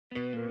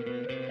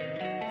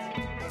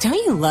Don't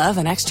you love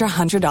an extra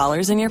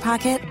 $100 in your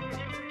pocket?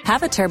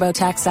 Have a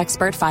TurboTax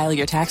expert file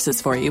your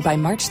taxes for you by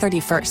March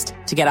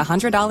 31st to get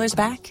 $100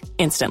 back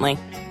instantly.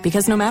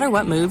 Because no matter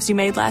what moves you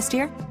made last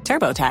year,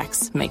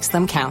 TurboTax makes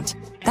them count.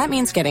 That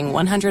means getting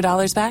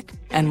 $100 back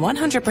and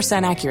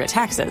 100% accurate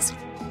taxes,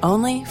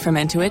 only from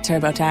Intuit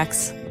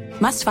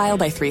TurboTax. Must file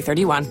by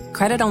 3/31.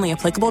 Credit only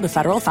applicable to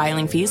federal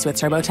filing fees with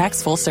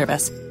TurboTax full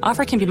service.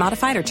 Offer can be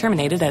modified or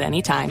terminated at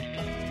any time.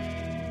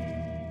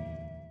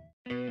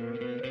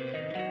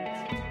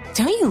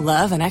 Don't you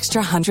love an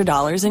extra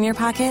 $100 in your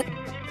pocket?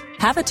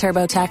 Have a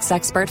TurboTax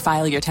expert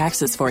file your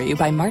taxes for you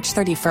by March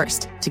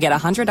 31st to get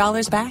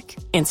 $100 back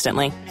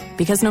instantly.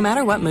 Because no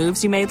matter what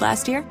moves you made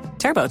last year,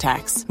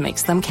 TurboTax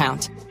makes them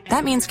count.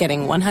 That means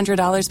getting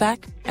 $100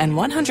 back and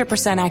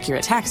 100%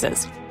 accurate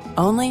taxes,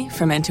 only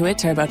from Intuit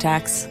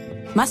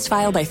TurboTax. Must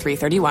file by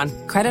 3/31.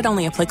 Credit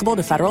only applicable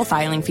to federal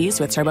filing fees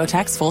with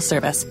TurboTax full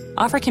service.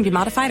 Offer can be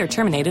modified or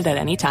terminated at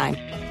any time.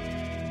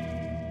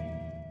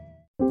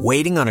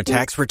 Waiting on a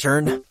tax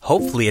return?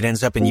 Hopefully it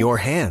ends up in your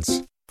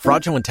hands.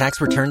 Fraudulent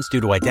tax returns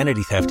due to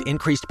identity theft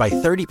increased by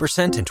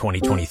 30% in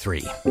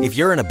 2023. If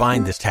you're in a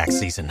bind this tax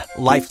season,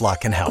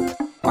 LifeLock can help.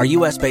 Our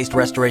U.S.-based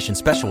restoration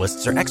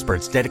specialists are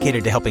experts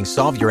dedicated to helping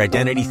solve your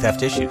identity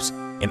theft issues.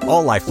 And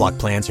all LifeLock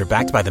plans are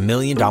backed by the $1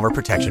 Million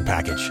Protection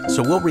Package.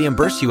 So we'll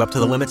reimburse you up to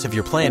the limits of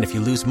your plan if you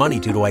lose money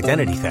due to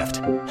identity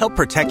theft. Help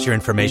protect your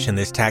information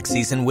this tax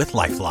season with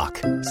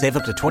LifeLock. Save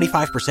up to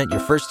 25% your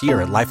first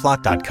year at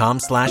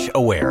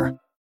LifeLock.com/aware.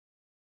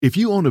 If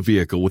you own a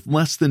vehicle with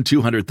less than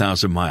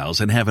 200,000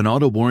 miles and have an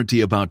auto warranty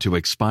about to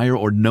expire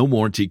or no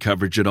warranty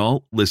coverage at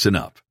all, listen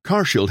up.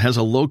 CarShield has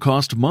a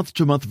low-cost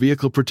month-to-month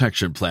vehicle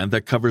protection plan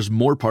that covers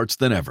more parts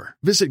than ever.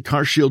 Visit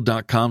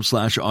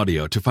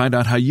carshield.com/audio to find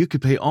out how you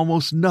could pay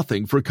almost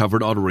nothing for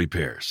covered auto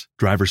repairs.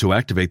 Drivers who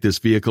activate this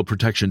vehicle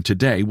protection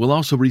today will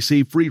also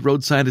receive free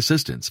roadside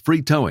assistance,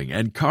 free towing,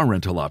 and car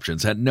rental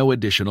options at no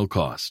additional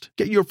cost.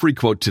 Get your free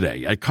quote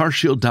today at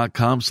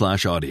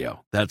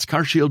carshield.com/audio. That's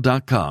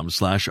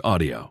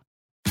carshield.com/audio.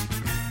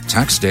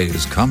 Tax day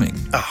is coming.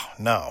 Oh,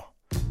 no.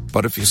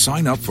 But if you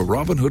sign up for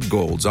Robinhood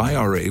Gold's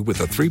IRA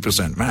with a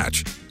 3%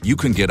 match, you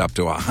can get up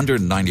to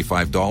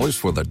 $195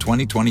 for the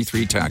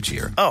 2023 tax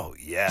year. Oh,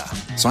 yeah.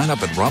 Sign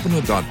up at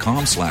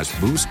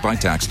Robinhood.com/boost by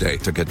tax day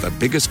to get the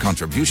biggest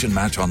contribution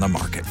match on the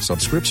market.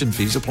 Subscription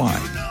fees apply.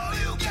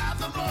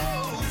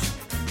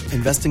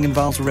 Investing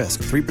involves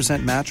risk.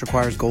 3% match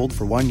requires gold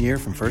for 1 year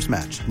from first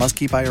match. Must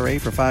keep IRA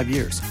for 5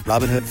 years.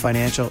 Robinhood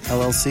Financial,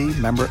 LLC,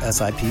 member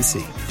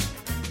SIPC.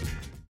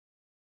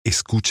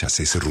 ¿Escuchas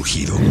ese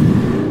rugido?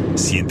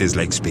 ¿Sientes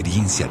la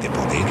experiencia de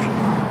poder?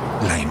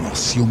 ¿La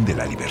emoción de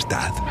la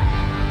libertad?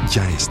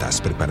 Ya estás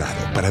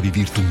preparado para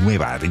vivir tu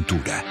nueva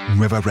aventura.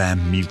 Nueva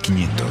Ram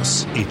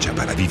 1500, hecha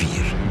para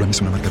vivir. Ram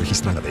es una marca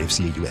registrada de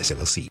FCA US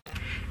LLC.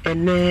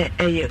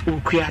 Eye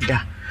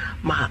ukuada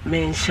ma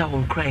mensha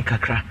wonkran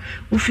kakra.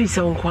 Ufi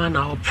se wonkwa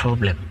na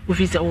problem.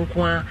 Ufi se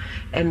wonkwa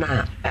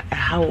na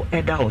how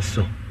eda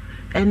also.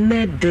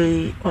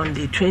 Day on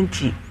the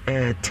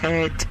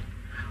 23rd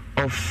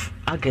of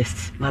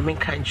August, Mamin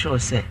can show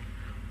say,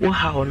 wo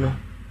how no,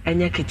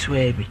 enya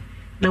ketua bi,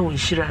 na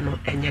wonhira no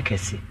enya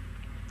kese.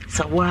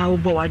 Sa wa wo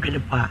bo wadwene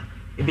pa,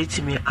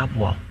 ebetimi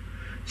aboa.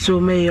 So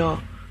may your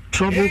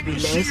trouble be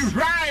less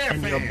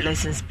and your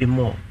blessings be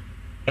more.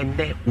 And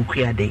then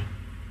ukuade.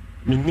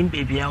 Minim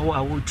baby a wo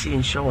awuti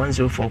insure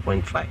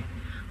 104.5.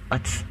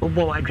 But wo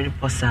bo wadwene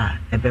pa sa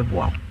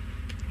ebeboa.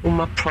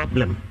 Uma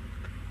problem.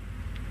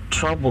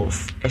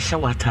 Troubles, a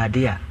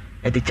shawatade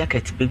a the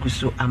jacket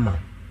begusu ama.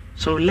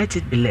 So let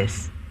it be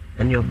less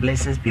and your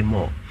blessings be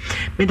more.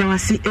 Me da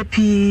wasi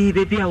epi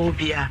baby a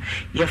obia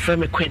your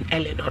friend Queen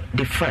Eleanor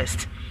the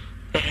first.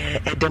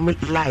 Edem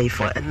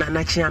live or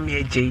Nana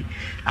Chiamie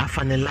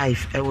after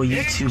life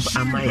YouTube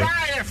amaya.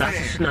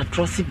 That's na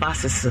trusty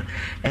buses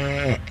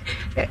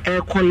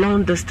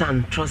long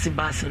distance trusty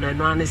bus and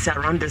one is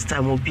around this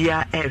time will be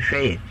a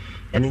air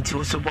and it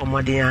also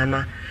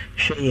bomodiana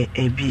share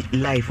a be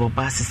live or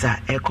buses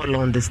are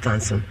long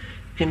distance.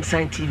 Him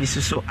sign TV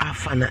so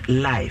afana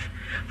live.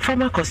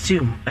 Former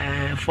costume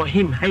for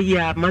him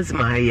haya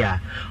mazma haya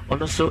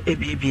and also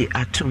ABB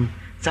atum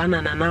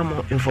Zana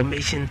Nanamo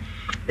Information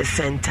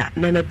Center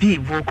Nana B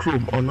Walk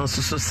Room or no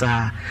so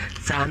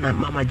Zana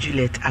Mama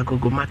Juliet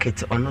Agogo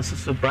Market or no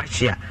so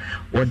Brachia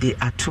or the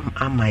Atum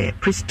Amaye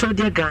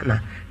Prestodia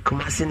Ghana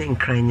Kumasini in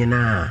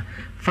Kranyana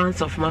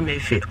fans of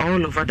Mamefe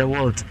all over the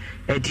world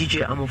a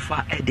DJ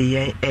Amufa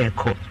Ediye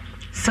Echo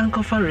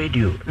Sankofa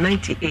Radio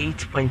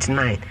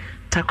 98.9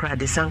 Takra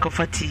de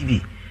Sankofa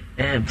TV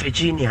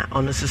Virginia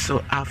on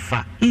so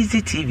Alpha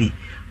Easy TV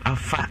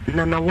Alpha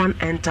Nana One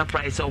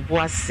Enterprise of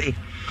Wase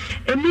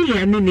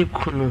Emilia Nini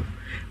Kunu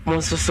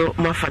Monso so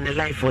Mafane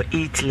Life for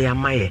Italy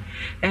Amaye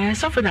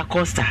Sofia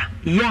Costa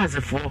years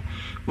for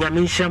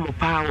Yaminsha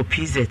Mopa or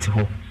PZ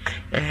ho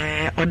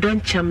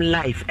Odencham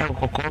Life El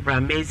Cobra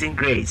Amazing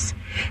Grace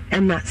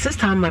and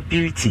Sister Ama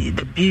Beauty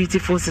the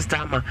beautiful Sister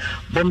Ama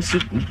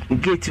Bomsu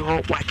Gate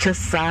ho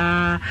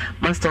Wachasa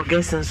Master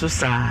Gesson so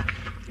sa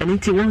and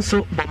it won't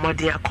so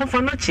bombardia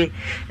confanoche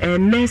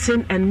and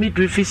nursing and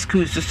midwifery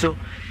schools so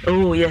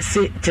oh yes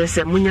just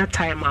a munya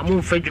time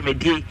I'm for you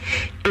medie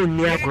in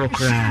Niagara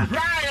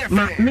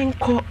ma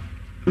minko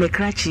me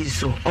crachi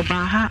so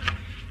obaha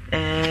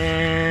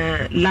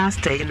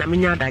last day na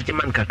minya da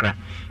jeman kakra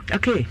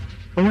okay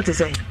what to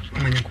say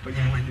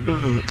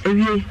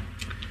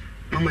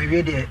mama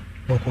we de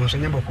boko so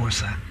nya boko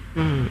sa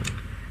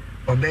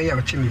obey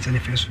your team in the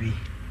first week.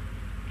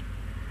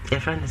 Your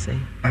friend is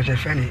saying, but your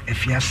friend,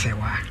 if you say,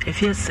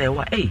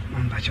 hey,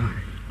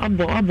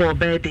 Abo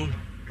bedding.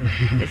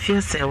 If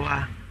you say,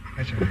 why,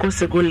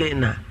 because a good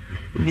lena,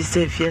 we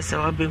say, if you say,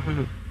 I'll be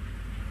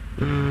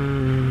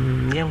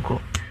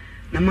Yanko.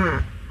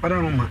 Nama, what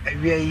am I?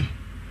 We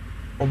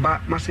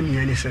Oba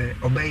Massimiani say,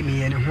 obey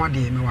me and what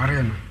day, no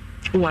warren.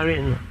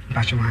 Warren,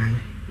 but mine.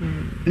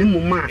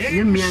 Nimuma,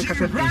 Yemi and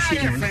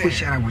Cassette, and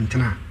push I want to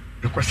know,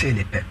 because say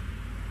the pet.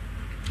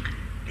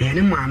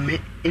 Any mammy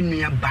in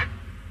me a back.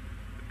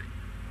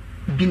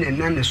 Been a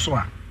nanny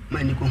soa,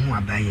 my nickel who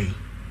are by ye.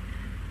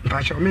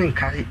 But your men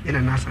carry in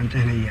an ass and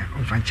year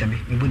on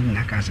Fanchemy, you wouldn't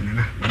a cousin and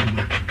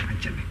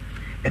Fanchemy.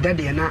 A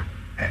daddy and a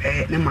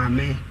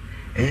mammy,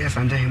 a yes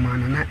under him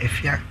and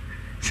if ya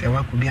say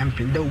what could be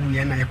amping, though we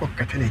and I could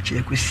catanich,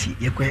 you could see,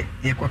 you could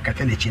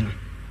catanich.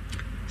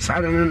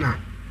 Sadana,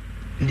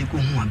 nickel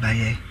who are by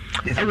ye.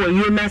 Oh,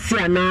 you must see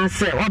an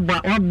answer.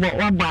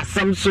 What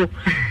some so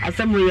as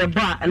some way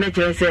about and let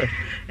you say,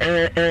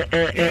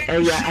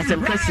 as a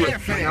person.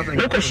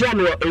 Look at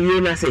Shano,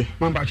 you must say,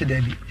 Mamma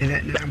Debbie,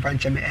 and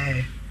punch me.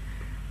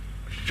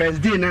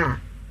 First day now,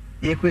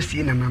 you could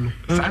see in a man.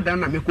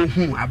 Sadana, make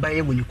whom I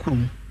buy when you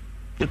come.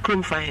 You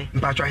come fine,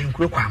 but I am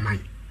crook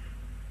mine.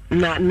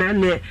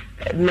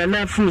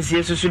 Nana fools,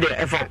 yes, so the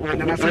effort will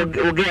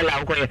get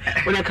out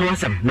when I come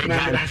some. Now,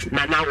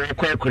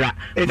 Quakura,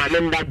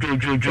 Manenda,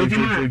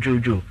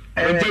 Jojo,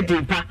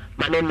 Dedipa,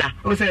 Manenda,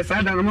 who says,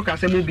 I don't know, I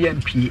say, maybe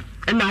MP,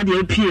 and I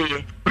did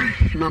PA,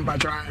 Mamma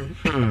Dry.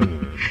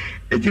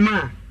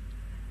 Ejima,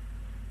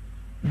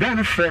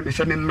 Dana Frame is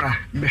a member,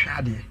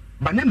 Meshadi,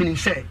 but let me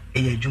say,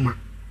 a Juma,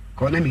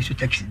 call me to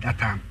taxi that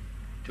time.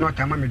 To what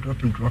time I'm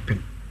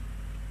dropping.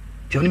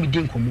 Tell me,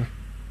 Dinkomo,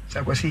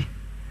 Sakwasi.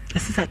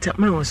 This is a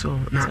tapman also.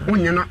 Now,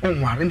 when you're not on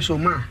him so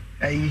ma,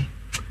 a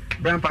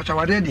brand patch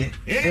our daddy.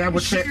 I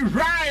would say,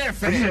 I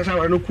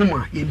saw no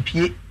kuma in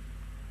P.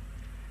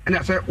 And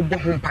I said, Ubo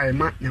home pie,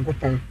 ma, and go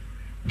pong.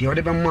 The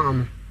other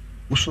mom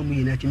was so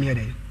mean at me,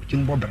 in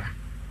Obra.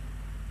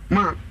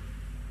 Ma,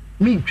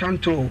 me,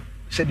 Chanto,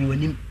 said you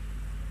and him.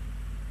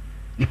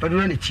 The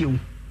Padrone chill.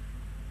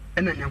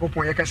 And then I go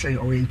pon yaka say,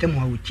 or in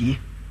Temo with ye.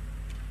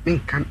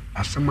 Min can't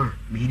as some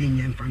meeting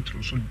young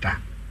fanto so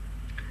that.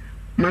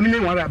 Mammy,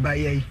 what I buy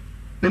ye?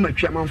 Never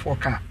chairman for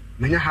car,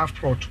 many half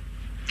plot.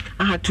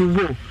 I had to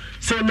go.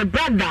 So the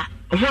brother,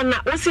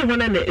 what's it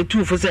one and a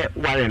two for say,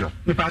 Warren?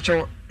 Me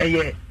patcho, a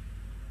year,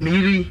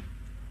 me,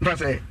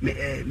 but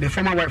me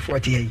former wife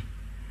 40.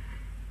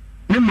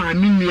 No, my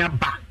mini a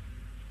ba.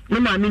 No,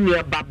 my mini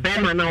a ba,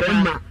 Bama,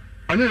 now,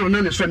 I don't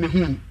know, swim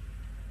him.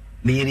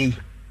 Mary.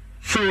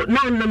 So, no,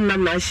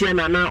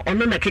 Shiana, or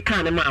no, a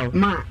can amount.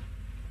 Ma,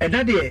 a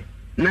daddy,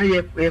 now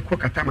ye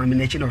cook a time I'm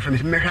in of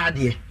Miss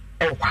Meradi.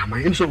 Oh,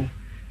 I'm so.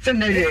 Send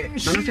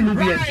nothing will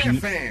be a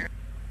fair.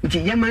 It's a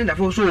young man that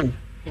also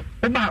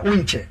about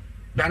winter,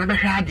 but I never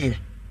had it.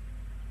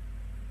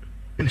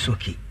 I'm so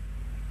key.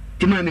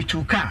 Timmy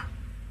 2 car.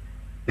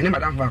 We never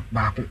done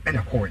back and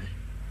a coin.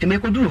 To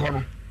make a do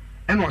honor,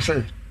 and was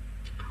say,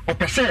 or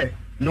per se,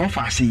 no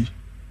fussy.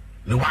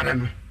 No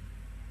one.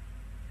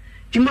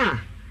 Tima,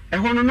 a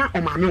honor not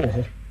on my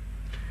no.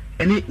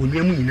 And it will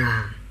be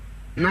now.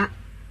 Not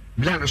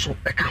bland so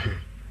a count.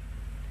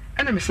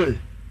 And I say,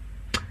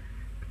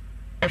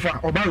 if I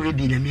obey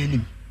ready in a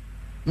meaning,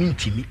 mean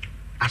to me,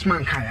 as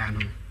man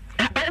Kayano.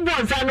 I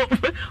was I know.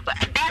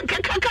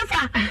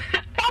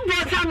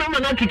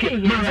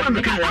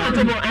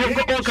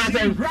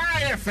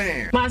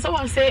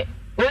 I say,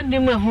 when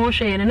you were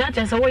horse and not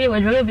just away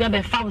when you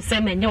have found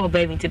semen, your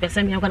baby to the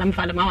same when I'm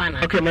father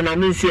Mawana. Okay, when I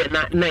miss it,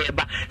 not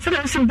neighbor. So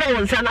there's some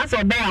bones and that's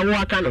a bear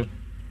walk on.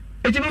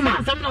 It's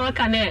some no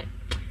can.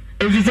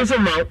 If it's a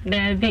mouth,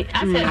 there be.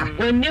 I said,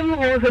 when you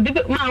were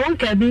my own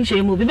cabin,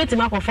 she will be better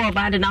for 4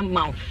 bad and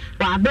mouth.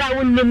 While Blah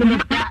wouldn't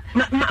limit that.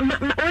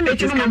 When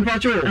it is come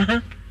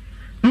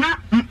not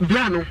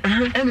Blano,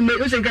 and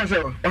make us a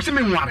gazelle or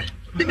something worry.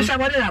 Because I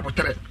want to have a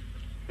threat.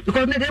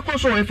 Because they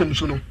also away from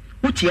Suno,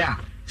 which ya,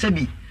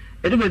 Sabi,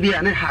 it will be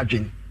an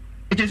hydrogen.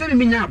 It is only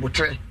me now, but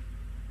tray.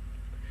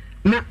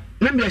 Now,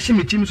 let me see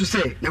me team to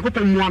say, now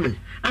open woman.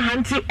 I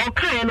handy or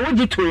kind what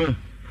you to him.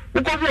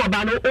 Who go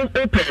about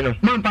open,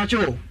 Man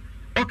Pacho.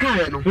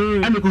 Okay, no,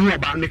 I'm going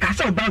about the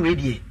castle bar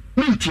radio.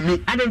 Mean to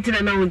me, I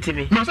didn't know to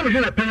me. Must have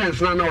had parents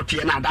now out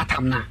here at that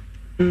time now.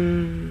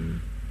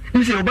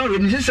 You say about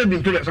it, you said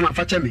been period on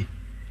fetch me.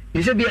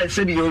 You said, I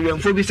said you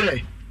and Phoebe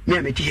say,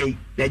 Mammy T.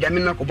 They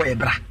don't knock away a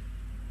bra.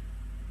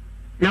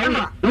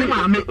 Now, we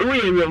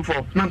are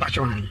for Mamma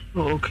Chuan.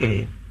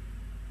 Okay.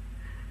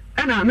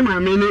 And I know my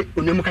meaning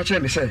when you catch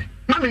me say,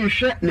 Mammy,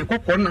 share the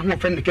cock on who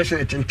offend the case in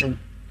a tintin.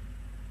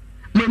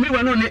 me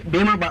wa no ne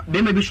be ma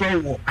bi so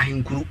wo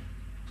ahenkuru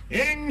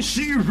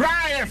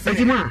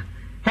Fatima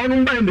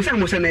honum ba mbisa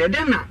mo se na yede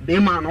na be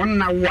ma no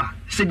na wo a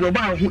se bi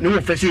oba hu ne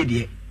wo fa se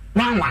de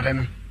wan ware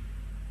no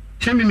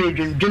se me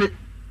dwendwene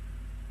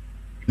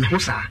me ho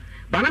sa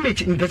ba na me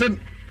mpese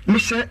me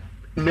se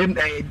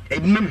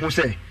me ho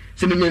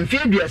se me nyamfie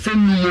aduasa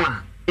numu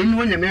a enu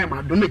wonya me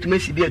ma do metuma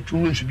si bi atu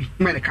nsu bi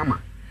me ne kama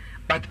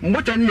but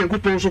mbota ne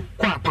yankopon so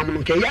kwa apam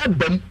no ke ya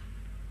bam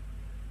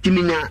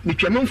timinya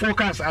metwamanfo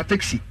ka asa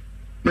taxi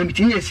ma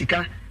mitinya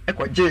sika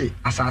ekwaje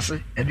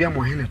asase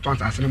eduamo he ne ton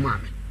asase ne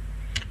maame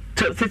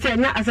se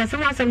na asase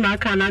mo asem na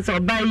aka na so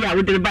ba yi a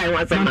wo de ba yi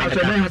asem na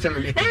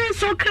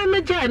so ka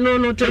me je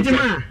no to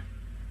tima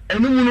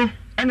enu mu no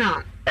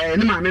na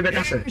ne maame be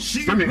ka se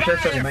ma me hwe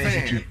se ba yi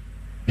siki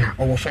na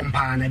owo fom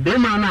pa na be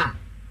ma na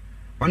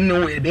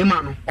onno we be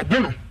ma no obo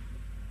no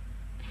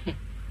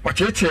o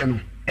tete no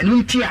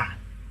enu nti a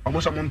omo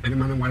so mo mpene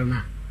ma no ware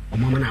na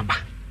omo ma na ba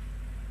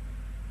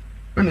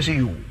na me se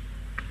yo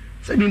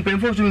se bi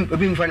mpemfo so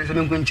obi mfa ne se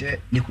me nkunche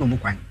ne kuro mu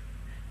kwan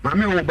ma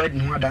me wo bad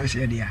no adanse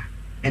ye dia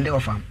ende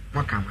ofam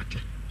mo ka mate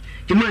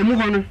ti mo emu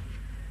ho no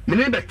me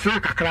ne betra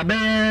kakra be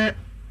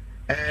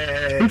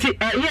nti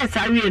yes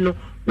awie no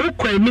wo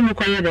kwa ni mu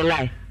kwa ye the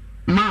lie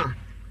ma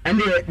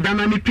ende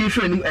dana mi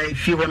pifu ni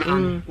fi ho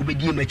na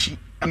obedi machi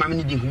ama me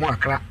ni di ho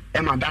akra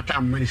e ma data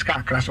am mani ska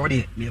akra so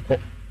de me ko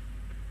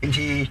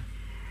nti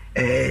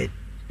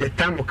the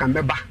time o kan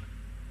beba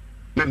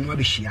na me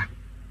be hia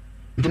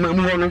nti ma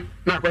mu ho no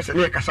na akwese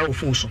na kasa wo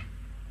fun so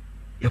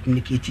ya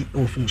communicate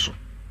wo fun so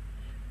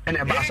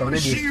ene ba so ne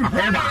di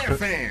akwa ba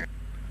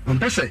on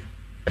pese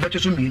e beto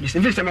so mi ni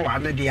se fi se ma wa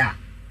na di a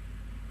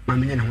ma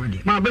me ne ho di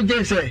ma be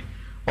je se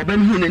oban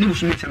hu na ni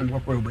busu mi tena mo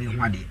ko oban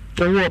hu ade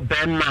wo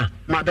ben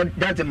ma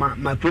that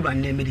my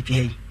program name me di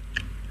hey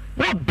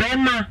wo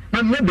ben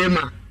ma me ben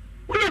ma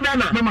wo le ben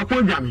ma ma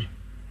ko dwane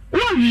wo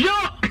yo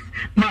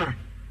ma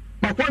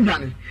ko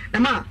dwane e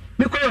ma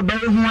me ko oban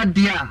hu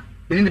ade a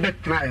me ne be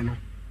tena no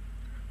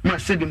ma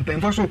sebi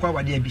mpemfo so kwa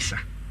wade abisa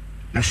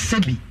na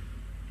sebi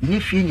ni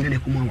fie nyina ne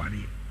kuma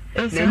wade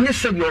na nye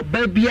sebi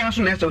oba bia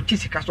so na so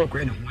tisika so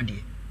kwa ne ho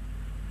ade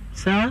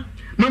sa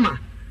mama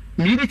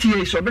mi bi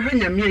tie so be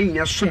hanya me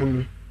anya som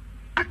no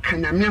aka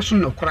na me so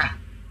no kora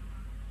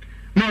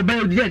na oba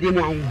odi ade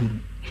mo anwuru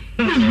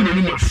na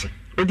ni mase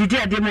odidi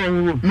ade mo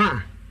anwuru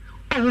ma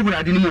anwuru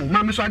ade ni mo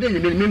ma me so ade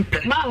nyeme me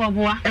mpe ma wo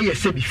boa eye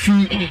sebi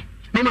fi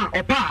mama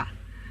opa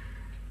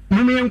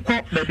mumi enko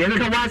bebe na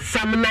ka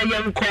wasam na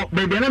yenko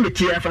bebe na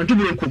metie afantu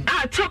bu enko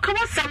to ka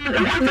wasam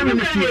na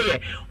metie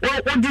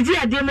o didi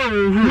ade ma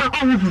ohu na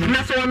ohu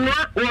na so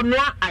ono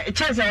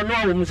chance ono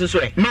awo mususu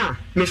e ma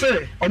me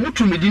say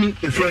omutu medini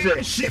efro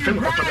say efem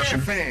kotoba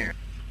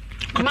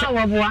so ma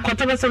wo boa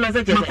kotoba so na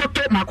say je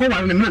ma ko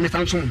ware na me na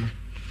sanso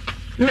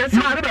na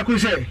ma re ba ku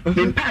say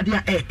me mpade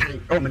a etan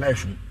o me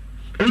life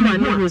o ma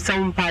no hu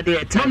sam mpade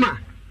etan mama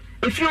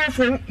if you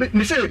for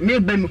me say me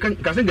ba mu kan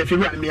ka say de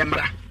firu an me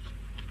mra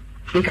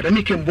nka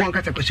me kem buan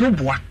kata kwesi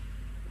obua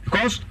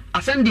because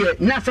asende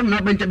na asem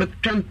na bente be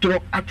twantro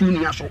atu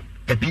ni aso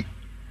tabi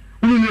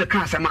unu ni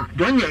ka asema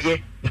de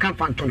onyeye nka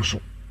fanto no so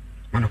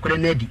mana kore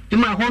na di ti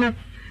ma ho no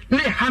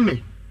ne ha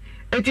me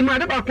eti ma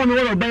de ba ko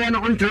me wo ba ya na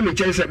ontra me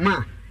chense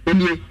ma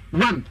enie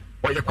one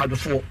oye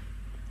kwadofo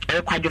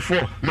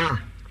ma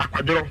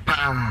akwadoro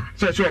pa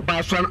so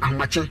ba so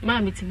ahmache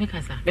ma mi ti me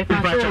kasa be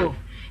pa so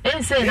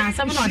say na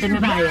asem na de me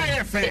ba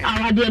ya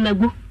awade na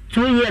gu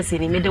 2 years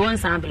ni me de one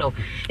sample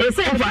e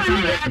say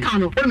I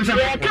can no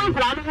e kan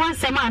kura no one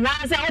sama na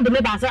say o de me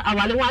ba say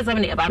awale one sama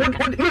ne e ba me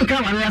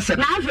kan wale ase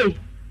na afi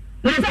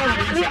na say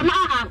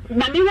awale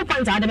ma mi wo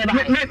point ade me ba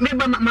me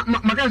ba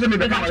ma kan say me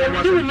be kan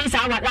wale do me say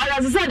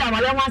awale say da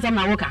awale one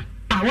sama na wo kan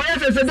awale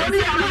say do ni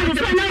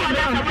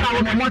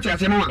awale mo ti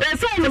ase mo e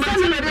say me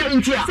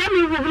say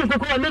me wo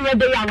ko me ne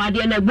de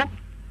awade na gu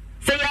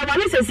say ya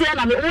wale say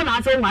na me wo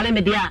na so wale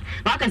me dia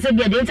ba ka say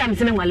bia de ntam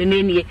se me wale na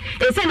enie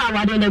e say na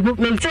wade na gu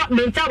me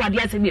nta wade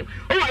ase bi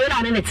o wa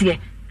yela na ne tie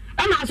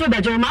e na so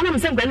bejo ma na me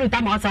say kwanu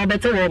ta ma o sa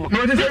obete wo mo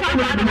no say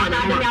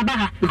na ba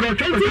ha because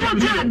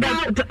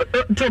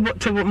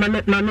to ma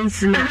me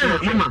nsina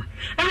mama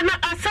na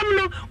asam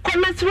no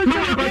comment wo ta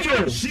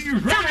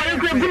wale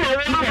ko gu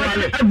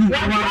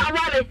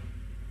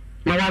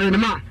ma wale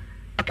ma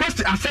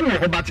question asem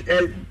no but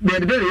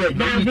the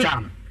very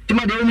time ti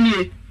ma de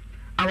omnie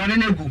awale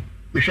na gu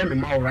me hwe me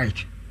ma all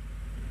right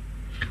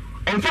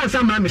on fa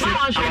sam na me say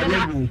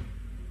awale gu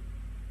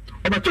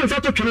obato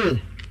nsa to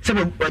twene se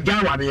bo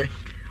ja wade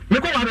me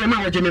ko wade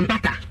ma oje me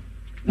mpata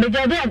me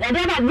jode ade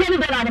ba de ni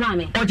de la de ma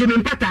me oje me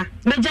mpata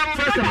me ja mo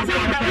mpata se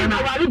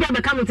wale de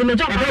be come to me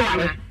job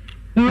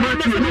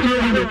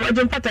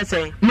oje mpata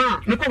say ma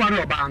me ko wade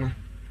oba no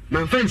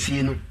man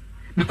fancy no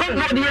because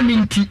no de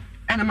minti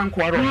ana man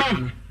ko wade oba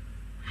no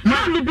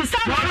ma me bisa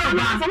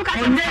na so ka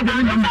se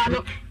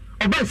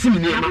oba simi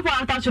ni ma ko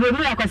anta chiro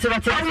mu ya kwase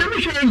wate na me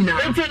hwe nyina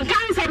enti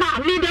kan se ma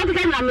me de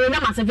ka na me na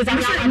ma se fisa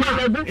na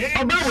ba gu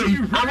oba we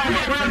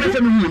awale se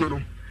me hu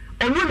no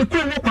onwo ne ko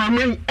wo kwa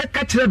man e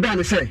ka kire ba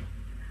ne se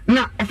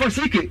na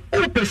ofasike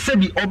o pe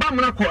sebi oba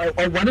mna ko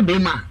ogwade be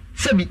ma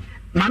sebi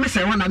Mama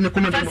say one and the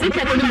comment. Na me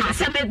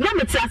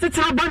tse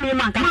asetena ba me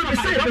man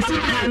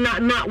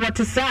na what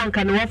is saying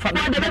can what for.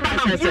 Mama,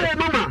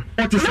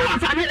 what is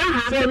that?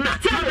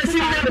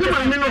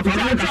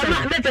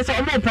 Let us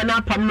all open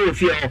up no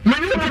fear.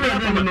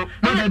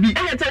 Mama be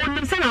I tell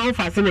him say na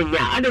offer say na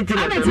I dey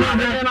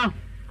tell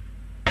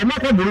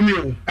Amaka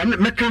Burumio and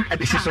Mecca at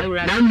the sister.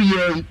 Now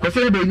we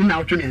consider being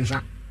now to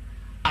Mensa.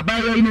 A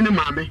buyer in the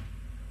mammy.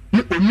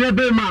 You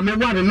be mammy,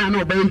 what and none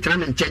obeying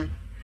time and chain.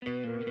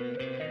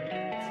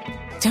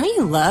 Don't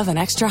you love an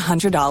extra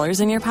 $100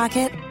 in your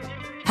pocket?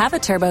 Have a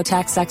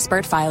TurboTax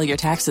expert file your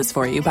taxes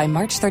for you by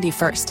March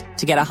 31st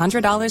to get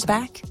 $100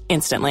 back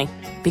instantly.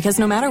 Because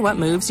no matter what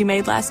moves you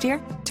made last year,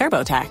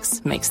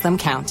 TurboTax makes them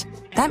count.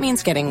 That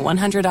means getting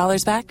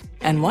 $100 back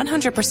and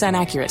 100%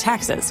 accurate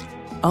taxes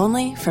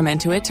only from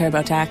Intuit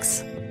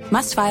TurboTax.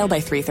 Must file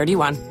by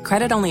 3/31.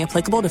 Credit only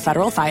applicable to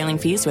federal filing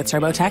fees with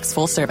TurboTax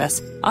full service.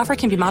 Offer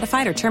can be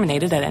modified or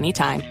terminated at any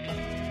time.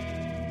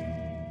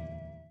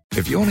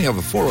 If you only have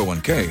a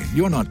 401k,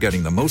 you're not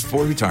getting the most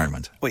for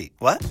retirement. Wait,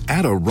 what?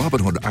 Add a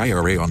Robinhood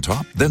IRA on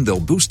top, then they'll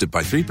boost it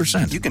by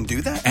 3%. You can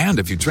do that? And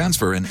if you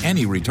transfer in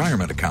any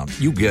retirement account,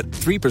 you get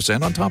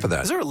 3% on top of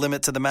that. Is there a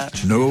limit to the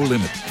match? No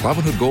limit.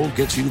 Robinhood Gold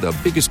gets you the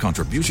biggest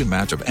contribution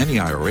match of any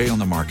IRA on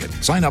the market.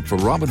 Sign up for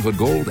Robinhood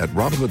Gold at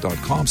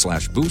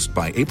Robinhood.com/boost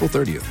by April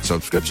 30th.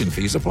 Subscription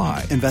fees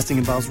apply. Investing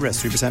involves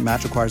risk. 3%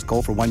 match requires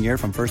gold for 1 year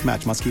from first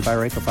match. Must keep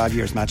IRA for 5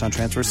 years. Match on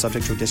transfers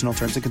subject to additional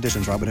terms and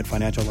conditions. Robinhood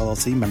Financial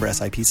LLC, member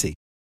SIPC.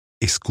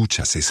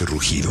 ¿Escuchas ese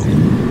rugido?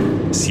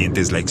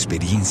 ¿Sientes la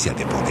experiencia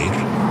de poder?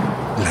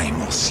 ¿La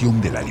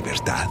emoción de la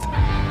libertad?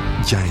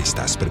 Ya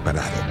estás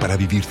preparado para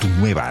vivir tu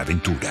nueva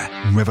aventura.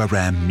 Nueva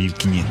Ram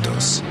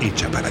 1500,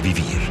 hecha para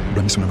vivir.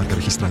 Ram es una marca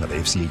registrada de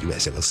FCA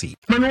US LLC.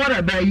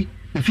 Manuara bay,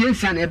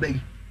 fiança ne bay.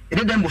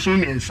 Ede dem boso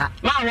miensa.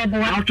 Ma wo bo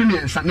awtwe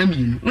miensa na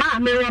mienu. ma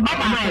me wo ba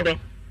ma de.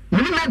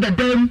 Me na da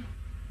dem.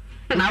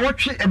 Na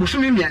awtwe eboso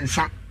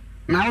miensa.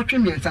 Na awtwe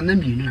miensa na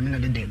mienu na me na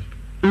da dem.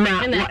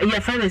 Na ya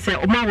fa say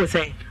o ma wo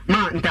say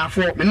ma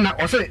ntafo me na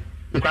o say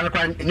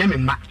nkwarakwa enya me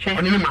ma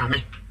oni ne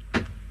maame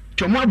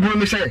to mo aburo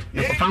me say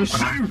ne ko fan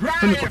kwara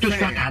to ne ko to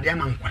so atade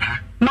ama nkwara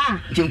ma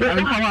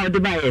wo hawa de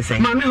ba ye say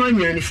ma me ho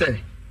nya ni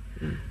say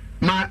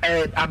ma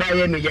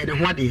abaye me ye ne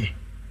ho ade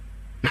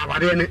na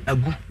ware ne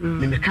agu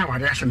me me ka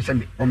ware asem say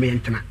me o me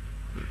ntena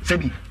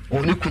sabi o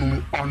ne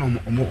kunu ono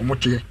mo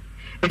tie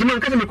e man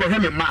ka se me ko hwe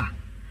me ma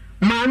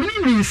me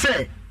ni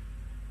say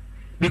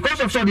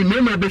because of so the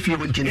name be feel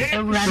won't you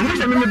so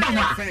me ba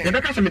wa e be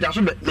ka se me da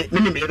so me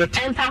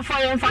enta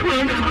for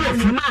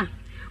ma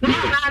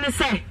na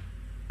say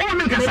o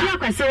me ka sa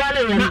kwese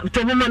wale ya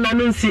to mo na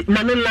no nsi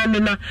na no land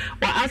na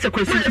wa asa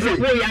kwese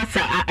wo ya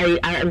asa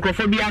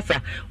nkofo bi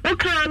asa wo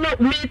ka no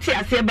me ti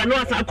ase ba no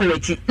asa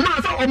akowachi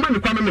ma so o ma me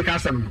kwa me ka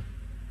asa no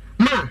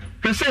ma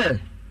kwese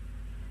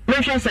me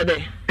hwe se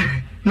de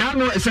na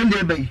no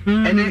esende be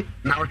ene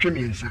na wotwe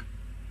miensa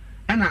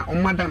ana o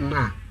madam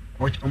na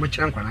o mo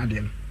kira nkwana de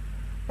no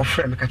o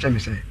frame ka cheme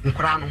say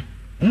nkora no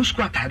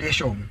musku atade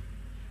show mo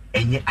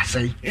enye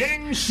asai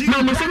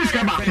ma mo se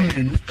niska ba ko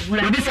ni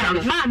o di sa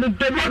ma me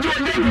do mo do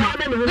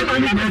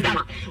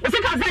o se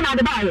ka say na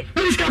de bae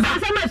niska ba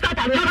say me start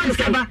na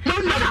niska ba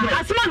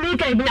asma me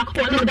ka bi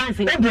akọ na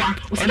dancing o bua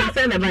o se ka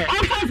say na bae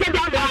o fa say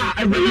da ba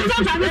you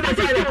don't have to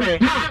say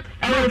that ma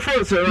e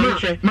fo so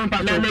ma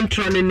pa na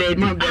intro ni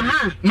na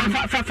ma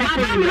fa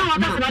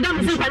madam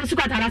se kwani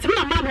suka tara se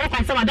na ma mo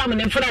kwa say madam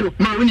ne frɛ no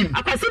ma wonim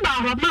akwasi ba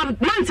ho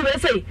ma nti we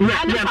say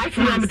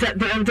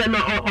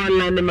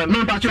online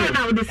ma pa cho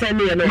na wo de say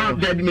ne no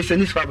there be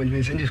messages for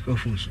messages for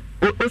phones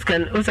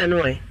Oscan no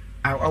way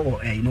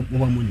awo no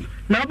mo money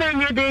na ba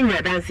nye de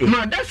nya dance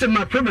ma that's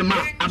my problem ma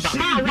aba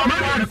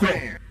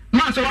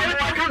ma so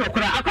wa ka no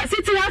kura akwasi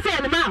ti ha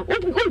say ma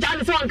u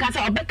jani so anka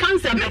say obe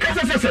cancer me ka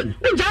say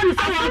u jani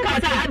so anka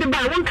say ade ba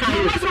won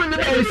kan ma so ne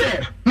be say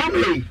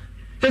mami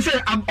say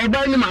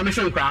oba ni ma me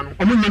say nkra no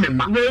o mo nyame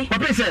ma o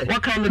pe say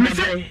what kind of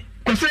day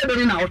ko say be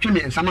ni na otwe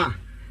me nsama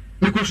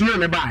me ko sunu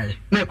me bae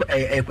na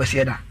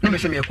kwasi da na me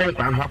say me ko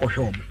nkra no akɔhwɛ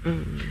o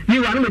ni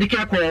wa no me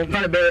dika ko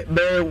vale be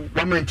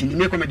 1 month ni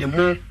me ko me de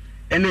mo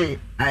ene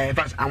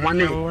fast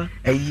anwane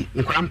ayi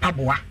nkra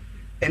mpaboa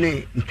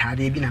ene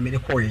ntade bi na me de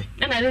koye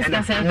ena risk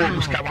say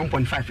mo ska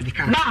 1.5 di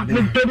kan na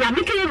me do na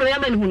me kire no ya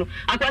mani hu no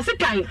akwasi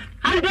kan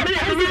ande be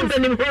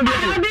ni hu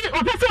bi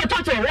o pese o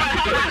toto wa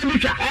mi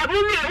twa o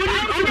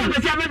be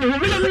sia mani hu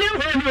mi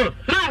hu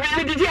na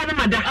me di dia na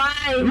mada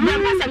ai me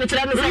pasa me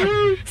kire no say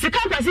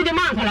sika kwasi de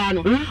man kwala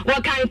no wo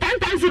kan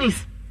 10 series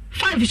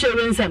 5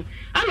 shillings am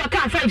I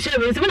can 5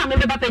 shillings when I'm in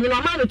the bapen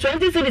no man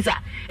 20 series a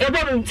e bo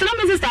so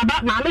my sister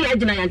ba ma me ya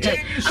gina ya nche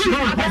my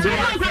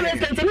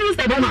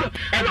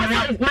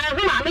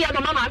mama ya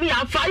mama me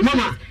ya 5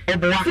 mama e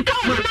bo wa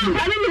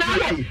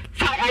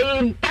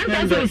I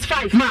 10 series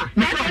 5 ma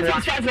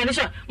 5 na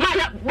sure ma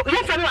ya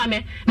fa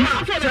me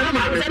ma fa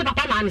me say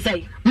papa ma me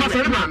say ma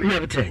say ma me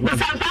betre so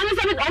sometimes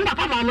say on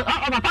papa ma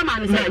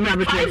me say 5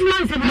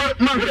 months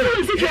ma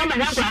si fi ma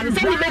ya kwa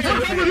say me say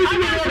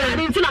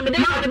me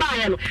ba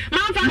ya no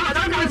ma fa ma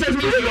don't say me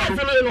yes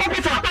ni no ko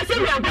fa say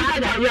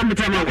me ya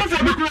mutama ko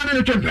fo bi kuna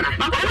ne twempena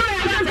ma ko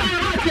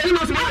ya ni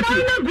ma so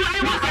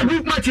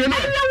ma tie no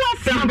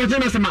sama ba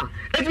jena sama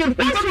it mean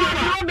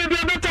no be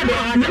better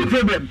no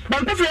problem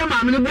ban ko fo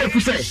ma me ne bu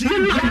afu sai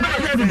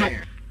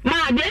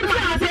ma de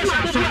ma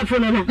se ma fo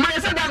no ma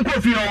yesa dan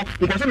ko fi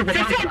o ko se me ko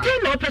fa se ti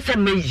no pese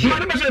meji ma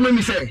de se me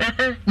mi say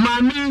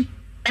ma mi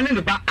ene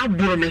ne ba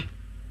aburo me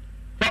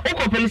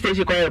Oko police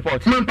station call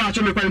report. Man pa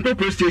cho me call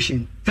police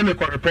station. Say me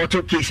call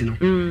report case no.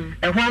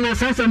 E ho na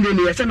sansan de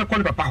ne say me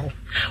call papa ho.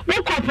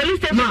 Oko police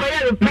station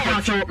call report.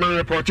 Man cho man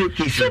report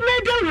case. So me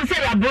don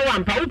say ya bro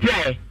one pa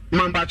upia e.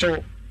 Man pa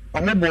cho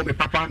omo bo me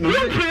papa. No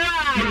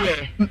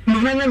upia. No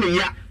na me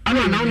ya.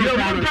 Ana na no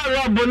pa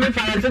ro bo me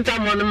fa se ta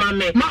mo no ma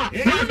me. Ma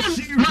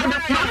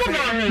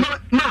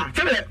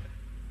say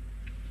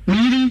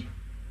miri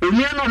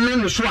oni na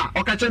no so a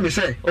o ka che me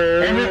say.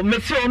 Oh, me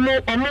si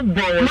omo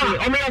bo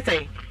omo ya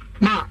say.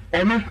 Ma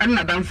ono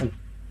na danfo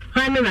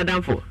ha na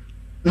danfo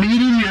me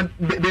yiri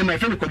ni be my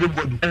friend ko do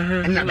bodu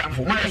na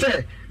danfo ma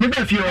say me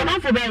be fie o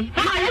danfo be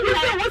ha ya bi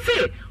say wo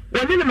say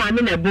woni na ma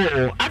me na bo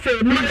afa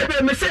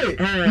me say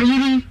me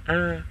yiri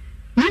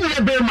ni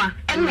ni be ma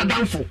na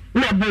danfo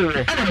na bo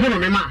no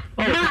me ma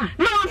na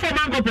one for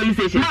man police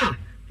station ma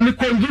me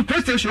ko do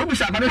police station obi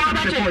sa ba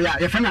ko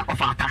ya fa na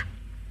ofata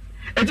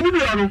eti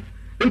bi o no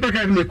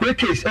impaka me ko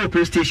case o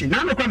police station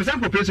na me ko me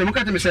sample police mo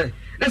ka te me say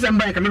let's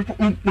embark me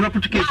no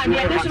put case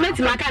ma de so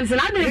meti ma kan se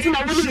na de ti na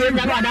wo ni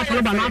na ada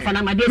fo ba na fa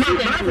na ma de si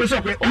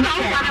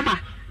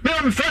de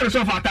me fair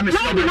so fa ta me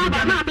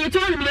na ma be to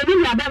ni me ni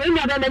na ba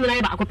me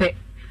na ba ko pe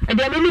e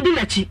de me di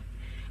na chi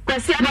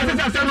kwasi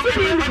ada sa no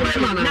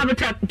na be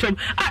tom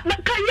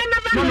ka ye na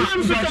na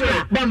so so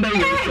bamba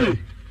yi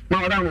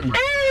ma wada mo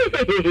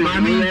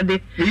ma mi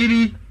de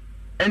yiri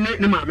ene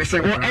ne ma me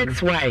sen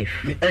ex wife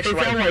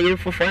say wa ye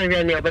fofo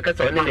anwe ne obeka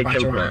so ne na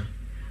twem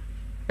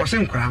o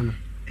sen kra no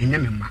enye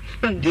me ma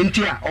de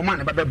ntia o ma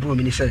ne baba bro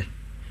mi ni say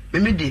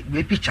me de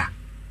we picture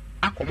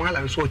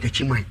akomala nso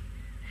otachi man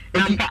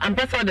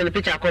ampa so de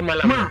picture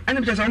akomala ma ene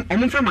picture so o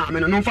mo fa ma me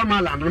no fa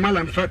mala no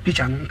mala fa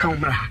picture no kan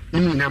mra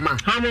ni na ma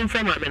ha mo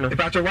fa ma me no e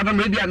pa to wada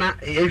me dia na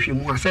e hwe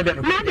mu ase de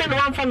no ma de no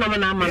wan fa no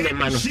na ma me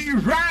ma no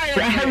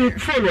right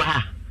follow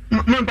ha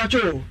ma pa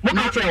cho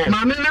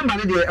ma me number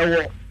ne de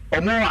ewo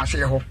omo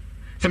ase ho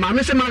se ma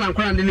me se mala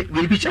nkora de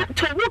we picture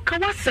to wo ka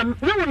wasam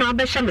wo na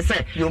ba sha me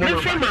say me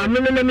fa ma me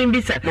no me bi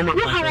say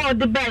wo how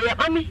the buy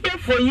I'm here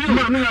for you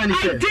ma me ha ni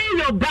say I did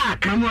your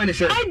back ma mo ni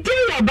say I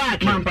did your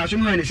back ma pa so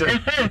mo ni say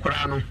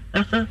nkora no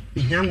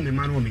ihyan me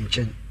ma no me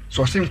nchen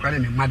so se nkora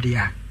me ma de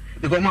ya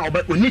because ma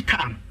oba oni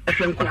time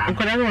ehwe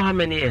nkora no how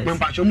many years ma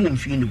pa so mo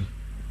mfi no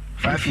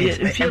 5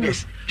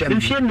 years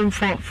mfi no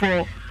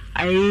for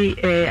I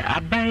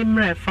abai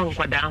mra fa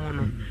nkwada ho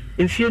no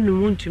mfi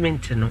no wontumi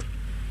nte no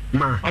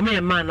ma o me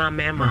ma na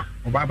me ma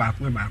oba ba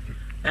ku na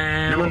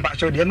mo ba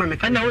so de ma me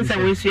ka na wonsa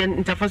we su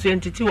ntafaso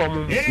entity wo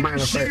mo ma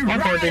no ko o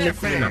ko de ne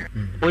kuna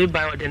o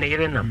ba o de ne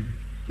yere na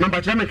ma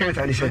ba tra me kan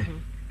sa ni se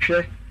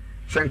hwe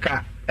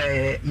senka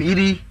me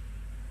yiri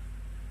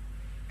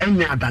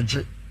enya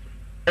adaje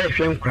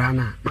hwe nkura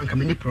na man ka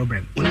me ni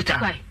problem oni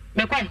ta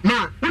me kwai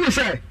ma woni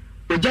se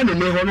o ja me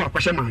ho no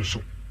akwahye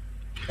manso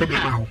ko be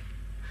ma ho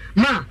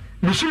ma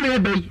busume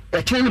be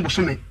e kire ni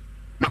busume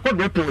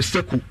makodo to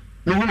seku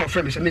no one of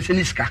friends me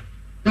seniska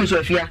no so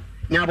afia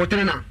nya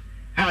abotere na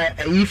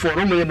ayi for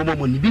no mo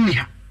mo ni bi ni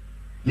ha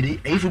me di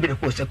ayi fu bi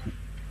ko seku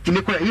ti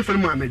me ko ayi for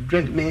mo me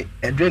drink me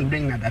drink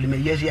na dale me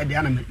yes ya de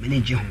ana me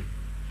ni ji ho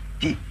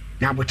ti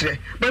nya abotere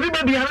ba bi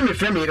ba bi ha me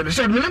friend me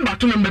so me number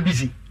 2 number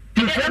busy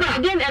ti friend na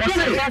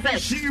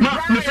ma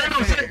me friend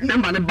no say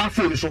number ne ba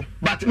phone so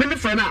but me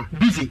friend na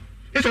busy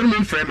e so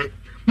me friend me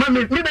ma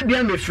me be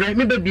bia me friend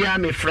me be bia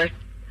me friend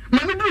ma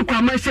me du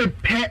kwa ma say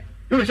pe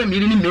you say me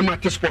ni me ma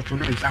sport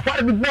no is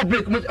why be go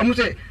break mo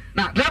say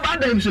na driver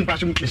dem sim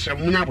pass mo kese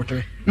mo nya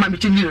botere ma me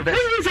chinji reverse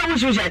we say we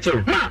should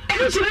chat ma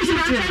any solution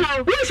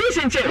na we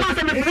should chat ma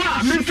say me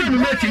bua me say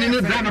me tini ni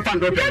driver fan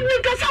do dem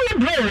me ka say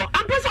we bro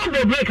am pass on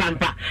the break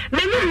ampa na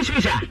me we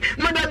should chat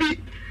ma da bi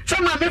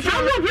sama me fa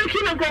no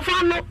breaking na go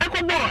fa no e ko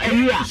bo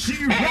eyi a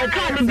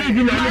ka ni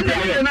bibi na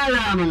na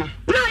ya no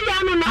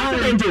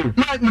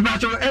ma me ba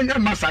so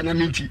ma sanya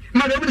minti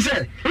ma da bi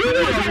say we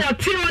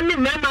ti oni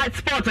me ma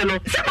sport no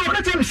say ma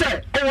ka tell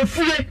say o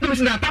fie ni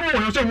say na ta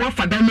mo so mo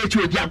fa da me ti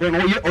oji ago no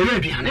o ye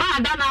aduane ma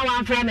da na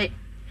wa fra me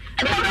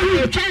e ba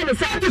ni chain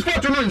say this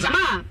sport no nza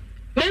ma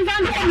me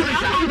fa no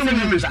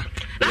nza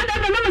na da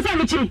me say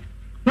me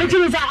chi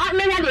nza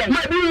me nya de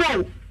ma bi wo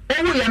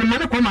o wo ya no ma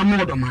ne ko ma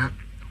mo do ma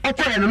o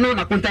ko ya no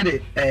na konta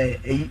de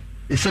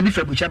sebi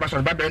febucha ba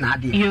so ba be na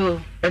ade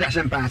yo e da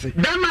se mpanse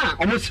dan ma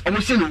omo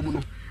se no mu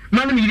no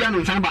ma no mi ria no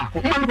nsan ba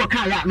ko ma no ko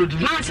ka ya no di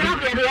ma snap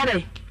ya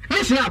de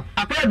ni snap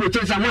akwa do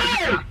chen sa mo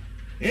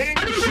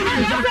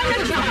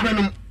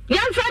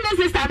yan friend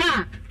sister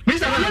na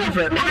Mr. One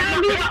friend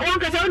one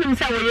ka say oni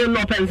say we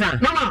no pensa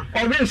mama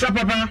o be nsa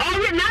papa o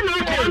we na no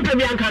ko nto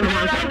bi anka no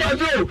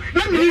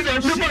na mi ni so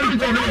people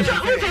do no so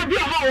bi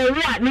ha o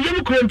wa ni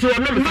yem ko nto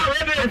no ma we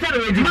be nsa no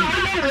edi ma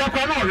o ya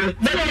kwa no we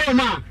be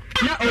ma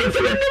na o so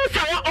ni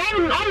say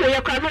o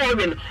ya kwa no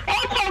we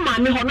o ko ma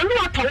mi ho no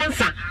wa to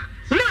wonsa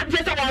na je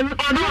say wa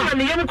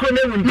ne yam kro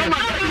na wun. No ma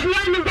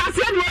no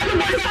basia de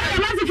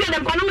ma se fie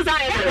dem kono msa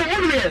ye.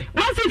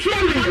 Ma se fie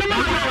dem kono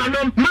msa no.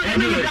 Ma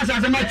ni ka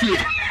sa ma ti.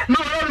 Ma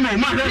wo no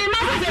ma. Ma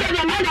se fie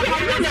dem ma da ko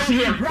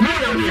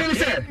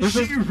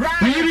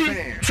ni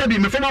se bi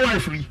me former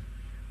wife wi.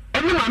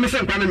 Onu ma me se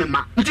nkwa na me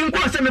ma. Nti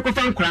nkwa se me ko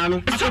fa nkra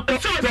no.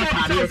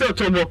 So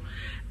tobo.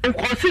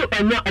 Nkosi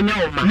enyo o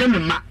ma. Na me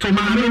ma. To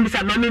ma me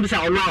bisa no me bisa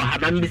ono ha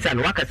ma me bisa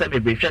no wakasa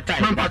bebe hwe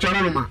time. Ma pa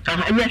chora no ma.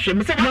 Enye hwe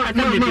me se wakasa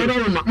bebe.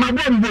 Ma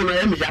bo mbo no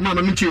ya me ya ma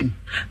me chen.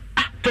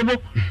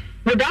 Tobo.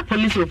 With that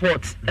police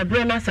report, a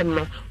brain asem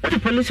no. What the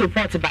police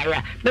report by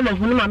ya? Me ma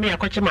hunu ma me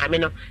akoche ma me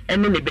no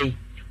ene ne be.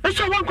 We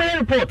show one clear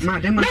report. Ma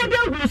dem go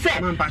say.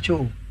 Ma pa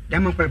cho.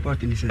 Dem ma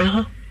report ni say.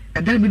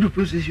 E dan me do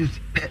process use.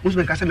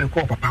 Usman ka say me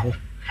call papa ho.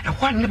 E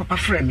ho ne papa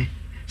frɛ me.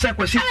 Say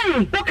kwasi.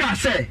 What can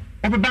say?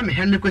 Obeba me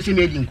hande kwasi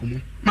me edi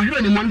nkomo. Ma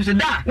hwe ni mo no say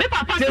da. Me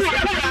papa say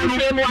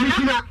mo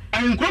ana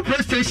en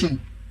police station.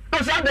 No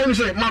say dem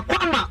say ma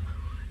kwama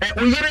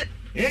oyere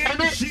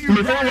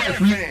me for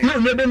wife no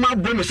me be ma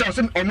bo me say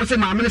o mo say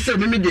ma me say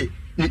me de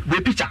we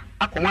picture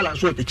akonwala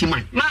so te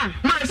chiman ma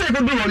say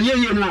go do won ye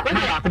no ma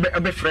ko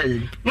be frɛ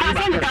ye ma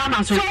say me ka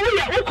ma so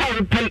we call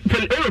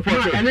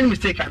report and then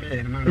mistake am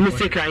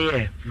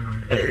here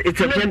it's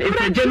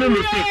a genuine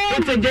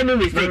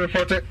mistake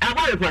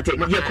I report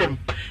it ye come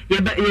ye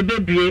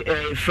be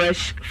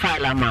fresh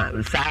file ama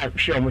sa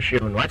hwe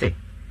no what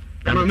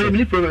ma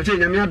me problem say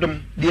nyame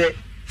adom de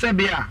say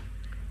bia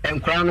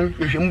enkra no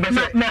hwehwem be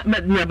say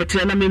na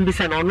betre na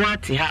membisa na ono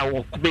ate ha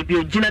wo bebi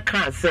ogina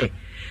kan say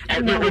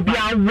obi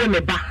awo ne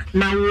ba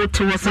na wo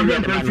te wo say na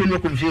fi no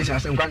confuse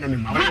ase nkwa na me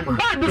ma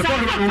ba bisa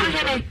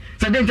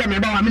say den me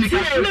ba wa me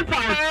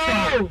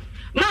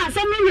ma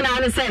say me nyina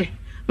ne say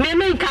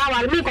me nka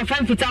wale me ko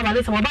fan fita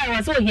wale say wo ba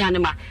wo so hia ne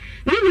ma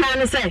me nyina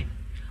ne say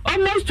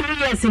almost 2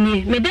 years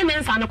ni me de me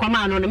nsa no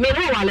kwama no me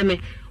wo wale me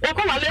wo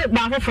ko wale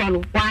ba foforo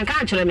no wan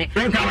ka kire me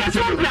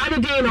so bra de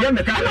din no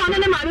ana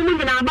ne ma me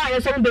mu na ba ye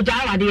so be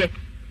ja wade e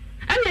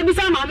na bi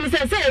sa ma me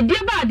say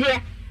die ba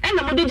de e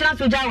na mo de jira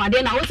so ja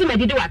wade na wo se me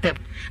didi watem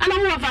ana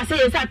mo fa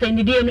say say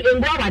atandi die no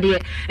engwa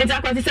wade e ta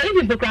kwati say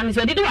bi pokra ni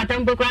so didi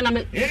watem pokra na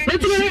me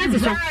timi ni ati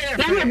so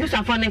na me bu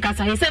sa fo ne nka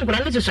sa he say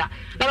nkura ni so sha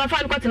na ba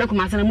fa ni kwati na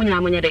kuma sa na mu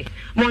nyina mo nyede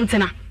mo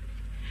ntena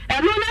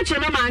e no na chi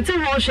no ma ante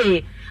ho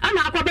hwe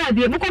ana akwa ba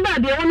bie mukwa ba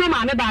bie wono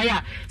ma me ba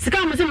ya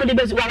sika mo se mo de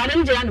besu wa wale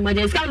nje ya no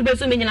maje sika mo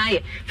besu me nyina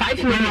ye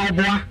 5 million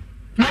oboa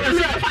na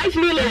se 5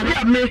 million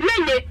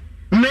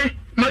me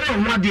ma yo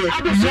mo de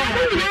abu so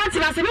ni na ati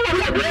se me wo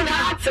na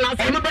ati na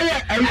se mo ba ye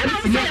ayi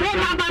se mo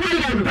ba ba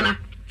ya mpana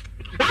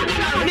wa ka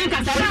me ka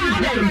sa na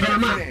mpana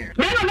ma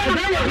me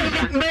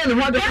no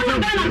wa de me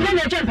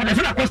no mpana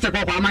se na cost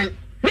ko kwa man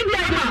me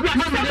bia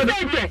ma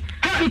de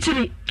ha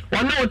ichiri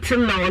wana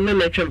otim na wana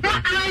na twempa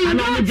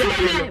ana me je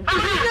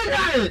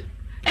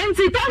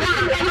enti ta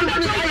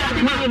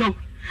ma no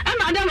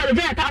ama ada wale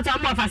je ta ta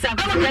mo fa sa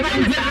ko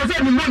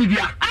se mi mo ni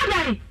bia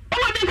adai o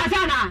ma de ka sa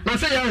na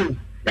say ya o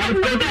ya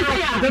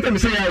me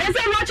say ya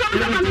ese mo cho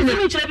ma me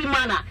ni chire bi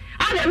mana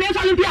ada me so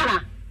limpia na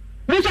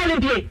me so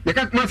limpie de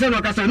ka ma se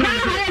no ka sa no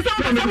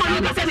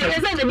ka sa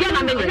ese ne bia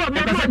na me ka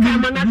sa ta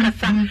ma na ka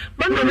sa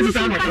ma no me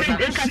sa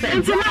ka sa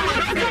enti ma wa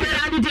ka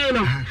ra di de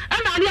no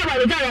ama ada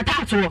wale je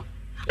ta to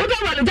o de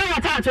wale je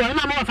ta to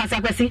na mo fa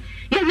sa kwasi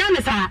ye nya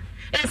me sa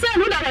ese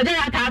no da wale je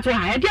ta to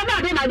ha e dia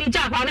ba de na di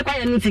ja kwa ne kwa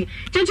ya nti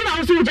chinchi na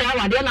wo su ja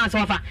wa de na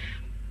so fa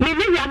me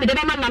wi am de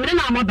ba ma na me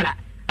na amobra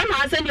ana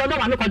ase ni ono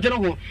wa me kodworo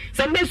ho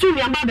se mbe su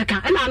mi amba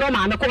beka ana no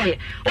ma me koye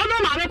ono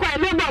ma me koye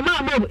me ba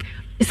ma mo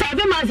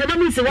 7 months na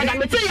mi se wada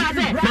me ti ya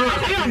se na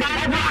ko yo ba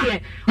ra ba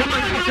ye ma ma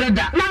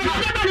da na ma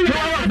de ba ni me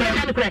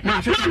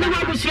na ma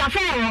ku sia fa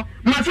o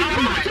ma fi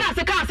ma tra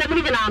se ka se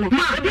mi na no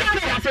ma bi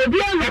ya se bi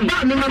ya ba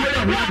mi ma mo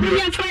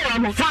ya fa ya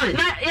mo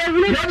na e wi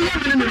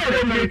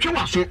ni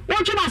twa so wo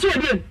twa so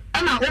bi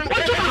ana wo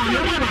twa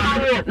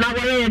na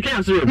wo ye twa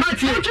so ma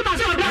ti wo twa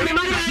so bi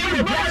ma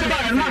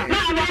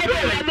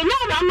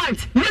na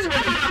month yes we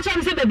are trying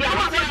to say baby I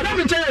want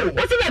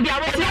to baby I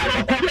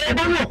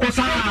want to ko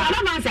sa ana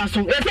ma sa so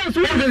e se so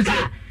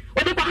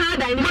o de ko ha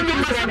da ni ma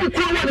ma sa ko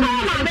wa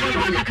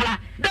ma kala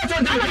that's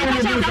what I'm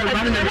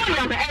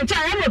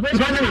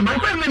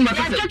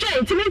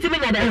timi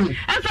nya da e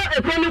fa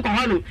e ko ni ko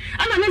ho no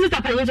ana ne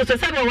sister pan so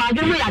se be wa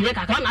adwuma ya de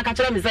kaka na ka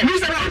kire me se se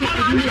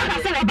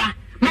ba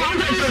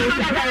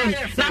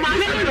na ma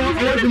me no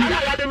o de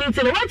ya de ni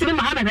tini wa tini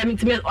ma ha na mi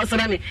timi o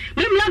sara me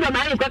me mla do ma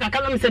ni ko kaka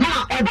na me se ma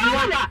o ba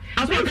wa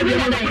aso timi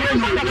nya da e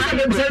ma na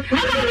se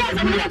na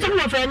ma to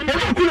mo fa ni ko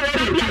no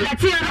ya ya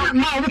ti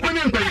ma o ko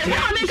nyen kwa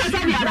ma me ka sa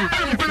bi ara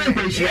o ko nyen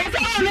kwa shi e se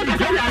me ka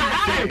sa bi ara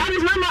ani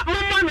mama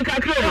mi ka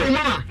kire o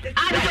mama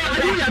adu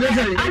ya de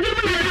se adu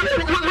mu ya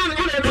ma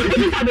o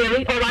ta be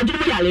o wa adu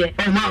mu ya le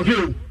o ma o fi o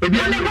ebi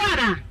o le ko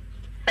ara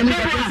eni ka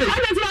se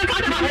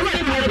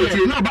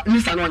no ba ni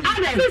sa no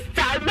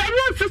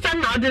sister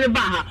na de ba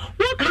ha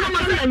wo ka ma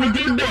se na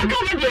di be ka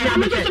de ya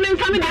me so me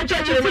nka me da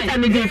church sister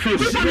ni di free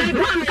sister me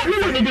ka me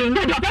mo ni di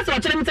na do person o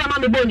chere me ma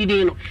me bo ni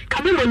di no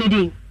ka me mo ni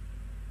di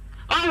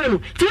oh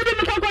ti de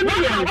me ko ko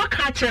ya wa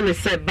ka chere me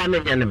se ba me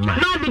nya ne ma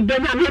na me be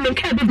na me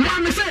nka bi ma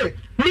me se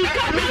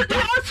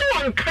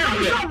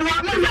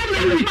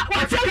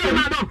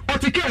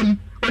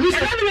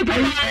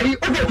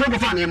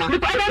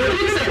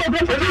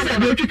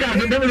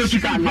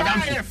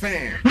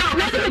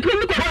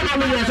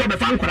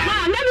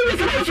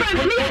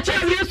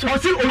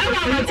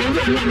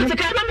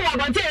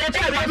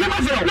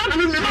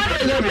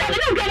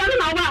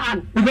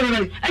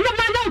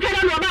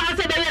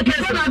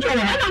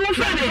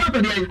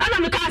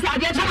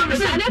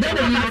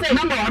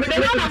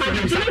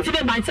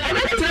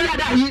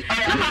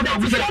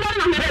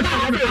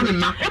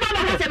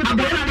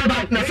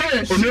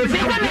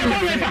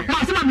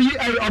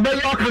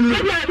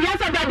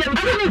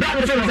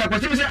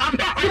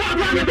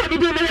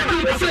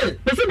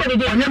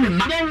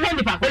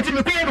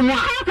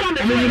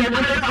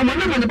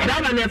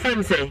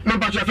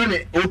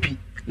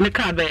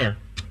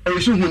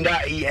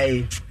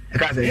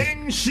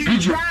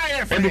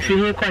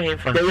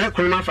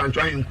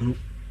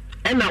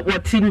And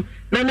what team?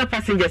 No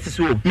passengers is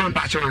room. Man,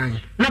 Pachuan.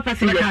 No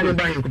passengers. And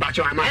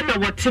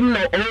what team?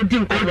 No, all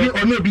ding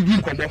or no be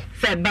ding combo.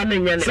 Said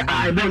Bannon.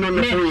 I don't know.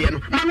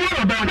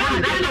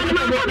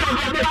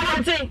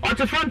 Or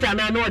to front and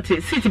I know it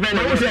is. City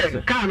Bannon.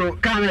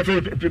 Can't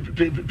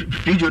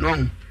video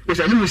on. Was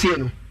a new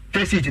scene.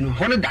 First city,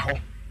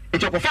 Honda.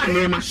 It's a fine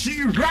name.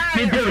 She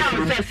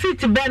right.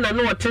 City Bannon,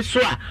 no, to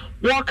swear.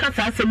 Walk us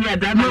as a mere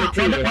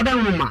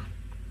drama.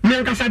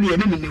 Men ka sabi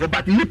ene ni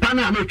but ni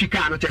pana na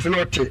twika no chese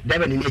no te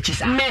debe ni echi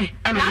sa me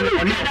na me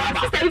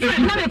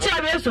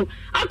chere so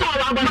ata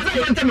wa ba se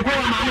ente me ko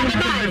wa ma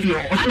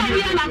ana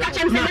wi na ka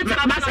chem se me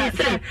ba se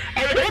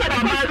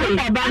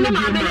ba na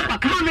ma me pa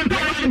ka me pa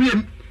bi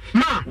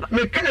ma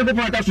me kale go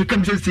pa ta su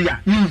kam se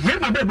sia ni he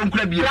ma ba bon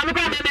kura bi na me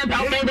ko me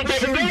pa me de ke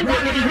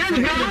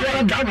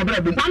da ma ba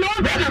bon na no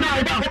ba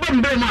na da ko ba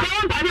mbe ma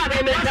pa na ba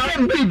me da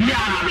bi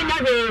bia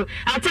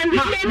atem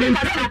bi me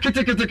ka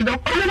kete do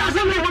o na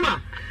se me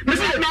ma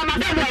Mr. Mamma,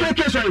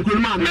 case or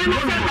Kurman.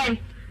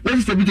 Let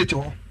us be it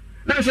all.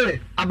 Let us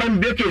say, Aban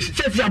Bakers,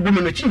 says a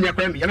woman, a chin, I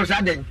know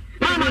that.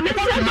 Mamma,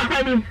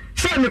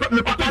 send me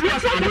papa.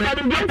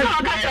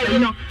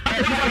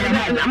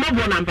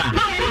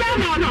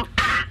 No.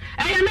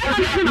 I am not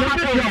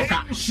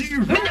she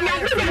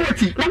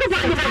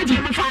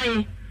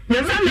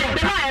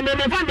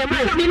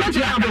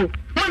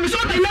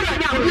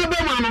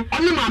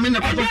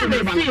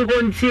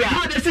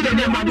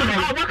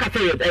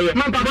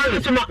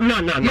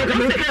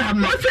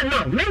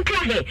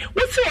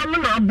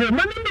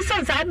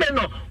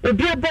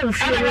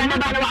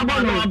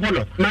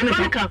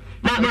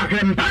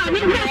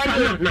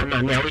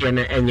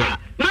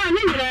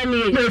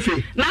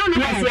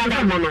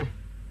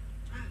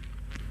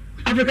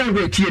African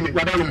way tea me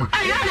wadano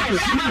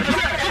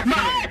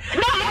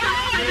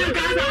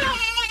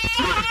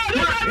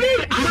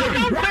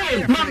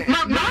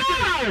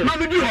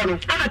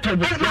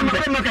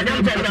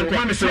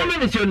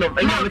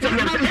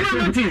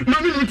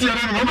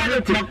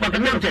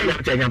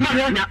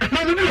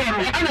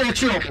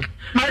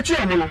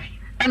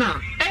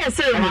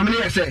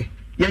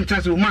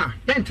Yentasuma,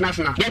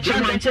 international.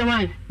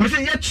 Mr.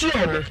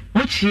 Yachio,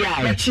 which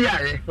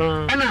here,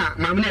 and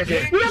Mamma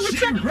said, and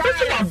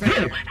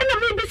I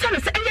mean,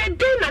 besides, and I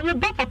don't know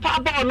what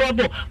Papa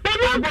Noble, but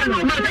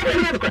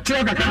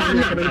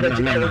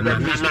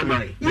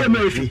you're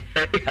Murphy.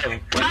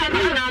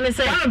 I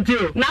say, I'm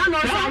due. Now, no,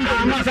 what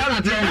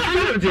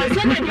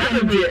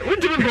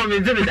do you call me?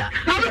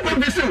 How do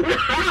you so?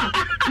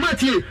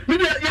 Matthew,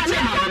 maybe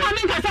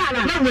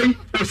no way,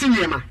 or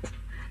senior.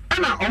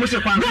 Anna almost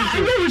a fan. I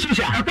know which is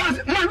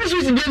my wish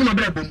is in my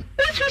bedroom.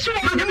 Which is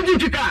what I'm going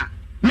to car.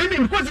 Maybe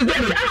because it's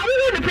there. I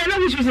don't know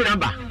which is the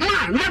number.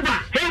 Never.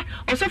 Here,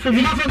 also for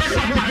me.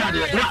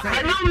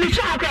 I know me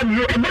shall come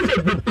you and that's it.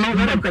 I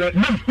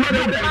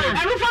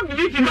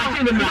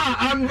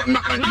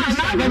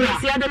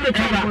don't want you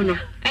to know.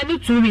 Any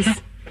 2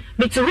 weeks.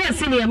 But to real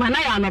senior man,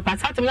 I am a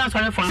pass out of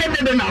sorry for send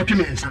them out to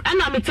me.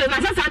 And I'm a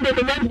Sunday,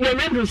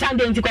 remember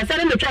Sunday to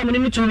consider the time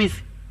in 2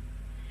 weeks.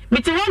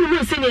 But to one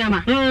more senior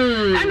man,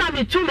 and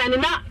I'm 2 men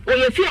now, or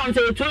your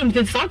fiance to him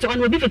to start on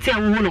will be for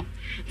one.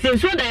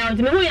 Since what I want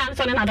to me, I'm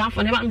sorry, I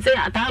for never say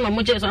at all,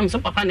 much as I'm so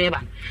papa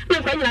never. No,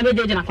 when I be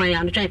and I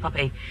am trying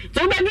papa.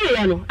 So, baby,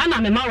 and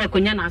I'm a Mara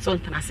Kunyana, so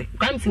Tanasi.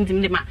 Come to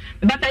the man,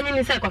 but I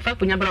didn't say of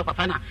Punyabra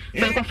Papa.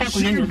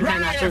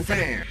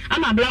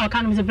 I'm a blow,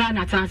 kind of a brand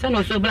at Tansan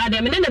or so blood,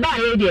 and then the bar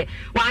idea.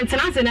 One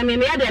Tanasi, and I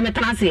may add them a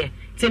Tanasi,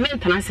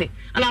 Cement Tanasi,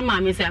 and I'm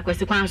mammy say, I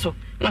question council,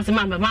 lost a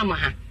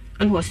mamma,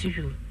 and was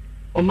you.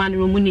 O man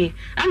rumuni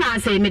and I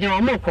say me de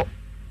omoko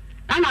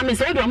and I miss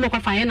all the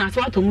omoko fire and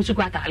so to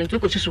musukwata and to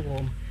go to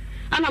warm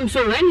and I'm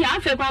so when you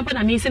have a grandpa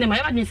and me saying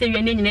my wife say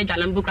your name in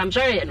a book I'm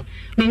sorry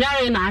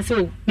Minya and I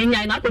so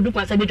Minya not to do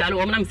what I did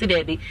woman I'm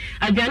saying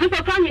I don't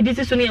know plan this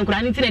is to me and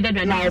granted in a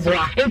dead now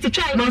and to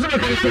try no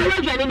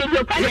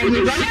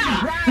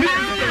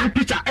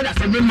picture and I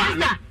said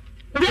master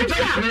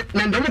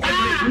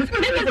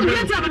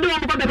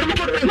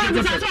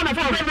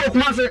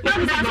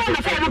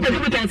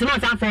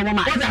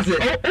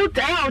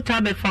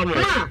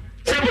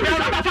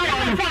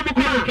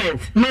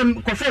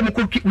Mam confirm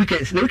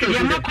weekends. No weekends.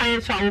 Yeah, my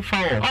clients are for.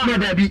 Oh, no,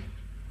 there be.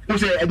 Who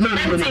say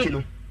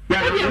no.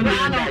 Yeah,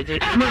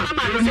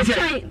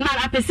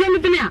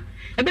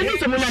 ebenu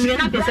so mo na me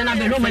na pese na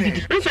be no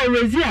madidi so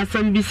rezi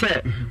asem bi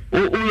se o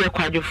ye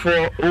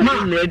kwadefo o na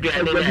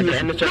aduane na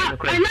ene so no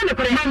kra na ne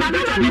kra na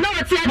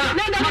wati na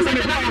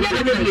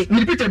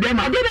ni picture be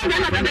ma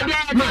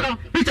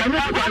picture no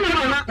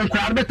na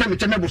nkwa arbeta me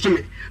chema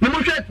bosome no mo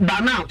hwe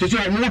ba na to so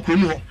mo kro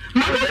mu ho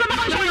ma so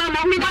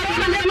mi da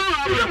na ma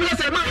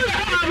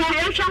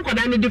nkwa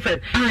da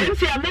different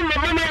nti a mo ya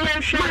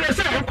hwe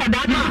se nkwa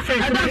da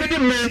different ada be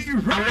me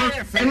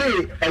ene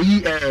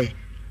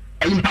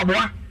ayi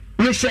mpaboa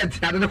ni shed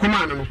na de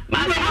command no ma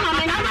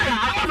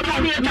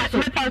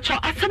me pa cho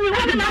asami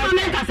wo na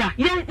me kasa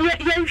ye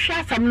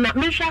hwa sam na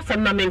me hwa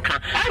sam na me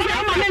nka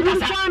ma me gu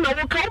cho na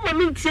wo ka ma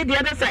me tie de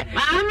ada say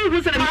mi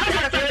gu se na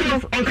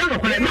on ka no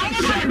kole na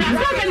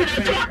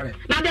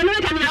de no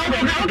ka ni na wo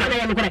ka no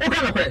kole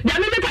ya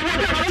me ka na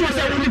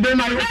se wo ni be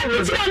ma yo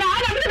ti na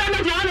ala me na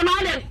je ana ma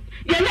ale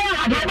ye na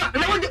ya de ba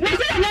na wo me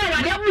se na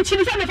ya de mu chi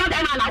ni se me fa da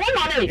na wo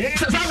ma le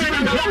sa me na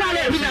ma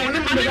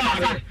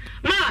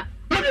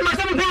I'm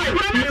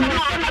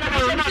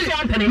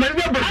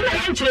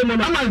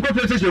going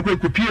to say you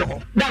could pay her.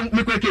 Then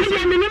we could say,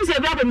 I'm going to say,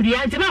 I'm going to say, I'm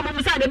going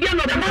to say, I'm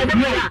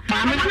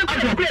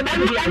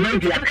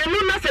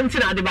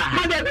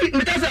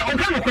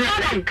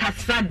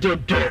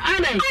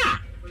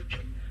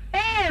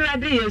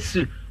going to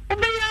say,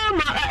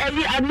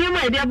 I knew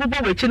my dear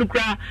Bobo with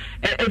Chinukra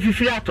if you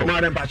to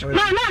Madam Bachelor.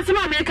 No, not some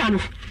American.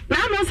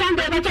 Now, no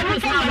Sunday, but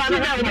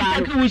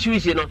which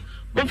you know.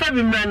 Mo fa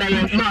bi mra na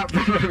ye na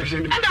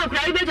ada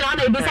kra ibe je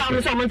na ibe sa mo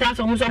so mo ta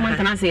so mo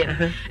kana se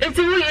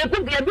enti wo ye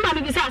ku ye bi ma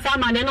bi sa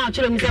ma ne na a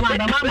kire mi se ma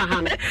ba ma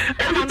ha no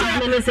ma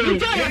ne se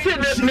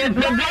me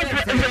blood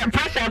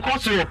pressure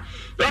cost so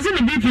was it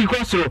the BP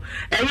cost so ye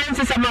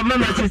nti sa ma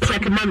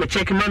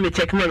check mama me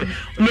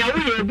awu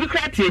ye bi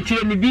kra tie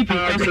tie ni BP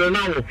cost so na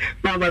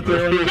wo ba to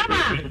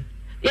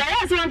yeah,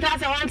 yes, one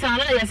time,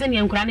 yes, and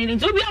Ukrainian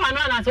to be one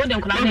as old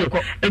and Ukrainian.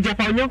 A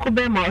Japanese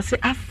be ma say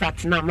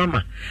afat na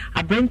mama.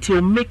 I bring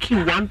to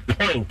making 1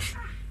 point.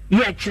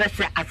 Yeah, just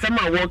say as I'm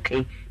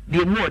working,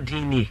 the more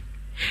dini.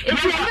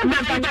 If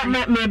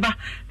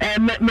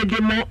me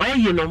demo,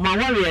 you know, my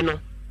warrior no.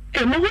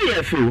 Eh, mo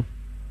we fu.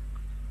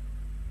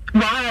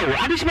 Wow,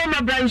 additional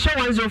my brand show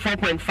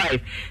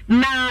 104.5.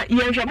 Now,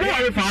 you shall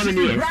worry for how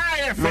many years?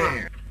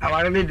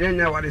 I really didn't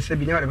know what is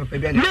saying. No worry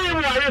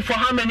for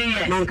how many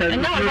years?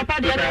 And now, Papa,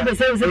 the other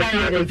says,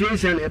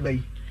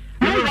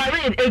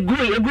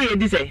 agree,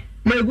 this say.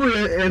 My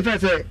good, and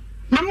first say,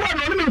 Mamma,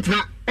 no,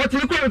 what's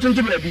the question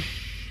to baby?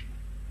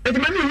 It's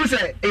my who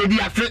say, a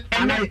dear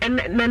and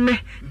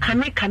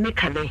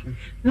Cane,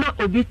 no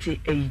obiti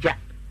a ya,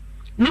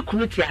 no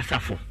kunuti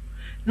asafo.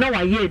 No,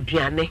 I hear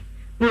Diane,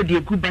 no,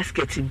 the good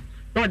basketing,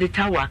 no, the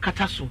tower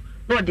catasso,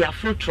 no, the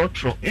afro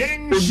trotro.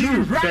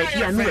 You,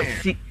 no,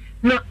 see.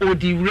 Na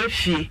odi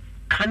refi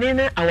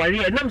kanene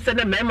aware nam se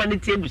na mema ne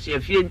tie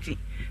busuafie nti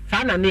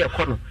fa na ne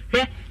ekono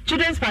he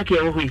children's park e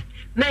wo hui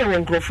na e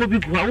won krofo bi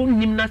gu ha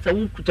wonnim na sa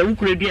wukuta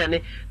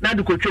wukureduane na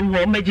de kotwem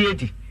ho magie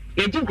edi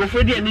e ji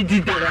krofo duane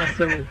di da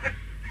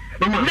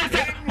mama na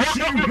se mo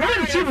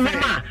ti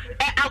mama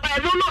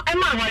no e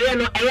ma aware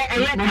no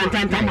eye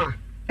tantanta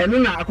enu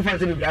na akofa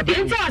se bibia be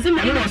nti ase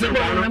me no se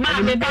ma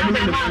me ba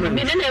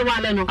me ne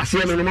wale no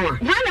ase me no mama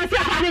na se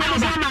ane na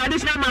ma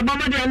additional ma ba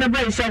mo de na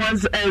brand share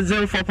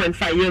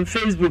 104.5 on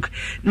Facebook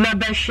na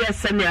ba share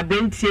se ne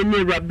abentie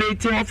ne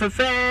rabeti ho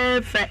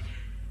fefefe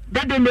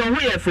that dey no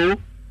we fo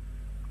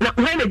na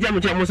when na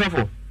jamu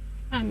sofo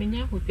me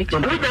nya ho picture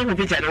we nya ho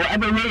picture no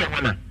ebe me ya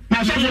hona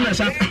na so na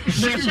sa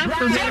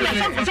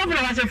so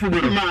na wase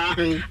fugo ma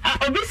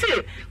obi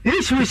se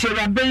wish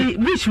rabai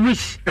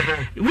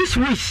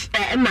wish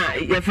na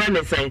your friend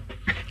say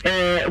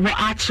what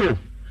acho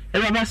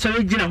e ba so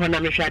regina ho na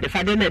me hwa de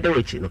fa de na de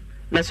wachi no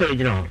na so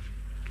regina ho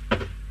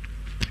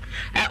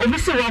obi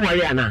se wa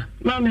worry ana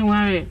ma me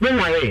worry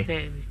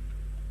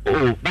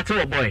oh but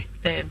what boy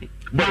baby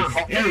boy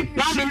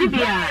ma me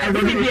libia e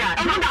mo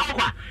da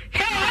okwa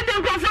he I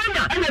don't go for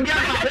na e bia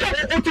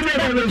o ti me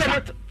no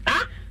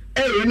ah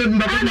eh ene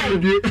mbaba na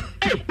bi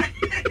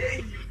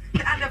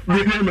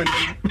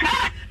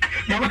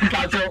mama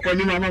kaso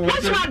oni mama wo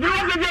so ma bro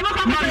be be ko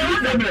ko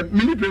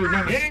mini pe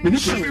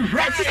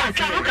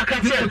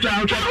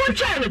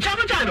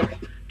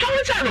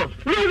chano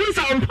no we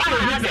so on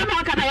power na se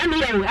ma ka na ya me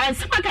yawo an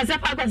se ma ka se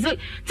pa ko se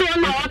ti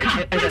on na o ka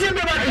o je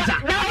be ba isa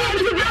na o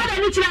ni bi ala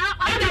ni chira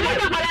o da mo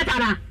ba la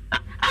tara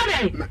ade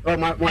o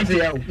ma se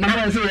yawo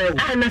ma se yawo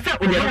ah na sa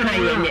o de ka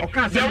ye o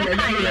ka se ye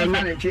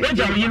o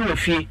ja yi no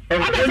fi o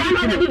ba sa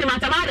ma di ma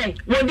ta ma de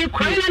wo di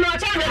ko ile no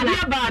cha na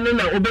bia ba no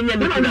na obenya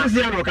ni na se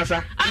ya no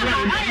kasa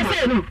ah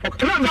se no ka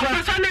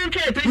sa na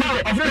nke te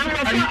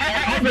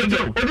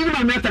o di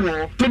ma meta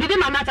mo to di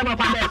ma meta mo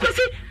pa ko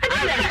si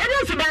ade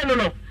se ba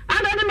no I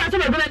don't know about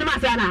the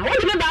Masana.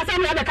 What do you mean by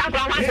some other country?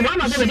 I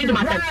want to be the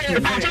matter. I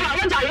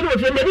want to you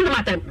with the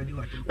matter.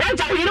 One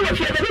time you with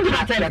the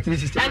matter. got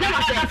 360. I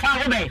never said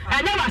far away.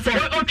 I never said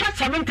oh trust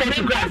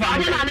 710 graph. I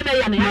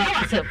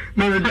never said.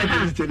 No, got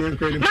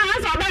 360. My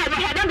answer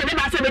I had done the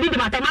never said we did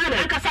matter man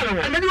and Casano.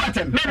 And then what?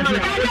 I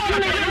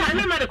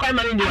know the crime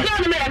in the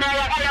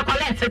I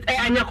collect it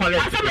and you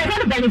collect. I said I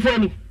had a penny for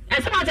me.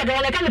 And some other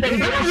girl I can't pay.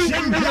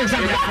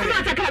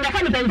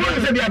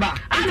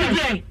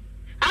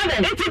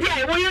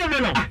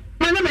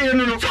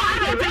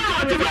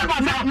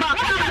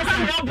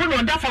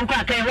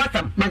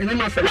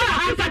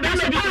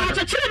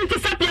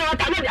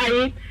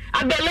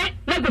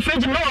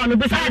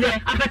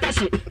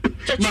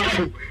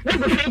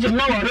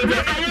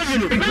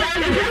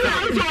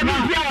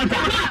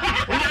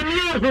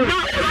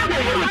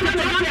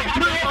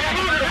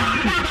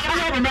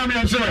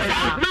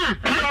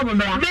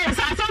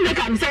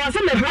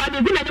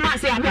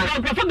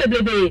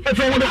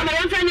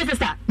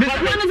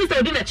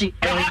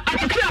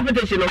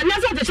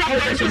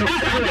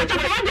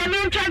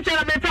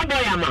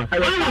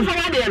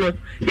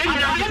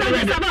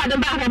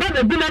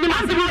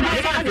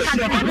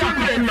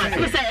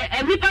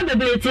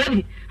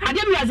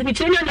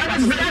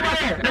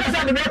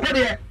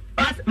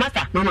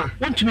 Master, Mama,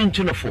 want to mean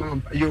to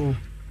phone. You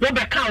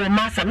Robert Cow,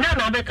 Master, now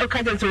I bet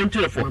cousins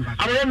into the phone.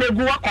 I will make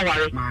go walk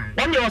away.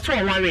 One year or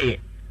so worry.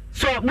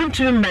 So, won't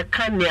you make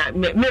Kanya,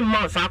 me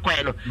months are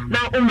quiet.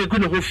 Now, only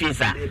good who feels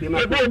that. It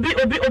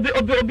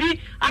will be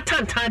a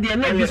tantad,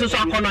 and no business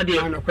on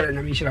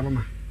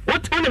Mama.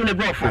 What one of the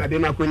broth? Be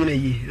my queen,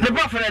 the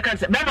broth I can't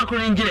say, Bama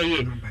Queen,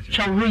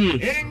 shall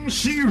we? And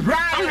she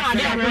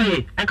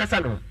ran and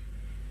Cassano.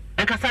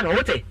 And Cassano,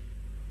 what a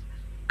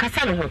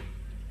Cassano.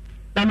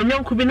 Na me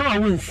nyanku bi no a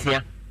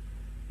wonsia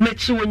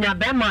mechi wonya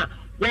bema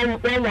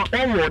won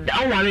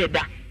worry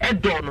da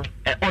edo no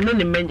ono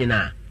ne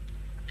manyina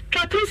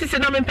Patrice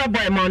na me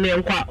boy ma no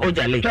enko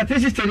ojale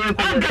Patrice ne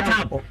enko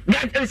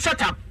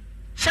shut up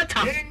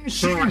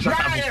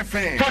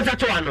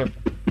to ano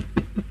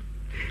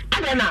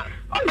adena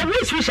I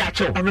wish we shall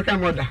show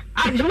American mother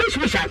I wish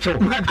we shall show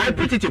I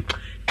put it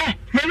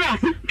Mary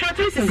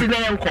Patrice ne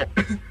enko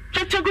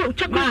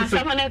Chego,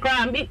 someone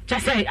cry me.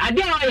 Just say, I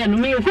didn't know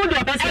me who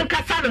the person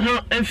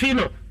Cassano and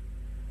Fino.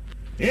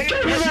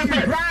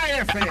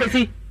 Because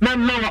see, my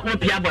mama won't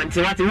be able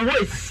to what you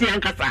will see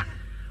and Cassa.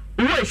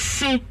 Who is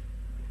she?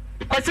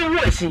 What's a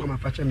word she?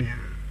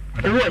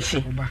 Who is she?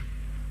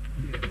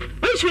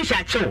 Which we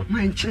shall show?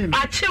 I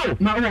chill.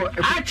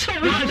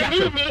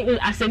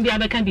 I send the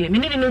other can be a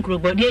minute in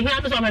group, but the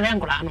hands of my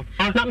grano.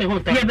 Not me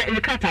home. Yeah, but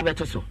the cat have it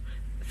so.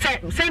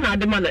 Say now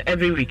the mother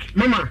every week.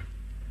 Mama.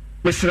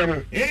 Mr.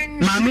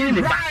 Mammy,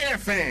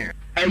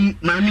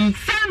 Mammy,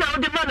 send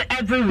out the money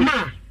every week.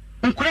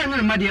 I'm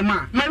crying, my dear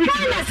ma. My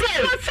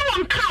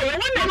someone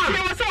kind.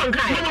 I was so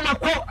kind.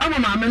 I'm a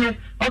mamma.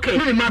 Okay,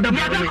 mother,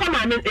 never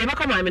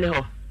come in the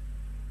hall.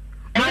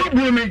 I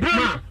will make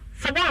ma.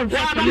 Someone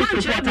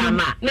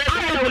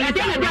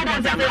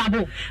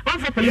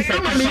for police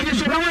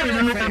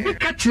report.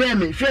 Catch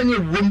them, fear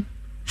you room.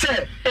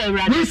 Say,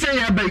 you say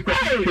I break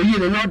you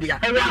know, dear.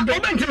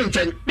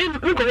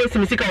 We go with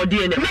some sick or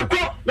dear. What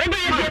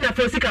about the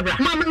first cabra?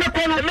 Mamma, no,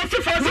 let's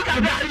see for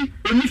Sicabra.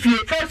 If you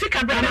for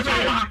Sicabra,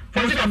 for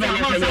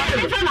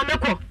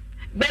Sicabra,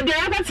 but the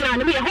other time,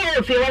 we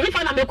hold for if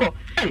I'm a local.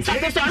 So,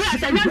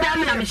 I'm not down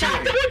in the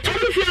shop.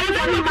 If you are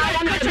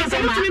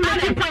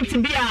my point to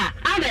be a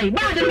day,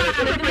 but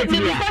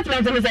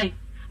the say,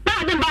 but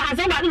the bar has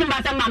about the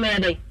matter, Mamma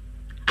day.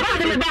 I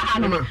don't know about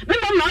Hannah. No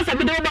one else, I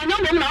don't know, no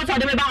one else, I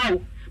don't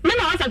know. No,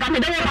 I got me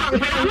the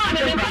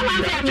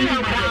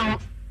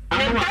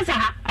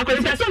I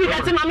could say something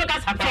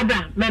that's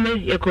Mamma Mammy,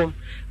 you come.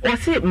 Or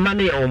say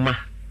money or ma.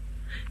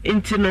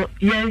 Intino,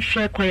 yen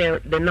share quire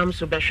the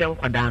nums of Basham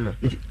Quadano.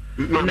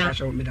 Mamma,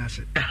 show me that's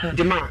it.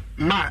 The ma,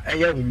 a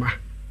young ma.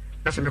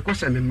 That's a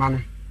because I'm in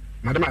man.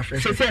 Madame, I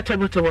say a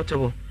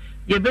trouble.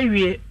 Your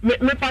baby,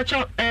 me patch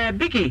up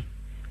Biggie,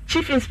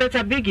 Chief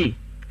Inspector Biggie,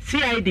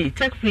 CID,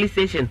 Tech Police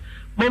Station,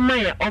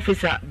 Mama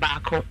officer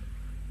Bako.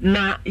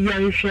 Na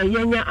yansha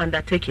yenya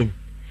undertaking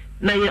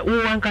na ye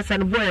wo ankasa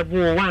no boy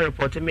bo one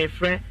report me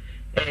frɛ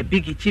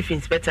Biggie Chief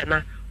Inspector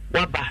na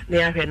waba na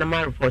yahwɛ na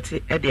ma report e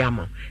de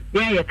ama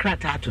na ye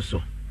krata ato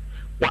so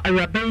wa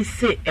araban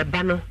se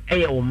eba no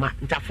ye wo ma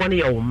ntafo no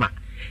ye wo ma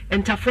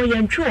ntafo ye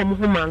ntwe wo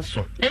ho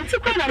manso enti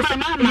kwa na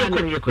sama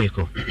yekom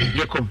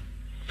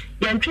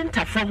ye ntwe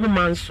ntafo ho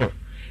manso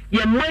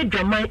ye mo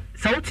adwaman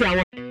sauti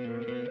awo.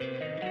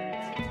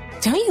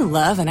 Don't you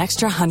love an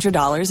extra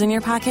 $100 in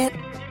your pocket?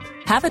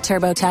 Have a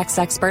TurboTax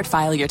expert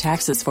file your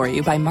taxes for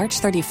you by March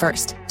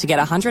 31st to get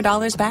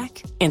 $100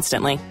 back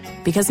instantly.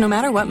 Because no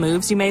matter what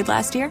moves you made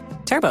last year,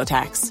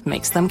 TurboTax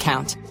makes them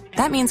count.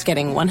 That means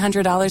getting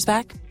 $100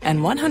 back and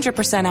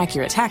 100%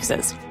 accurate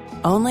taxes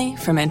only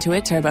from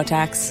Intuit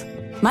TurboTax.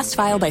 Must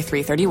file by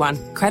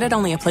 3/31. Credit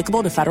only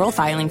applicable to federal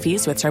filing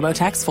fees with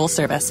TurboTax full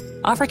service.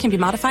 Offer can be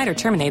modified or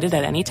terminated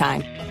at any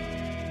time.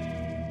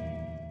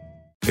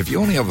 If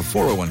you only have a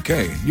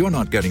 401k, you're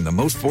not getting the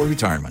most for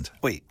retirement.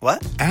 Wait,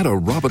 what? Add a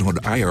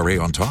Robinhood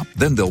IRA on top,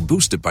 then they'll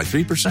boost it by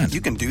 3%. You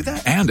can do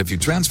that? And if you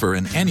transfer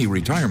in any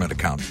retirement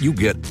account, you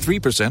get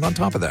 3% on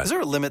top of that. Is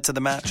there a limit to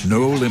the match?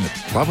 No limit.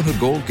 Robinhood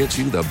Gold gets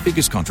you the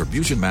biggest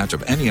contribution match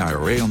of any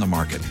IRA on the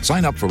market.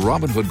 Sign up for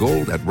Robinhood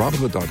Gold at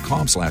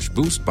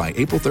Robinhood.com/boost by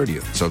April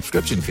 30th.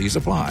 Subscription fees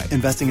apply.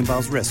 Investing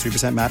involves risk.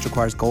 3% match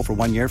requires gold for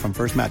 1 year from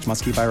first match.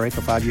 Must keep IRA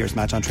for 5 years.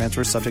 Match on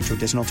transfers subject to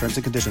additional terms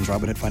and conditions.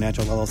 Robinhood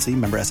Financial LLC,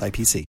 member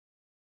SIPC.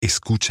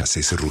 Escuchas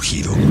ese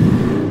rugido.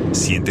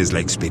 Sientes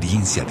la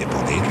experiencia de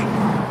poder,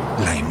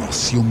 la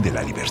emoción de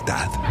la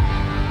libertad.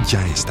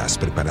 Ya estás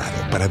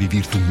preparado para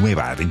vivir tu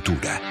nueva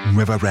aventura.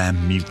 Nueva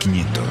Ram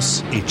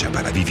 1500, hecha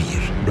para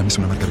vivir. Ram es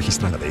una marca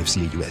registrada de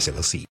FCA US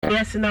LLC.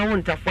 Yes, na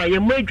wonta for ye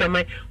mo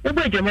dwamai, wo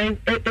bo dwamai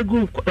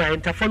egu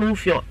ntafo no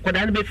mfio,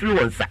 kwada no be free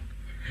wonsa.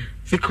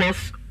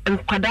 Because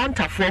kwada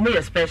ntafo mo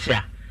ye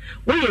special.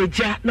 Wo ye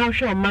ja na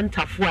hwe o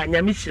mantafo a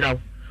nyame hyiraw.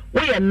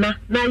 Wo ye na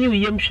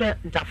yi yem hwe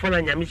ntafo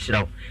na nyame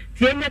hyiraw.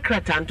 Tie nya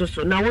krata nto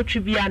so na wo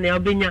twi bia na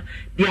obenya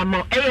dia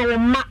ma eye wo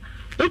ma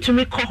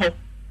utumi kɔ hɔ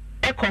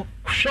eko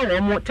hwe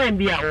wo mo time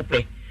bia wo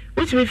pe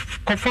utumi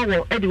kɔfa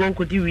wo edi won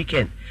ko di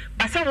weekend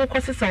basa wo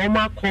kɔ sesa wo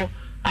ma kɔ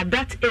at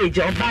that age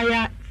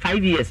obaya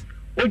 5 years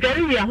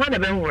odware wi ahwa na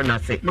be horo na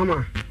se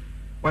mama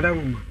wada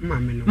mama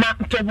me no ma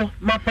tobo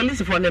ma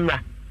police for nemra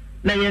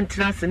na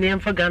yentra se ne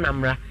yemfa Ghana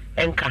mra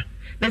enka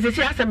na se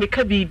si asa me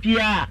ka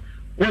bibia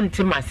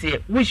wonti mase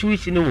wish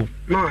no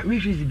ma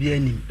wish bibia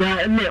nim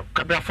na ne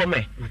kabra for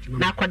me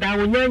na kwada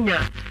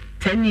wonyanya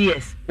 10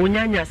 years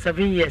wonyanya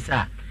 7 years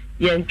a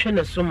yentwe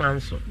ne so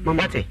manso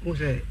mate who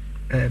say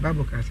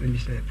Bible can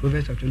say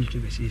Proverbs 22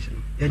 verses no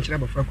yenkyira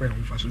bafra kwa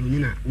yɛmfa so no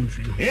nyina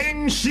wonfi no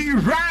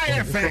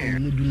Nshiraya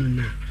fan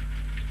na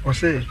o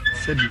say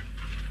sebi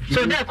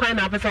so there kwa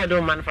na pesa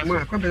do man fa so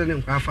ma kwa pesa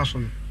ne kwa afa so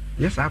no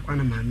yes akwa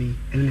na maami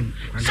ene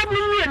so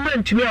munye na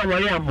ntumi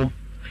awore amom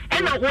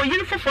ena wo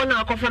yiri fofo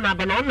na akɔfo na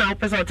aba na ona wo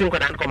pesa otin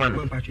kwada nkoma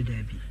no pa twa da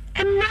bi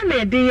enna na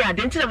ede ya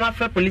de ntina ma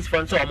fa police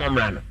for so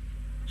omomra no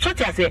so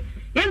ti ase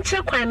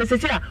yenkyira kwa na se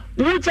ti a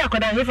wo ji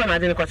akwada hefa na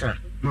de ne kwata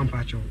ma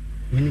pa twa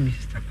mini mi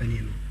sister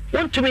pani no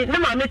wontumi na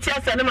maame ti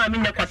asa na maame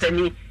nya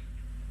kwatani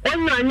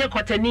onna anya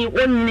kwatani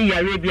onni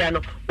yare bia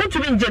no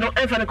wontumi nje no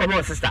enfa ne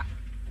kɔma sister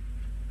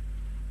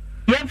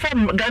yemfa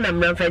Ghana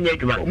mranfa nya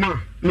adwuma ma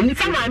mini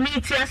fa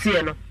maame ti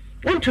ase no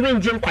wontumi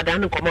nje nkwada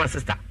ne kɔma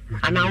sister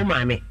ana wo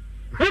maame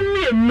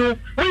wonni no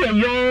wo ye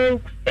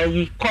young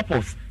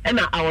couples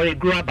na our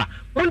grabber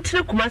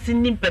wontire kumase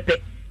nim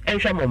pepe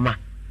enhwa moma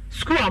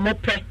school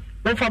amope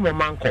wonfa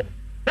moma nko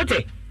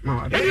wote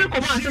eni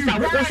kɔma sister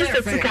wo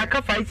sister sika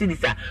ka 5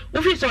 cedis a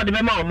wo fi so de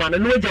be ma o ma no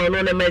no gya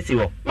no na mercy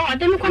wo ma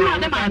de me kɔma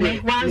de ma me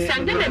wan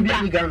sande me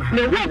bia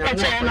me wo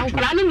kɔche no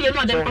kra ne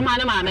mienu de kɔma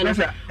ne ma me no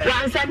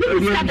wan sande me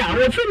sika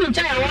wo fi mi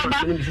ncha ya wo ba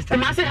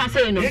kuma se ha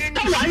se no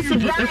ka wan si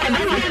ko na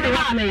ne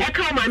ma me e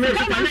ka ma me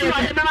so na ne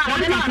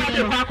ma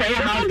me kwa kwa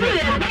ya house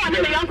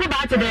de me yanko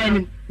ba te de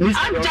ni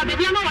anja be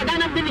dia ma wada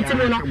na de ni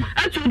timo no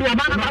atu du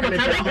aba na ba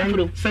ta da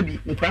hofuro sabi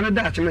nkwa na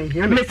da achema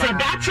hia me se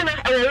da achema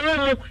e wo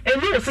mu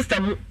eni wo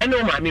sister mu eni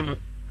wo maame mu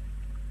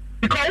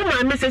because wo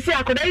maame se si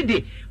akoda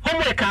ide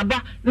homework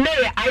aba na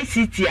ye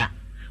ICT a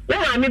wo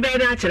maame be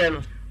na akere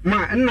no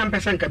ma nna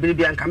mpesa nka bere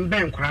bia nka mbe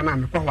nkora na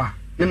me kɔ hɔ a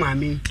ne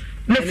maame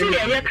me si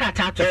ye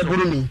krata to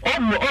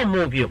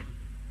omo bio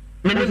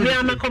me ne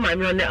ama kɔ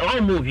maame ne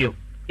omo bio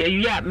ye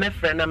yu a me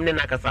frɛ nam ne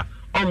nakasa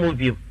omo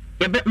bio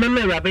ye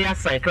me rabe ya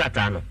sign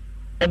krata no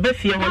obe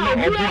fie ho no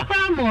obo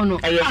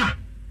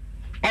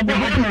obo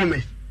ho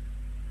me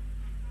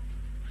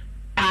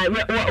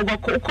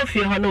wo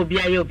fie ho na obi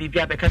aye obi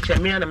bia be ka che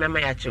me na mema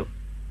ya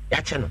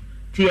che no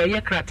ti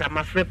ye krata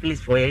ma frɛ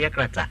please for ye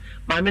krata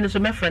ma me no so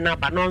me frɛ na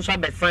ba no so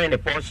be sign the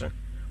portion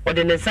o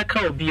de ne saka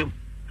obi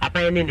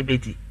aban ne ne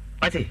beti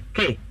what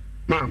okay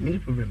ma me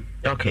problem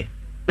okay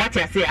what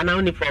you say ana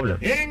only problem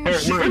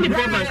only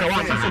problem ka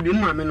wa so bi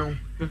ma me no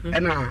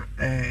ena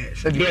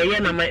sabi ye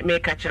na me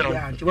ka kire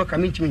ya nti wo ka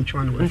me ntimi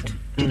ntwa no wafo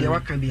ti de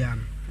waka bia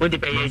no wo de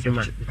be ye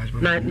djuma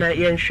na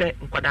ye nhwe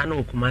nkwada na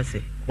okuma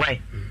se why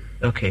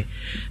okay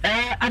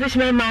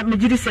adishima ma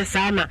mejiri se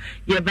sana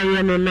ye ba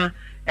ye no na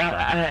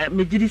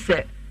mejiri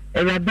se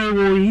rabe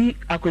wo yi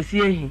akosi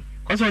ehi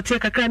koso tie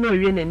kaka na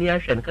owie nani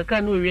ahwe no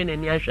kaka na owie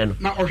nani ahwe no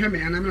na ohwe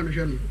me ana me na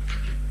hwe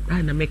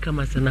no na me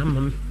kama sana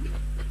mam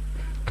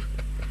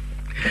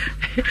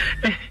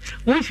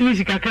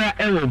wish kaka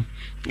ewom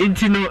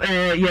intino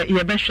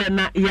ye behwe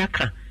na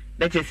yaka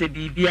na chese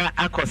bibia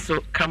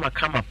akoso kama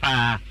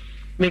pa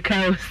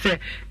meka se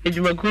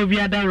ejumako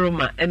bia da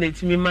Roma ena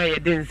etimi ma ye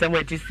de nsam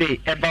ati se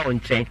eba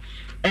wonchen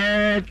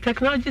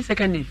technology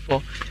secondary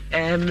for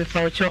me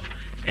faucho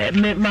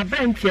me my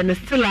brand here na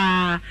still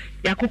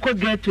yakoko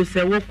ghetto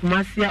se wo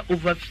kumasia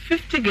over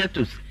 50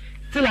 ghettos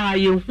still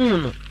ye hu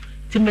no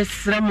ti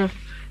mesramo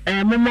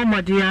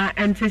momomodia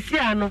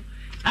entesia no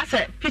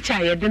asa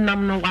picture ye de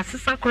nam no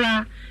wasesa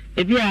kora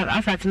ebi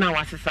asate na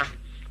wasesa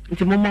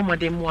nti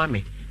momomode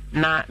moame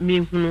na me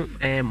hunu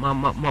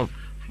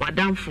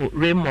madam for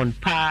Raymond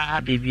pa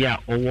baby a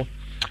owo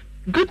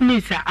good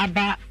news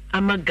aba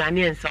ama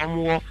Ghanaians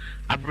amwo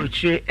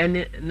abrochire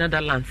ene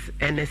Netherlands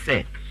ene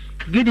say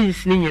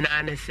Giddings ni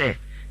nyina ne say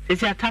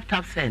say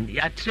tap send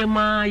ya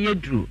trema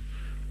yedru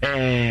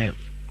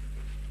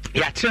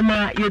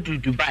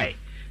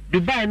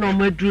Dubai no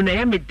mo dru na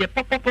ya me de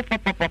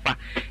papa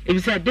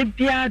if say de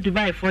bia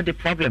Dubai for the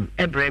problem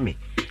ebremi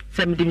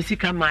say me dem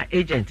sika ma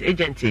agent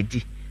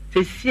edi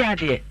say sia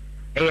de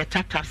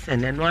tap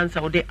send and once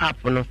I the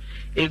app no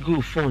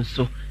egu phone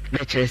so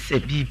na chere say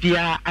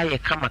bibia aye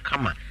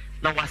kama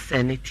na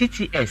wasene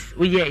TTS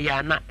we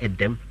ya na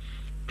edem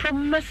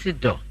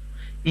promesido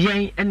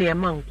yen ene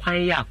ema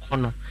nkwan ya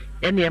akono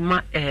ene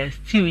ema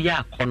stew ya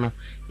akono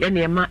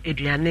ene ema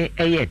eduane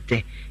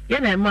eyede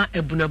ene ema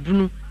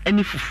ebunabunu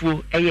ene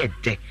fufuo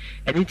eyede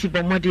ene ti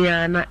bomode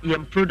ya na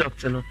yem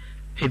product no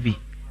pebi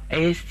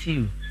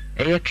stew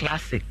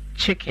classic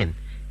chicken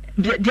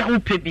dia wo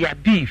pebi ya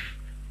beef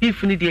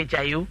ni de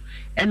jayo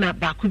ena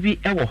ba ku bi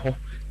ewo ho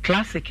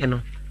classic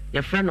no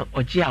ye frɛ no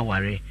oji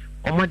aware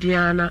omode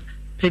ya na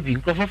pebi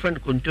nkrofo friend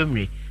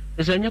kontomre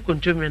so anya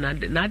kontomre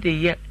na de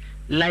ye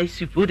light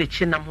soup o de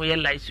chinam ho ye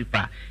light soup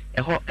a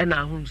eho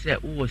na ahum se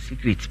wo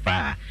secret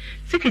pa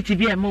secret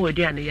bi e ma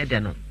wadu ne ye de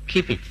no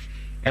keep it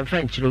and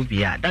find chiro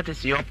bia that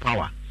is your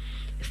power.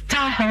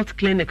 Star Health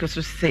Clinic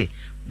so say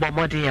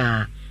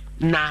bomodia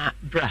na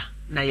bra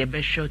na ye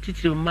be show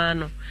titiri ma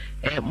no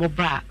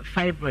moba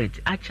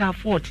fibroid acha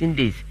 14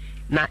 days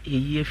na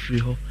eye free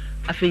ho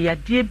afi ya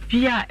de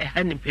bia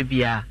hanim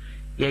bia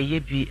ye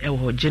bi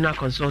ewo general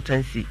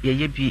consultancy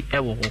ye bi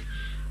ewo ho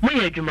mo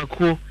ye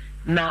adwumakuo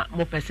na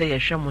mo pese ye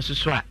hwe mo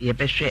soso a ye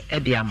be hwe e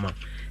de ama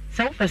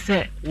se wo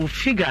pese wo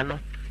figure no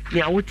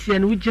ne awotie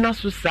no wugina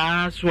so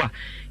saa so a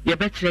ye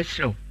be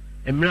kyerɛkyerɛw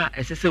emra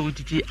esese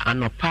wutiti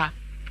anopa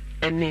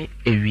ene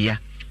ewia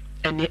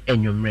ene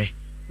enwumre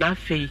na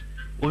afei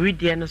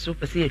owidie no so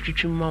pese ye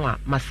twitwimma wa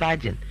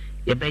massaging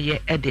ye be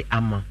ye e de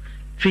ama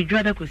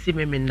fidwada kosi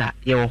memenda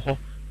ye wo ho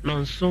no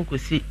nso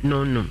kosi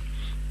nonum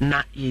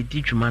na ye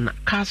di dwuma na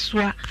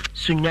kaswa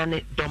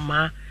sunyane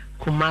doma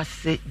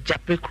kumase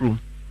japekrum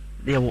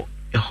they were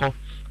a hop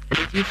and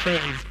the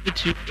difference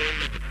between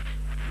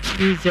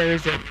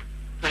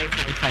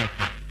 300-555.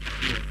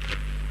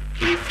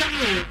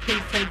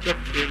 Inside job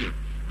training.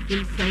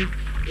 Inside,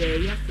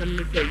 yes, some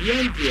say,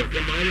 dear, the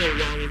Maya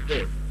wow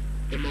boss,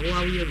 the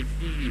Mawaya will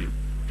see you,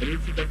 and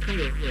it's the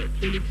kind of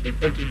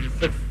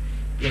 26.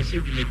 Yes, she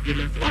will make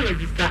dinner. All of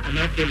this car and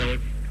I feel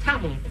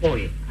Tamon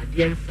Koy at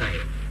the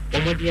inside.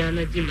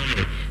 Omodiana Jimmy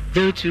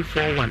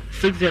 0241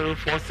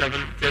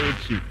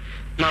 604702.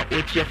 Now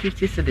with your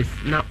 50 cedis,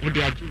 now with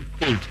your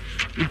code,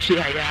 which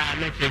I am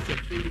not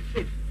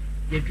 25th.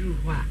 You do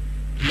what?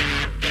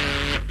 Now,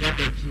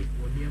 Rabaji,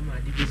 or near my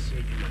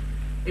division.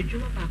 A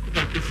Juma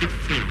back to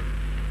 16.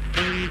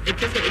 And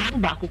it is a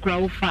back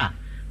crowd far.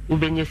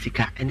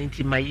 Ubenyesika and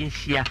into my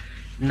inshia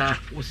na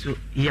also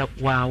ya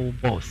wow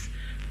boss.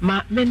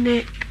 Ma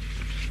mene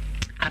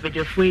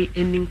abedefwe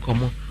ending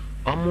komo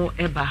omo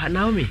eba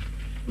hanaomi.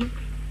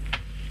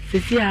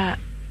 Sisia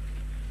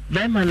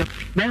Bema ya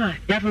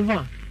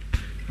provon.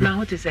 Now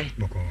what to say?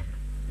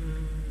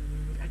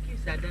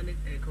 Accused I done a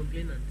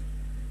complainant.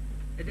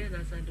 And then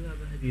as I do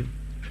have you.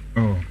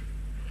 Oh,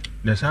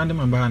 the sound of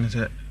my barn is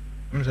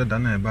Mr.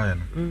 Dana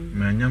Bayan.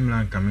 My young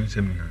man coming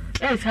seminar.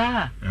 Yes,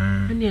 ha.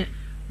 And yet,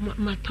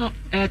 my top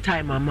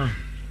airtime, mamma.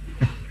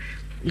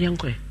 Young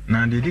quay.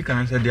 Now, the Dick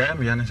answered the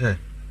Amian said,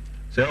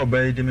 say,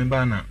 obey the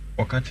Mbana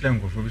or catch them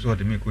for what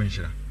to make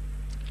wincher.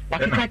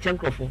 What can catch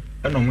uncle for?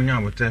 I know when I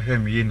would tell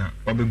him, Yena,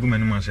 or be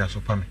woman must have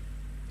so pummy.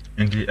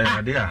 And the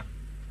idea.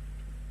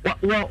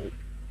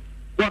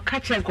 What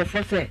catch uncle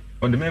for say?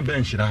 On the main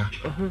bench,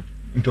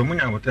 into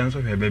when I would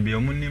answer her baby,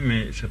 only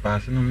me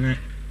surpassing on me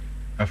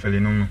a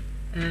fellow.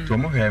 To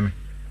more him.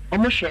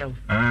 Almost shell.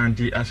 And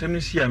the assembly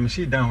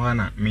see down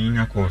one, me in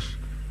a course.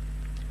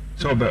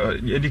 So, but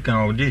Eddie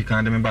can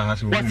remember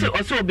has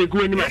also be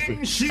going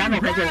to say, I'm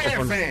not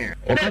a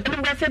or I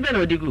don't get a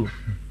better digoo.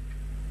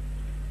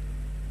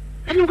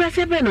 I don't get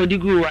a better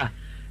digoo.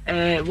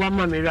 One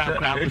mammy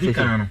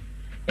round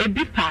a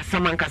big pass,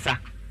 some mancasa.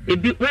 A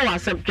big war,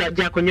 some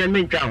jack on your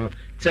main down,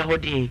 so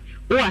holding,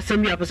 or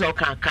some yapos or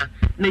canca,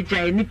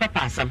 Naja, nipper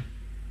passam.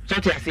 So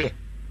I say,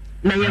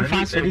 now you're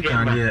fast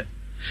again.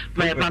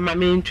 My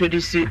mamma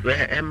introduced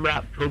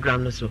Embra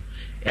program so.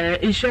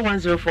 In show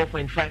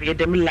 104.5, you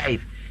them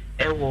live.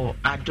 Ewo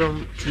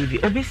Adom TV.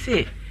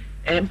 Obisi,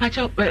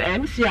 mpacha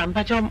MC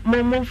mpacha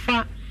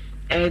momofa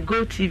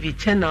Go TV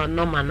channel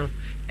normano,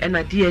 and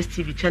a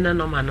DSTV channel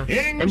normano.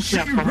 MC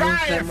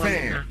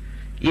akomo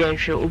yeah,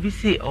 sure.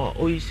 Obisi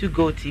or you should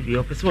Go TV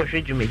or person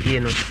should you make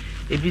no.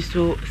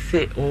 Ebiso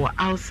say or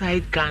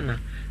outside Ghana,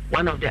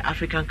 one of the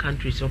African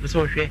countries or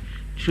person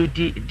through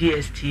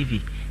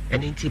DSTV.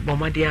 And in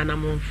Tibomadiana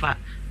Monfa,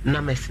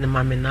 Names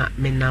Namamena,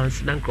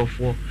 Menans,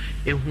 Nankofo,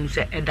 who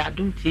say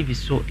Adadum TV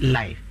so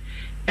live.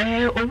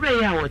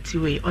 Already our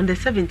TV on the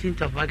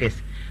 17th of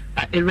August,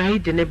 a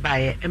ride in a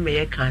buyer, a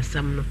mayor can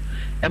some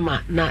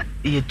Emma, not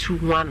ye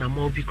 2-1 or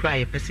more be cry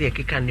a person a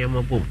kick and your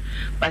boom.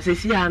 But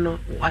Siciano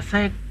was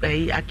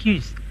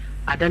accused,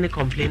 I done a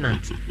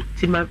complainant.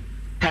 Tima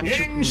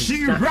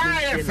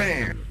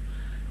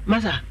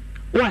Masa,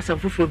 what's a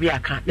full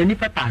aka, the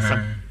nipper pass.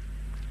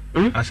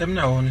 Asem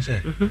na won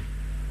say.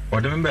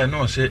 Odem be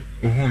no say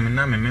uhum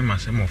na me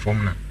masem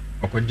ofom na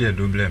okoje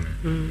double me.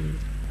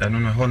 Eno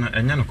no ho na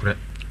enya no kure.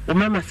 O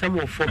mama sam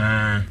ofom.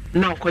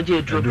 Na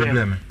okoje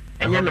double me.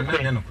 Enya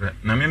no kure.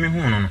 Na me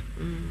hu no.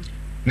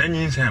 Na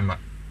nyin semba.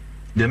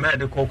 De me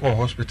de kokko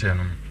hospital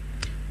no.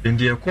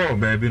 Ndi e call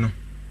baabi no.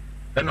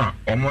 Eno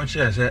omo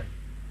che say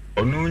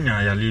onu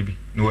nya ya libi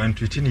no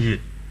antwiti ni ye.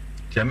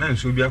 Tia men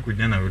so bi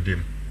akodnya na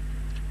rodem.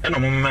 Eno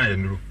mo ma ya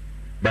nuru.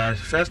 But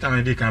first time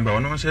I did come by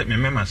one say me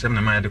mema sem na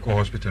my call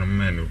hospital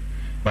no.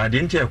 But the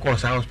entire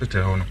course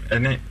hospital no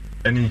any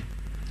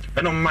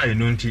no my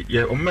no nti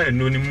ye o my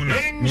no ni mu na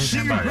me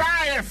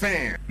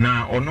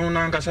na ono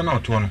na nkasa na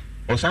oto no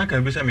o san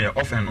kan bi say me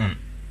off and on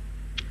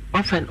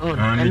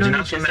and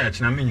no so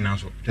na me nyina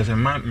so just me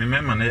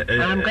mema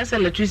na am gas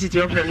electricity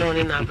off and on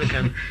in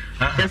Africa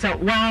just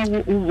wow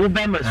wo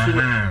be masu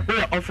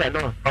we off and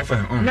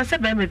on na say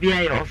be me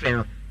bia ye off and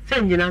on say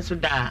nyina so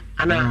da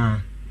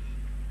ana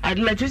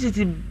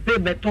electricity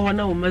better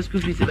na o must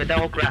be better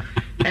okra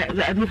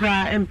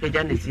adukra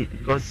empejanisi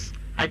because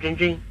I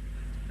drink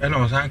and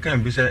o san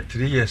kan bi say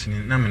 3 years ni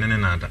na me ne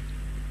nada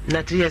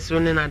na 3 years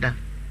ni nada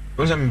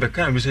o san be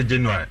kan bi say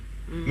January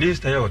this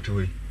time o to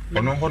we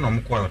ono ho no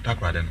mko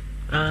otakra de no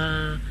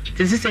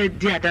this is say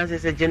dia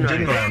dance say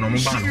January no mo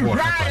ban ho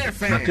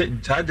otakra na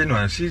ke cha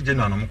January 6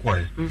 January no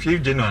mko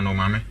 5 January no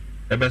mame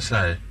e be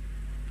sai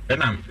e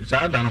na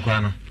cha da no kwa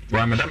no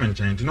wa me da me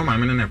nchen ti no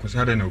mame ne ko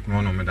sa da na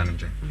okunu no me da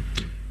nchen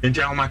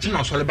enti a ma chi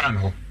no so le ba me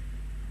ho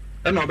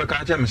e na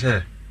obeka cha me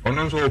say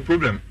ono nso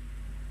problem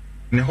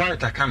ne ho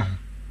ataka no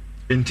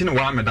enti ne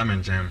wa me da me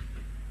nchen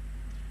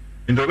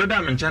ndo be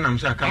da me nchen na me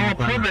say aka no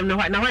kwa problem ne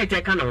na wa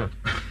ataka no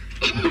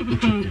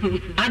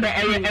ada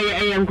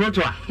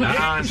nkotwa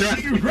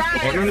say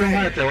ono no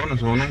ha te ono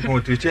so ono ko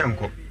ti che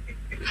nko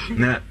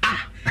na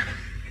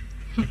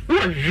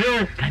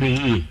wo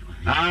kani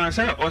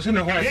say o se ne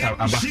ho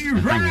aba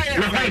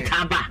ne ho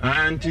aba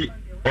anti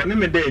ono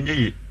me da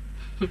enyi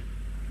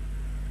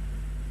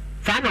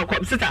Fano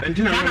ko sita.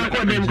 Fano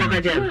ko dem ko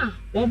kaje.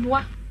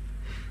 Obua.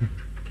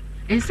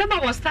 Ensaba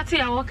was start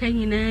ya wo kan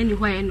nyina ni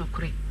ho e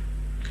nokre.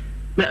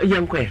 Na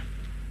yankwe.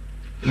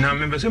 Na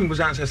me be se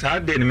mbuza anse sa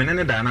de ni me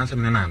ne da na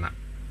asem ne na na.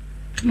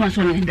 Ma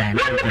so ne da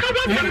na.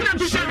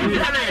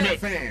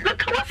 Na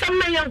ka wa sam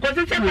na yanko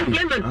se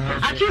complain.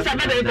 A chi sa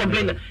be dey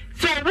complain.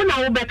 So we na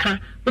wo be kan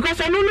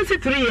because ono no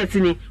 3 years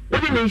ni wo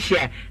ni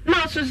share.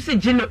 Na so se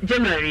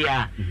January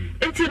a.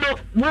 Enti no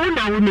wo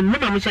na wo ni mo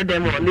na mo hye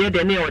dem o ne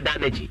de ne o da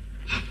na ji.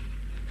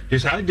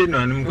 Is I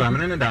January no kwa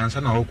me ne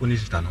dansa na okuni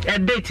sita no. A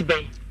date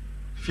bay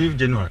 5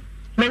 January.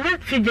 Me na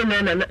 5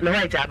 January na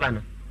white aba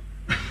no.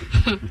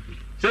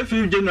 Say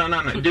 5 January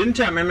na de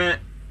ntia me na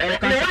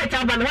white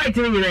aba no white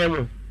ni nyina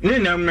mu. Ni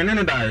na me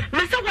ne dai. Na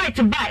say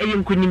white ba e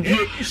nkunim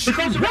bie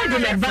because white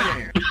na ba.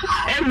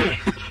 Eme.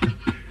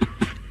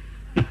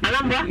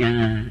 Alamba.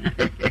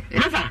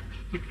 Masa.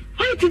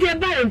 White de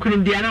ba e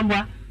nkunim bie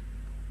alamba.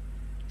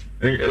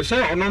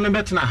 Say ono ne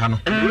betena ha no.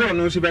 We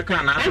ono si be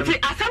kan na. Enti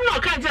asam na o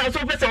kan tell so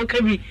person ka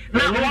bi.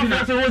 Na wo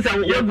fa so wo say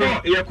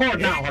ye call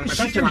down on me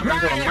ka chema me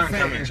so man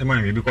ka me sema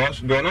me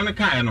because do ono ne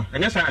kan no.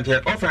 Enya sa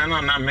ate offer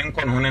no na me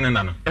nko no ne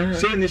na no.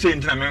 Say ni say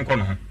ntina me nko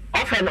no.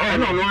 Offer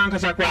no no an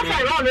kasa kwa.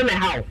 Offer no ne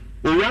how.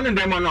 O wa ne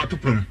dem na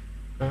otuprum.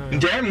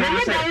 Nje mo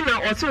say na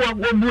o se wo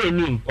bu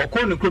ani. O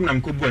ko ne krom na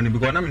me ko bu ani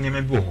because na me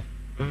nyema bi ho.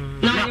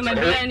 Na me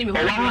bu ani me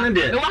ho.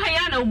 Me wa ha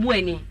ya na bu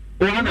ani.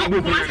 O wa na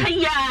bu ma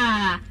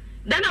ya.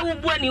 Dana wo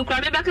bu ani kura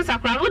me be kasa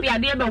kura wo de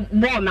ade be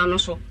ball na no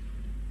so.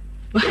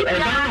 Ba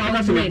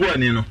na so bu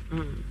ani no.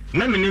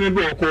 Na me nyema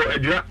bi ko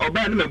adura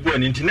oba na me bu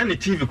ani nti na ne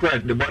TV kura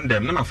de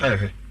bondem na ma fa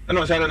hwe.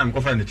 Na o say na me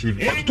ko fa ne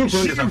TV. O to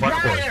ko de sa fa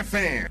ko.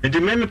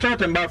 Nti me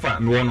totem ba fa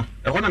me wo no.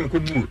 E ho na me ko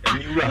bu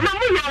ani wura. Na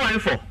mo ya wan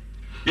for.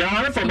 Ya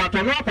wan for but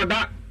no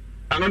akoda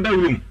another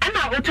room.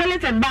 Ana o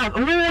toilet and bath,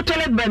 wo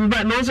toilet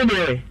ba no so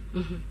there.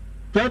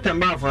 Totem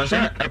ba fa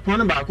say e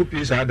pon ba ko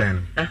pi sa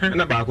dan.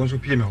 Na ba ko so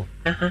pi me ho.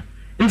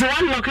 Nti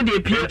one lock dey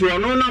pie. Nti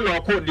ono na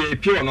lock dey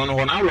pie ono no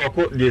ho na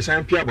lock dey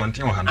san pie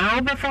abonten ho ha no.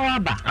 Wo be fa wa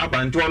ba.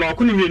 Aba nti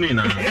lock ni mienu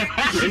na.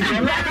 Nti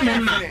ono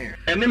na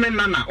ene me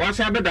na wa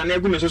say abeda na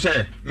egu me so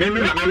say me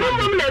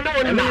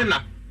na.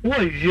 Wo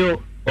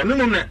yo. Ono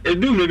mum na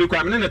edu me bi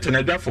kwa me na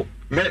tena dwafo.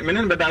 Me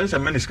ne beda say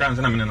man scan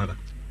na me na da.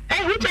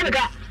 Eh hu che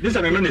ga. This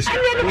is me man scan.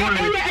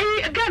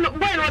 Again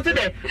boy what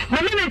today. Me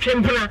na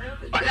twempla.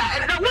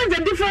 What's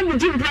the difference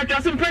between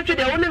practice and practice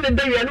dey one na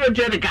dey ya no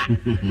je ga.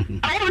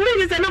 Oh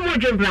no say na mo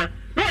twempla.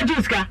 No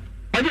juiska.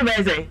 What you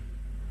be say?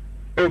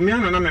 Oh, me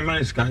na me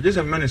maniska. Just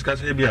a maniska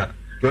say bia.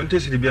 20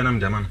 cedi bia na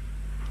me jama.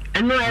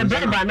 And no e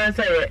be ba na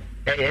say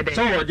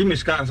so o Jimmy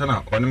scan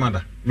sana on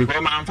mother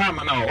because my farm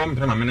na o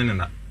mpre ma me ne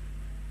na.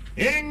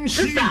 In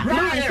she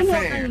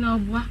right no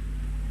boa.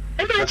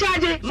 E be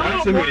charge.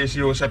 Ma se me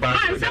si o se ba.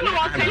 Ma se no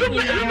can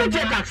you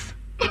get tax.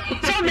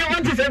 So me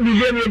want to say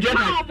be me get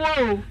tax.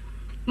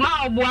 Ma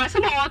oboa se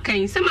ma o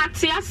kan se ma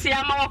tia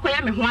sia ma wa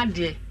koya me ho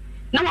ade.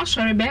 na wa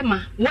sɔre bɛ ma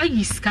wa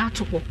yi ska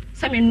to ho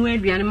sɛ me no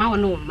aduane ma wo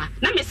no ma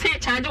na me sɛ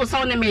charge wo sɛ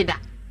wo ne me da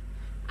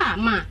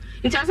ma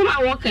nti asɛm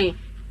a wo kan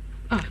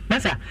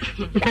Masa,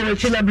 ko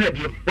chi na bread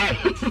yo.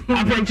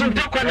 Aponchi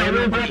to ko na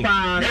ro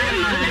pa.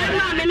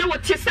 Na me no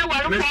wote se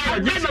waro ko be ma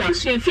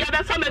busu afia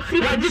be fa ma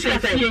free busu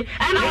afia.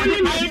 Ana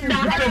woni me da.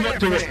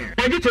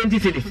 20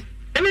 cities.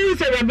 I mean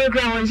say we be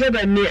ground say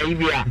that me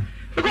bia.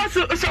 Because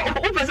so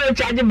o person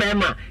charge be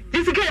ma.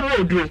 This can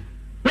road do.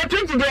 Na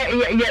 20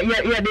 there ya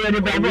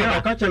the Bible.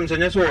 O ka chem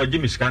senye so o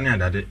Jimmy scan ya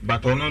dade,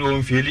 but ono no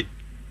onfieli.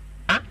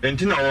 Ah,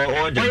 enti na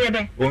o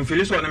je.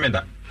 Onfieli so na me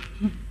da.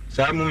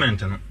 Sa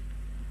moment no.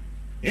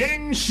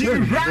 In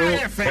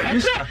Shiraya FM.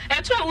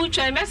 Eto wo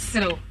twa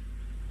mesrew.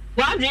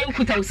 Wa dwe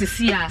nkuta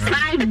osisi a,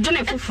 san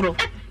dwene foforo.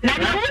 Na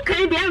de wo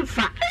kan bi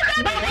amfa.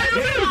 Ba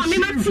wo me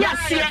mati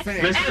ase.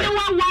 Ene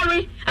wa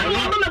worry. Ene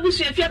wa ma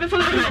busu afia be fa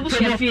ma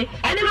busu afia.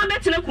 Ene ma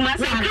betena kuma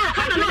se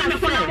ha na me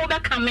fo na wo be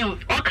kame o.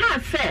 O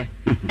kan se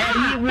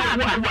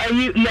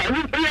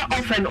we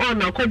off and on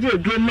na ko je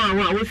eduro ma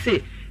wo a wo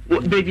se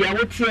baby I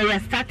would say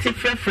start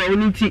frefra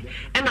unity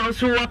and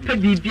also what pe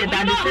bibia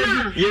that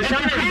yes no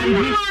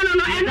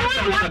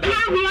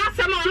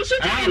so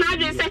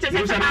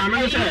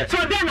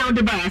then now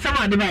the buy some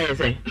of the buy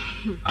say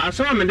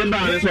aso me the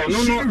buy so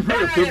no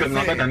problem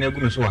na bada na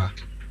egu me so ha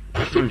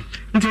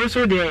nti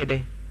so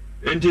dey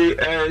nti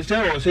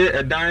say o say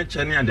e dan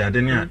chene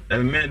ade ne a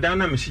me dan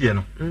na me siye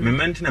no me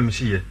menti na me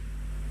siye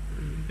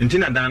nti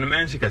na dan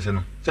me nsi kase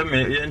no say me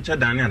ye nche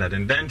dan ne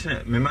ade dan nti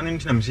me man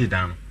nti na me siye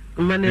dan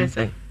no man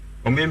say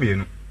o me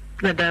mienu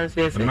na dance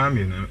yes ma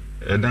mienu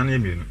dan e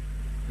mienu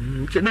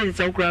na is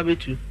okra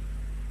betu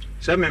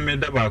se me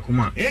da ba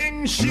kuma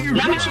in she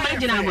na me so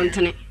magina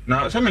abontene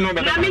na se me no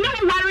be na me no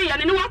worry ya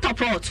ne what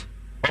support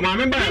o ma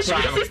me ba so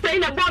sister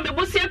in the bomb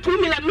be say 2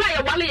 million na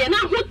ya wale ya na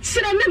ho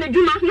kire na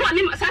adwuma no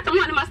ani satan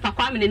no ani master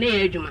kwame ne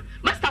ya adwuma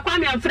master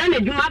kwame amfra na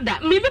adwuma da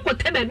me bi ko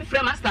tebe bi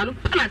fra master no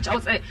pana chaw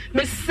say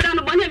me sira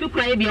no bonya bi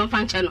kura ya bi on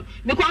fanche no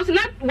because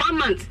na 1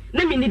 month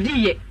na me ni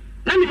diye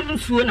na me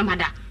nsuo na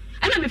mada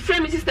ana me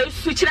frame sister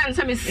switch ran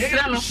say me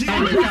sira no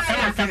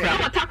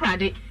takra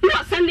de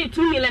no send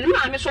 2 million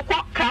ma me so ko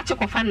krache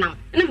ko fa nam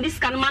na me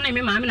diska no ma na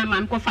me ma na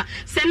ma ko fa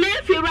se na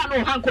fi ra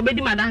no han ko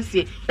bedi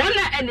madanse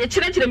wona ene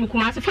kire me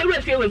kuma se fa ra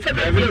fi yes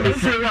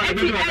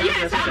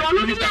I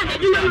no ni na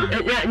adwuma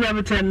nya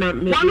betem na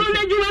me wono na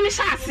adwuma ni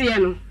shaase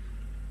no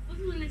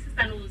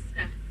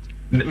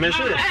me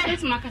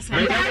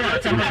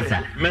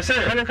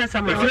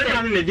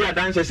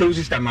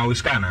sister ma we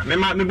scanner me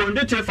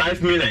bonde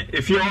 5 million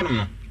if you on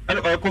no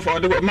ko for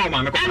the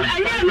mama me ko my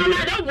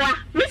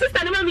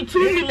sister na me 2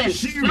 million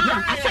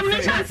ma asem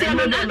ne chance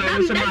no na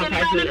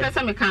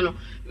pesa me kano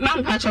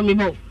ma pa cho me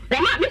bo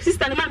ma me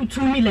sister na me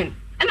 2 million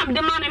and am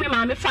the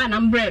man me fa na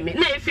mbre me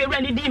na e fe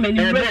ready di me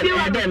ni bre fe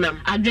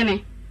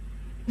adwene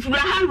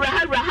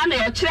Raha na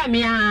ya kire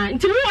me a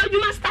nti wo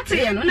adwuma start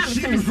ye no na me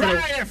se me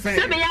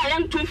se be ya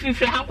yam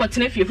 250 han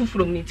kwotena fie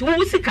fufuro ni nti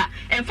wo sika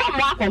emfa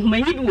mo akohoma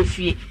nyi bi wo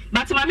fie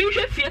but ma me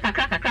hwe fie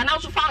kakra na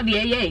so fa de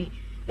ye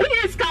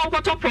woni sika wo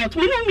kwoto pot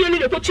me no mi ni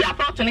de kwotu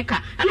apot ne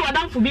ka ana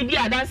wadamfo bi di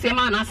adanse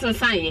ma na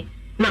sensan ye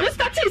na we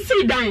start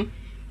see dan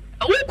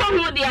wo kwa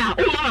ho de a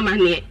wo mama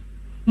ne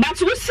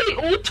but wo see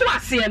wo to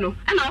ase no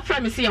ana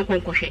afra me se ye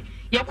nkonkohwe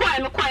ye kwa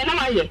me kwa na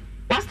wa ye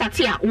wa start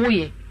a wo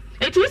ye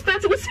it will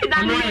start with sit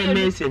down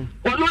amazing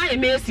ono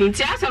amazing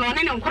ti asa no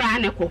ne nkora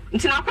ne ko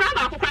nti na nkora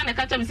ba akokora ne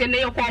ka cham se ne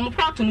ye ko mo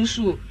prato no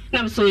suo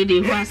na so ye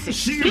de huase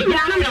ni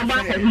nya na me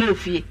ba ko mo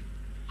fie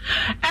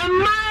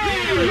emma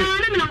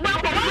na me na ba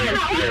ko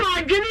na o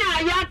adwene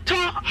ayato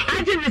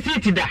age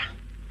receipt da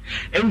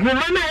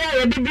nkoma na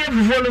ya de bia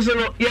fufuo no so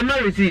no ye ma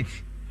receipt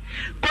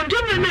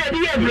kontomo na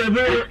ye de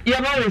brebe ye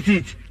ma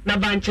receipt na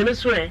banche no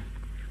so e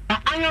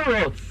iron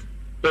rods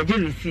ye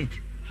receipt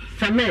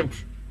cement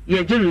ye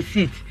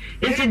receipt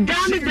it's a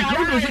damn it I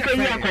want to see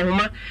you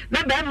akoma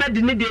na ba ma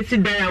de ne de si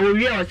dan a wo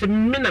wi a wo se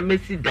me na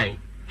mesi dan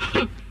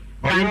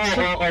o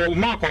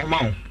ma ko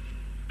ma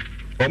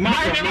o ma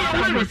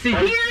ko ma si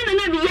ni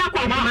na bi ya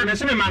ko ma na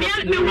se me ma me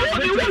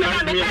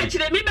ka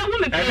chire me be hu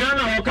me pe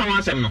na o ka wa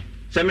asem no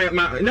se me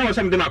ma na o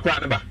se me de makora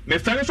ne ba me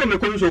fa so me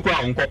ko so ko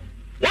a onko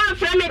one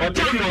friend me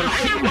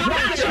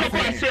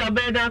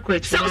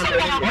so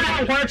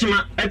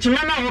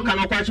achima na ho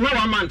kana kwa achima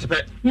 1 month pe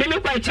me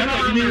kwa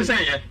achima ni nsen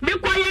ye me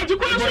kwa ye ji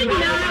kwa so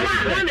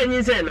nyina na nyi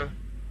nsen no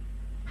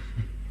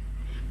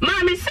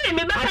ma me say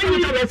me ba fa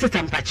nyi to be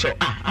sitampacho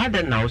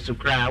ada na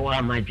osukra wa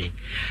amadwe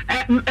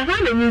ha na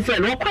nyi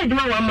nsen no kwa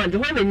adwuma 1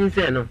 month ha na nyi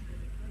nsen no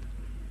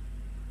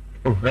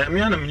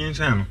me ana me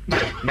nsen no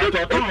but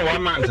o ton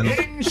 1 month no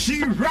in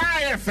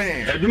Shiraya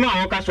FM adwuma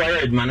ho ka so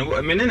ya adwuma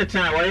no me ne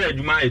tan wa ya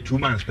adwuma 2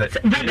 months pe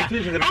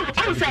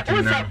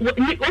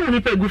o ni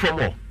pe gu for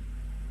more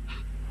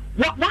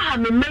what ha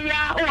me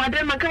meya o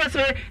ade man ka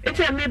say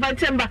eti me ba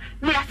temba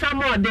me asa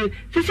mo de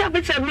sisi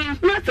abeta me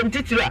na sam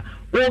titira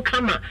o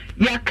kama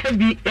ya ka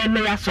bi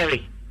ene ya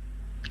sorry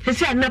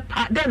sisi na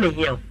pa da na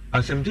hiel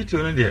asem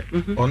titira no de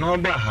ono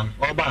ba ha no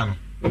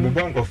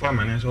Obubongo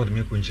farmer na so de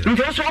me kunchi.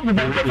 Nti so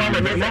obubongo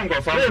farmer na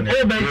Obubongo farmer.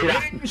 O benchira.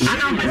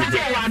 Ana mpese se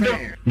wado.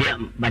 Dia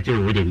ba che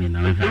wo de me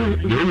na fa.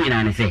 Dia mi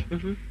na ne se.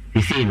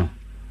 Ti se no.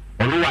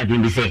 Onu wa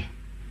dun bi se.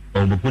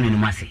 O bukuni ni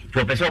mase.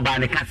 To pese oba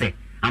ne ka se.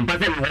 Ampa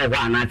se no ho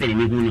ana se ni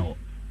hu ni ho.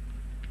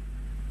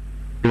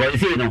 Wo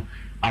se no.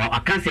 I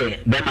can't say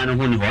Beman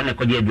who you only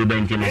could do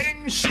Benjamin.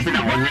 It's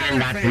not only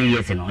that 3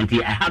 years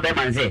until I have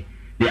Beman say,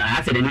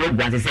 I said, the new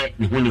one say,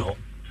 who you hope.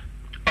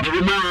 The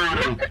woman,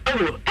 oh,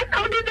 and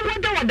how did the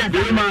one that the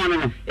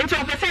woman? It's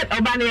all said,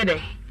 Obania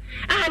day.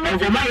 I know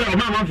my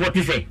mamma what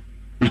to say.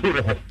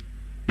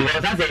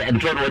 Because I said, and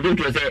John would do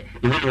to say,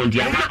 you won't do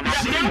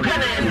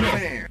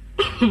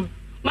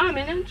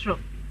Mamma, intro.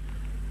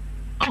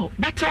 Oh,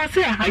 but I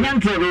say, I am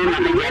to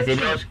yes,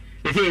 it was.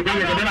 You see, that's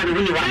the better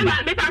than you want.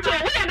 We are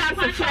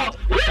dancing for.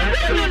 We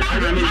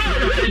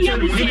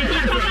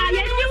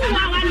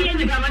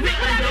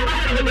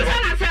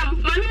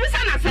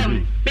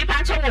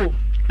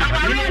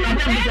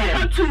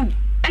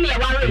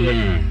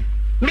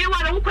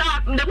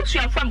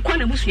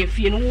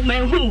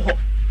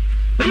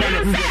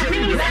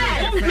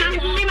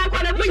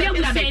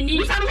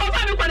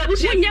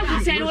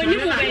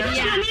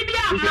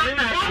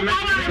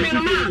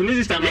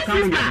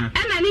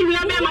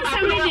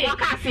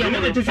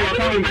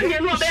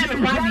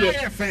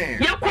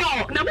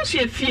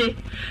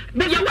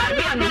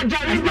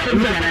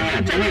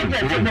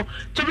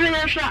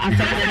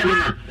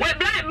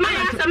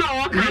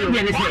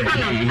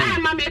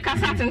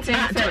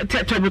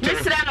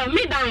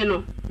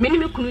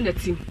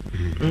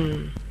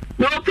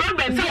no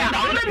problem there.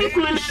 Only me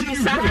couldn't be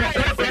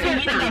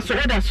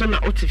so na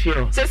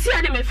otifio. So see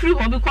I dem free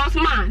home because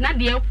man na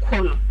dey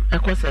kono.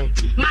 Ekosan.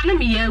 Man na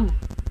me yewu.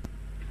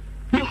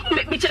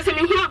 Me chese me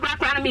hu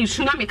abra na me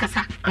isu na me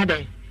kasa.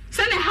 Adai.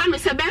 Se ne ha me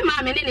se be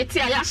ma me ne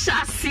tie ya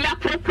sha asia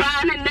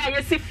propra na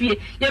ya sifie.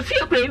 Ya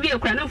fie kra ewie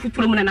kra na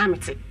futuro mu na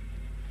mete.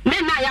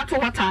 Me na ya to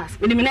waters.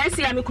 Me na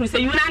sia me kru se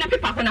yu na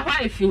paper ko na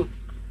hwa efi.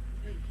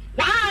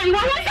 Why?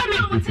 What was that?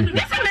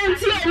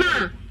 This is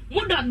na.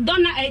 Muda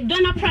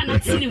dona prana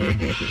tini.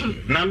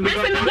 Number.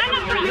 Dona prana.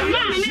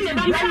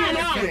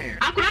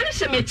 Akurani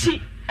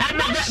shemechi.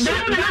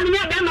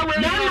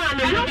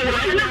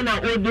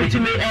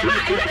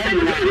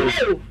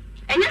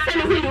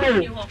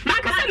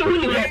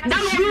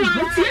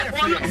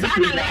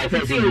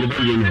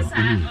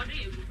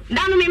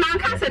 Dano me man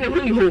can say ne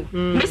huni ho.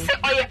 Me say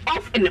oye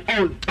off and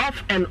on.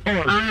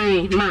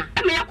 Aye, ma.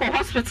 E me yakọ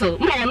hospital.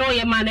 Mo no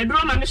ye man e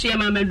duro ma me so ye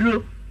ma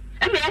maduro.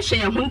 E me ya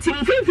hye ho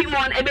ntim fimfim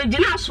won e be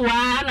gina so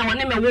a na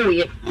wone me wo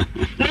ye.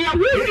 Na ya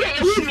wo ye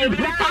hu me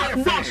duro ka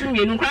boss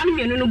mienu kra no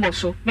mienu no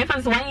bosso. Me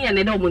fa so wan ye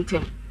ne da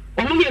omontem.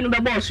 Omo mienu be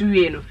boss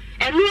wie no.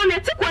 Enu na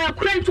te kwa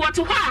kura ntu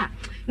ote ho a.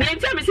 Na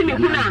enti me se me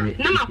huna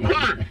na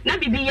makoma na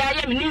bibi ya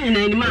ye me ni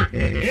nyina ni ma.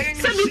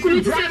 Se bi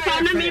kunu ti se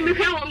fa na me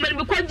hwe won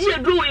me kwa gi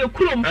aduro ye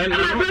kurom.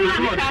 Ama bra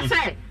na ka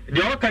se.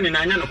 De o kan ni na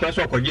anya no kwa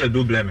so kwaji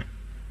adu bleme.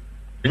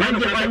 Nya no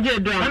kwa kwaji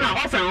adu. Na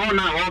ofan ho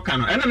na o kan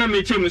no. Ena na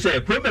me chemu se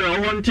problem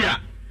ho ntia.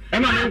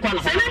 Ema me nkwa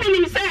no. Se na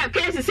ni se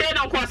case se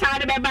don kwa sa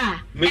de beba.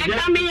 E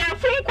ka me ya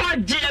fun kwa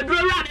gi aduro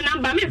ra de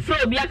number me fro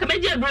obi aka me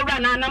gi aduro ra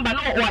na number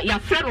no ya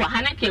friend wa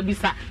hana ka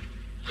bisa.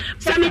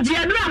 Se me gi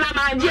aduro na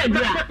ma gi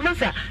aduro.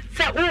 Masa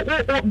se o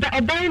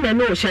na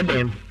no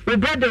shedem. We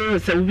brother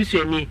se we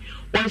bisu ani.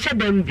 Won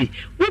shedem bi.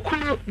 Wo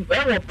kunu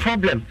e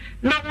problem.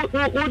 Na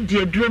wo di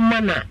aduro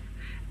mana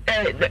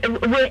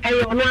we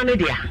ayo no ane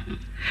dia.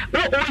 Wo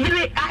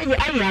yire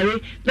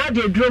ayare na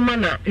di aduro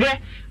mana. Re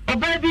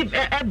oba bi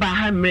e ba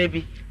ha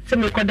mrebi. Se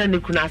me koda ne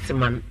kuna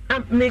aseman.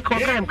 Me ko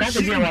kam ka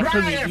se dia wa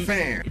to bi.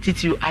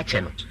 Titi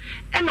ache no.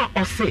 E na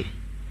o se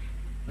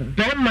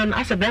Beman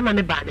as a Beman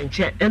ne ba ne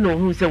nche e no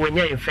hu se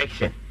wonya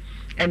infection.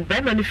 And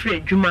Beman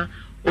free adwuma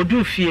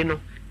odu fie no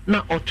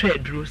na oto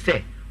aduro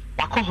se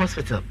wakọ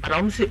hospital but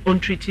am say on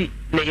treat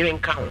na yere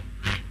nka ho.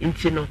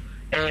 Nti no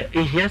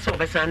ehia se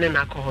obesa ne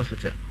na akọ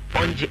hospital.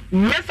 Onje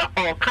nyesa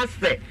o ka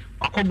se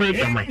akọba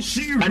adwuma.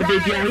 But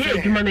baby o ye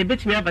adwuma na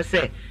betimi aba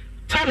se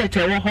toilet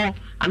e wo ho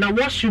ana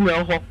washroom e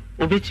wo ho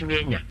obetimi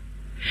anya.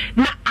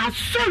 Na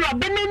asoro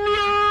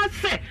benenia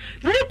se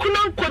ne kuna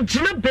nko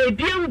gina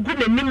baby angu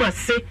na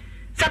nimase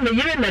some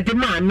year na de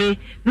maame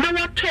na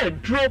wato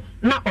aduro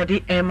na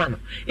odi ema no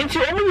nti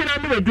omu nyina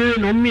no aduro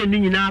no mienu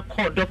nyina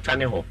call doctor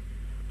ne ho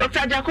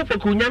Dr.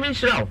 Jacopoku nyame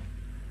nhyiraw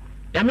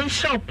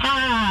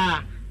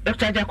pa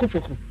Dr.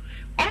 Jacopoku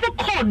omu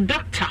call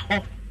doctor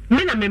ho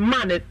me na me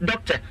man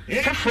doctor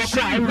foforo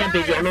kwa enya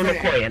baby ono no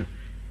call yen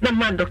na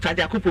man Dr.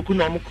 Jacopoku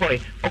no omu call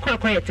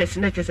okoye test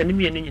na test ne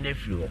mienu nyina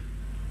firi ho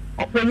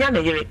okwanya na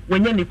yere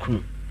wanya ne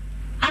kunu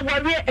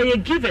aware a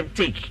give and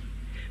take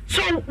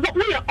so what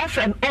we are off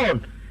and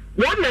on.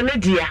 One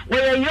lady,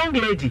 we're a young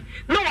lady.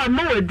 No, I'm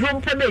more a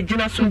drum for me,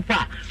 Gina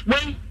Sumpa.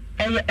 We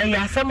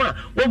a summer,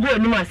 we'll go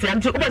and say,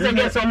 I'm too much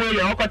against some way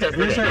your quarters.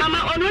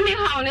 Mama, only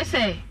how they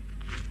say.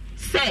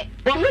 say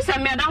when we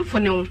say madam for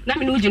no na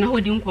me no gina ho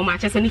di nkoma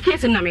che say ni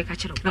case na me ka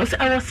kire na say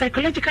our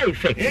psychological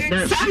effect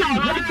na say na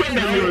no di thing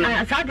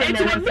na say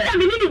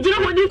me ni gina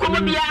ho di nkoma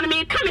bia na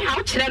me ka me ha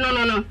o kire no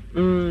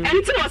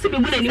anything was be bu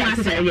na ni ma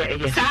say say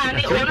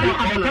ni ono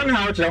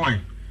ha o kire wan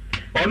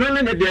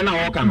ono ne de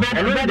na o ka no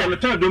ono de me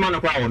to do ma no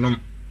kwa ono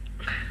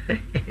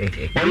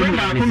ono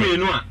ba ko me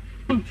no a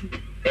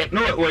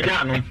no we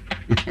ja no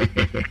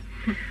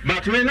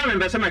but me na me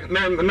be say me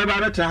ba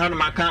better ha no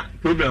maka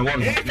problem one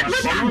no de na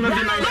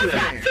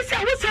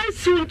say we say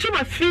soon to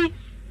my fee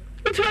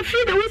into a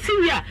fee that we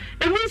see here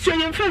and we so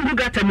you friend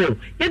gata mo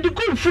you do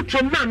go foot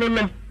na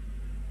no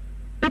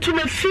into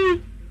my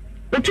fee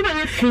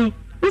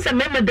we say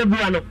me de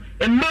bua no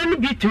e man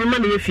bi to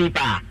man ye fee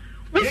pa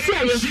we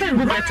say you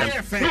friend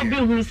gata no be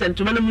hu sent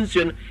to man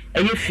nsuo no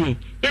e ye fee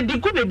you do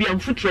go baby am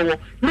futro wo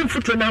no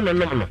futro na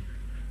no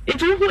it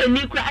who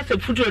any kra as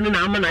futro no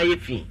na ama na ye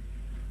fee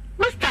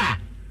Master,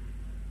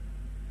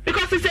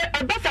 because he said,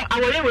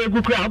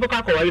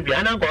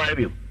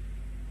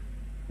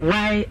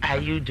 why are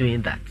you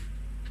doing that?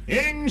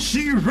 In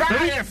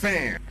Shirai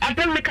FM. I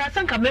don't make a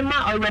sanka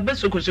mema or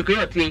Roberto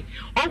security.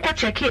 Uncle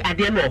check it at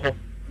the end of her.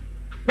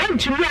 When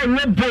to me, I'm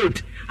not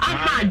boat.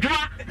 I'm my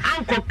draw,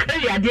 Uncle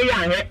Curry at the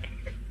end.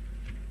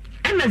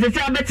 And as I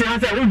said, I bet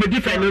I will be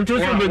different until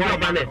somebody go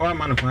on it. Oh, man,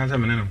 Mamma,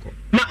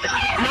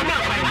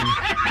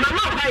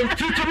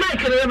 to my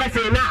career, I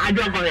say, now I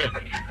don't go it.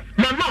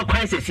 Mama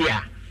crisis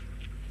here.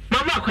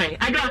 Mama cry.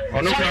 I don't.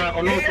 Oh no,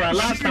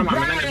 last time I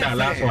met that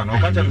last one.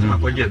 Catch him to my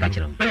catch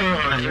him.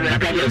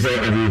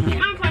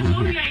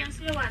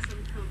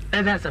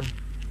 That's him.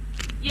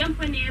 Young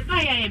penny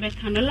buy a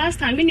becan. The last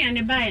time many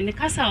and buy and the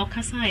casa or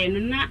casa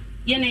and not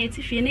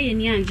yennative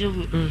and young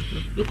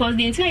because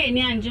the entire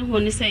young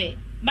John say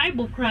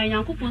Bible crying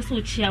uncle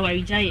so cheer where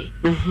you jay.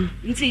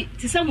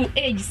 To some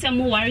age, some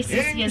more worries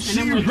 6 years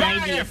and I'm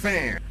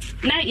die.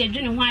 Now you're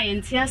doing why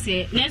and tear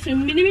say, next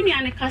minimum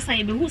and a casa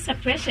who's a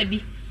pressure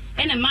be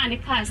and a man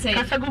car say,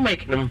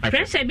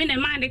 pressure been a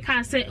man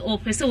car say or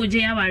pursue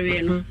jay.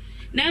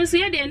 Now, so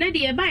you're the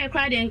idea by a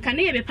crowd and can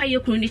never pay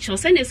your chronicle,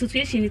 send a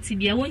situation to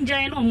be a one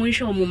giant or moon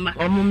mumma.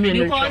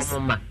 Because,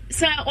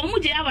 sir,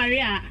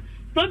 Omuja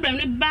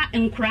problem back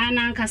and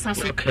crana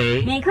casas.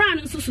 Okay,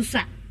 Moncran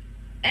Susa.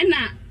 And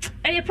now,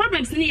 a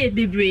problem's near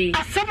Bibri.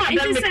 Some of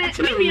them said,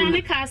 maybe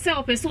a car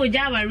sell a so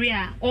Java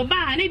rea or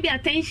buy maybe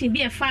attention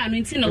be a fan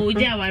in no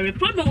Java.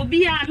 Problem will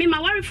be a me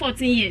my worry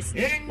 14 years.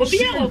 Will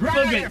be our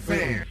problem.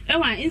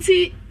 Oh, and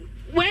see.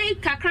 Way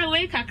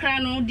kakra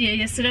no dear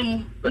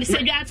yesterday. We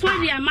said you are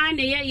 12 years man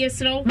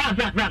yesterday. I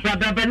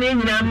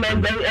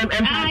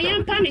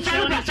am punished.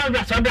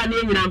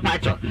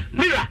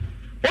 Mira,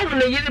 what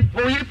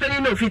will you pay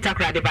no fit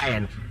akra de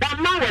bayan?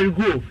 1 man will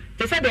go.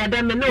 They said they had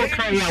done no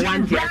kind of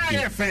 1 year.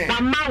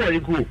 1 man will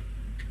go.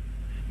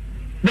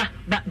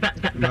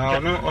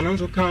 No, on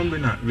so come be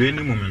na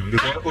rainy moment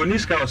because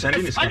Oniska was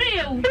sending this. I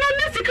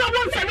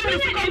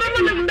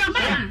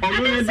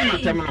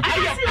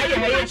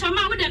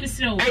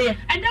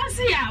don't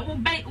see ya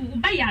buy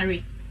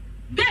yari.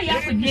 Guy ya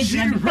for get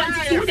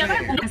because the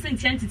Bible can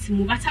send to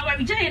move but our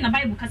rejay in the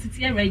Bible can sit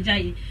here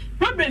rejay.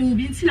 Problem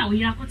be now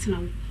we are caught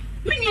now.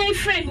 Many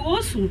friend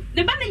also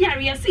the banner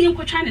yari are seeing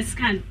ko China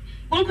scan.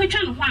 One ko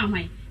China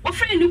why. What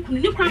friend you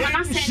can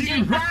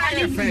send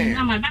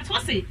but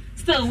what's it?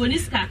 Still, when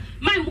it's car,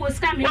 mine was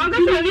coming. What's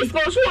one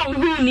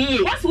who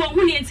need? What's one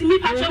who needs me?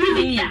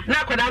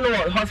 Now, could I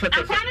know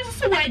hospital? I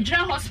so I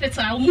draw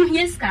hospital,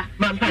 Munyeska.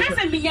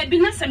 Mamma, me had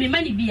been a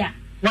money beer.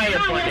 Why,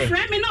 a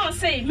friend me no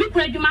say, me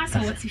could you master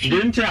what you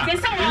didn't tell.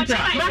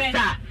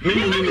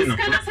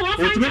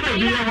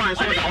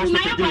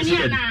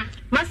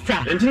 Master,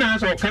 and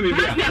tonight I'll come here.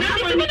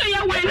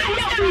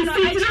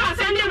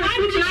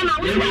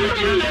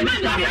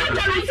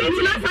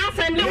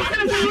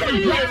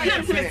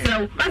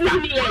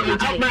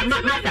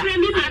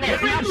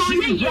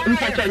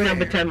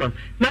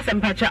 Master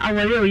Pacha,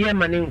 our real young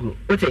man.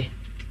 What a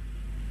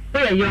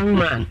young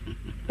man.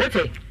 What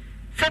a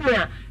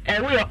somewhere,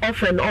 and we are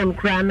often on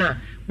Crana.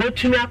 But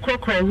to me, a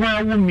crock or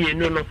one woman,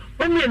 no,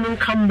 women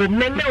come, but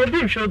men never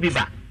be sure be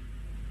back.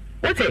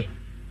 What a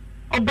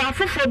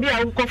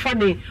Obafophobia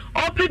ukofani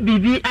ope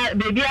baby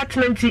at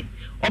 20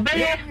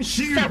 obeye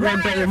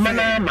sabodo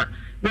manama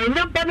we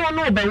nyaba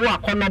no obe wo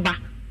akonoba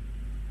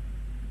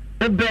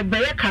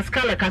obeye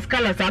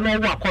kaskala sa no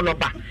wo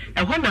akonoba e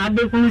ho na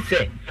abehu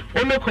se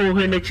omeko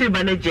ho na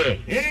chiba na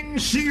je in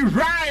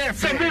Shirai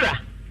Samira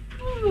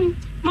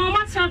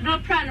Mama said no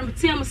plan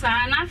team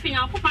sa na afi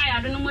yankopa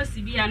ya do no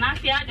masibia na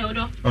afi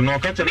adodo ono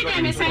ka tell me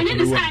me say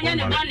ni scan ya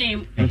ne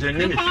bone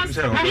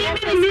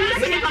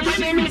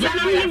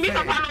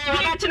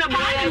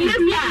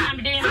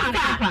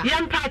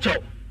Young Pacho.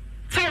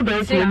 So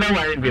don't say me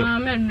worry.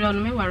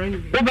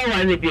 Oba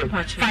worry bi.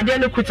 Fade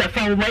no kuta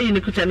fa wo mai ni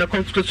kuta na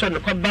constitution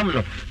ko bam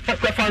no. Fa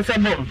fa nse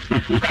bom.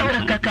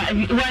 Kaka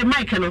why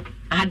mic no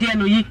ade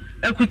no yi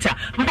ekuta.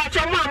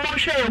 Mpacho mo am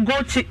hwe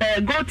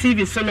Go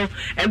TV so no.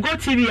 Go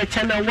TV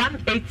channel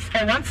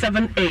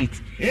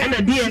 178 and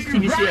the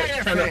DSTV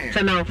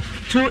channel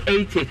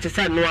 280 to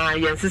say no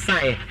yen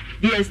sesa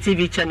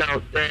DSTV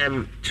channel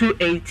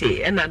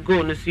 280 and I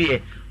go no so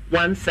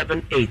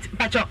 178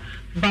 pacho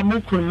ba mo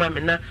kunma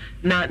me na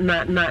ba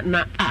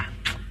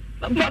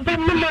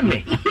mama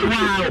me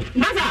wow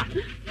masa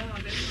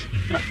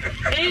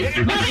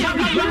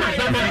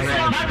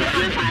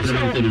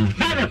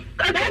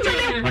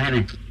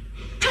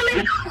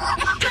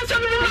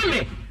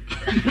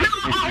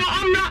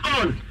I'm not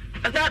on.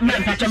 That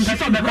man, I'm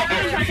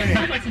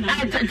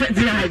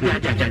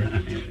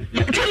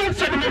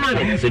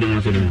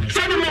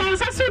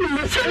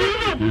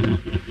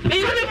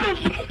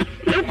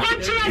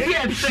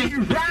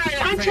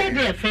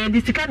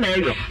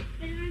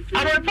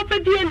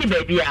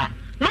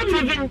not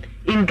even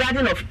in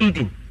Garden of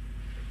Eden.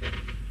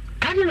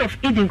 Garden of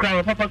Eden,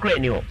 Grandma Papa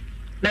Cranio.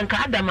 Nanka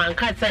Adam and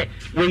Cat say,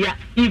 we are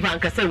Eva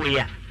and Cassa, we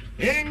are.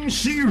 And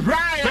she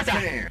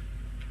right.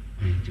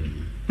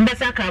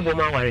 Besaka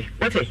Bomawari.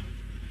 What is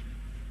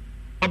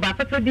Oba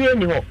Papa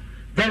Bienio?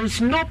 There is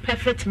no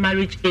perfect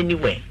marriage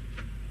anywhere.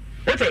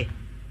 What is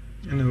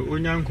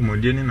Unyan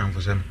Comodian and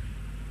for some.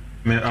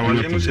 May our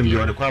name was in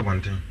the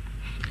Quabantin.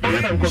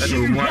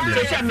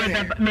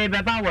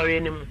 Maybe Bower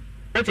anymore.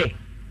 What is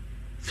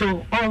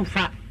so on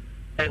fat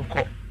and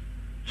co.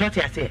 What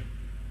I say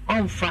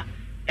on fat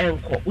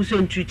and co. Who's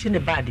in treating a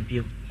bad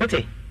view. What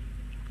is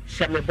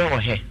Shammy Bower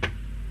hair?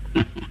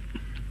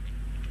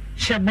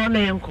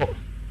 Shabone and co.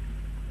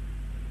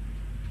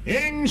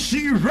 In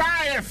she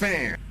riot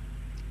fan.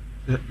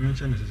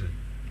 Mr.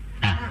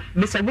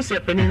 Busia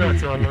Penino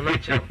on the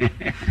natural.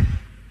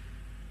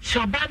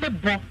 Shabane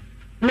bo,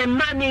 no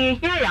money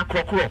here, ya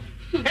crocro,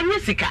 and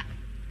Messica.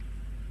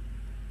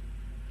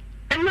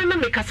 And when I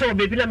make a soul,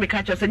 baby, let me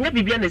catch us, and your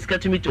baby is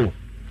got to me too.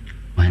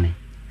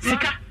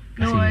 Sika,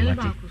 no, I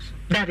love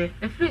Daddy.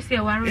 If you see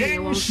a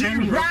warrior, won't she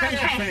riot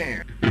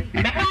fan.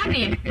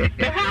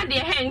 The hardy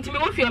hand to me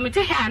with your Mete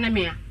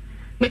Hanamia.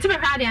 Mete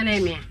Hardy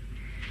anemia.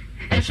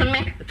 And so,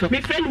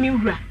 me friend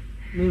Mura,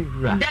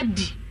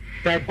 Daddy.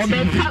 That or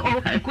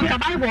could a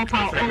Bible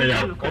power or me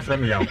out. Me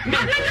friend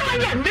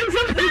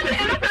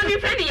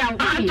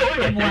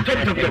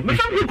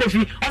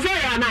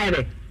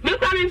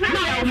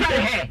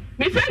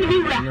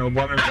Mura,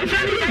 I'm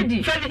friend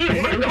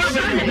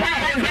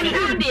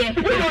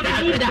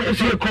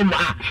come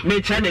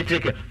me China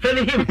take it.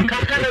 Friend him,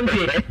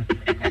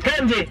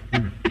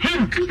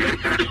 him.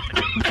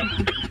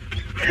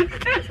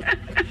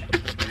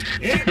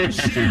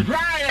 She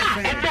riot. I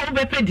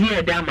never paid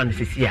here, Diamond,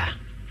 Cecilia.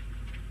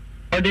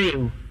 Or do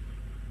you?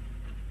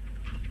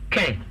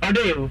 Okay, or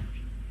do you?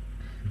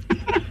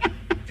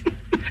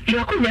 You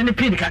are going to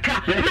pin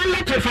Kaka.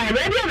 Let me find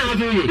ready now,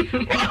 do you?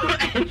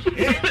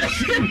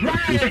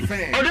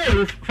 Or do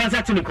you?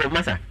 Fasatinico,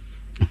 Massa.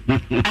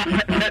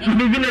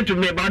 Maybe to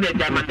me about it,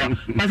 Diamond.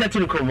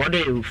 Fasatinico, what do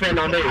you? Friend,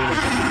 or do you?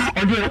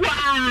 Or do you?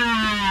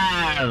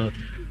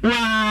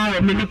 Wow,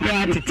 many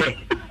gratitude.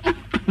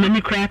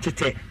 Many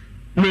gratitude.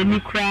 Many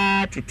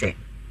gratitude.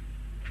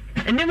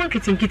 And then one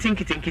kitty.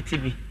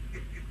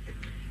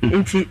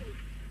 Inti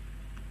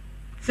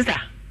sister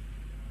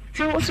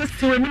ti o so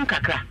ti wani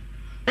kakra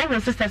e wo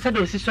sister said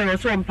o sister o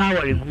so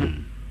empower go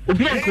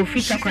obi an ko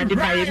fit akwa de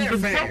baye bi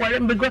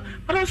go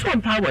but o so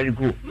empower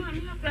go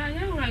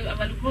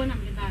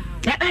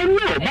I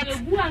know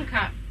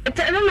but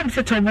I don't know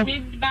say to bo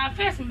ba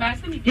first ba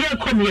say me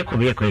come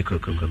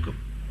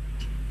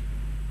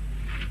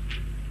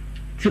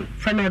to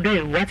fana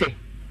do what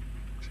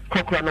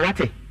kokro no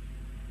what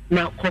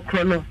na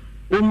kokro no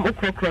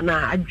okokro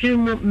na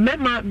adwenu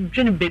mema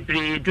dwenu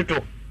bebre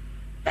dodo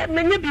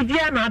menya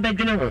bibia na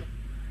abadwenu ho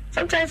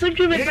sometimes you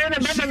be bebre na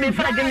beba me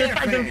fa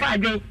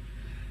adwen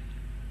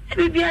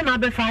bibia na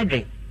abefa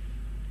adwen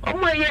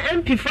omo ye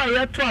MP4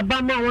 ya to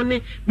abama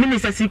woni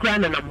minister sikra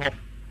na nam ho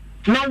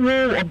na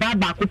wo oba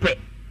ba kope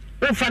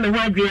wo fa ne ho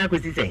adwen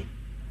akosi sei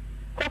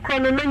kokro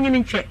no na nyini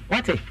nche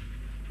wate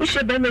wo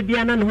she be me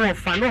bia na ne ho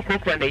fa na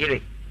kokro na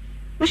yire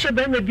wo she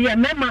be me bia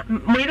mema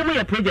mo yire mo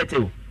ya project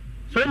o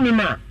so ni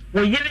ma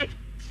wo yire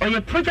or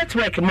your project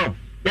work, mom.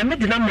 You made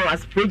the number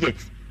as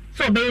project.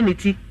 So be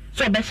unity,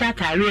 so be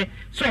shatare,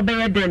 so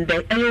be then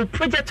and your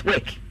project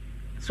work.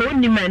 So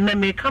only man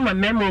may come a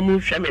memo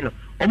move shamino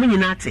or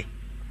minati.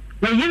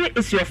 When you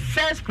is your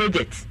first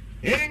project.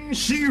 In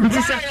she we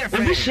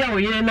share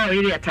you now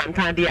area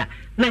tanta dear.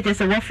 Not just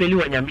a waffle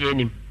you and your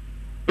meaning.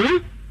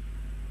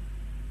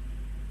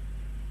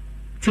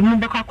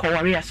 Timumbaka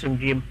warrior soon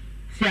dream.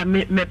 See I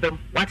met them.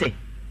 What a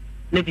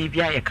maybe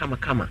be a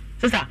kama.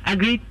 Sister,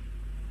 agreed.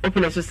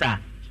 Open a sister.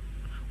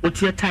 What's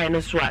your time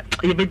as what?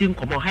 You bedding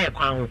come on higher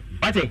crown.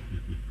 What a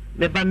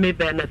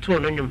maybe na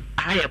tone on you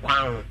higher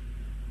crown.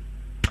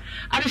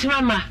 I just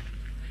mamma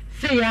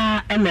say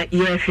ya and that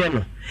year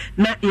piano.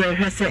 Not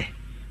year say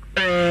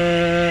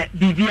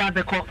Bibia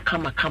beko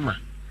kama.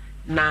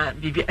 Na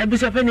Bibia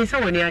ebusa penny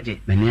so when yaji.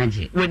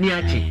 When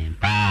yaji.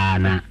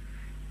 Pana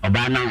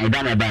Obana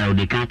Edana by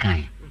the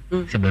Kakai.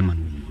 Sebeman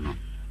no.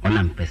 On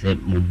am pese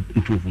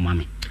move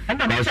mammy.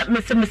 And I'm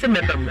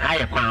Mr.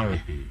 higher crown.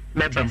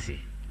 Mebam.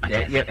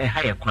 A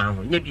higher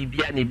crown, maybe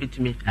be an bit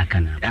to me. I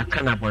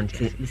cannot want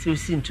it. You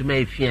seem to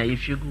me if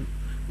you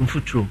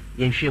mfuturo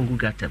yɛnhwɛ ngu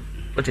gatam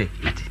ote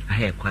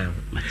ahɛ kwan ho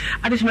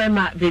adesima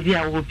ma baby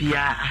a wo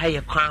bia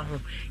ahɛ kwan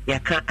ho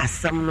yɛka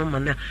asam no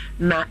mana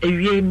na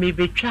ewie me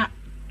betwa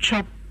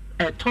chop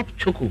top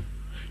choco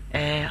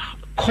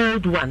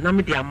cold one na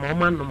me dia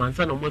mama no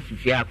mansa no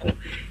mafifi akọ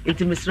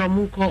enti mesra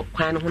mu kọ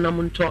kwan ho na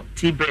mu nto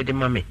tea bread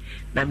mame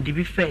na me de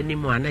bi fa ni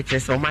mu ana kyerɛ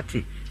sɛ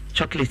omate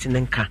chocolate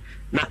nenka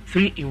na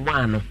 3 in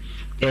 1 no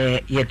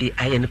yɛde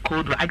ayɛ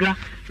cold adwa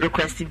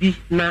request bi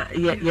na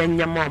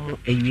yɛnyama mu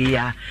awie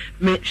ya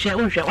me hwɛ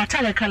unhwɛ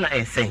watale color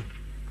ɛsɛn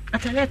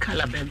atale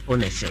color bempo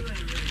na hyɛ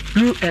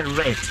blue and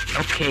red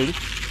okay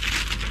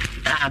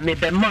me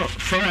be more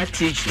for a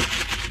tissue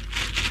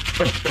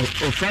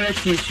for a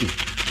tissue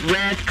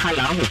red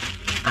color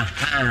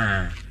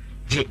aha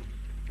je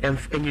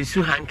and you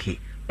so hanky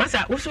what's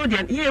that also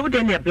then yeah we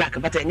then black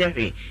but anya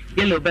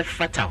yellow be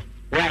fatal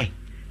why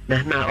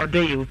na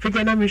odo you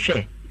figure na me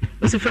hwɛ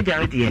what's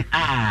figure there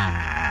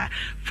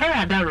for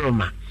other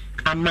Roma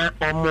ama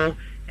omo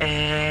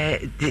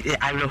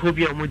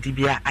arehobia omo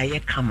dibia aye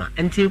kama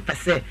until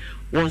pese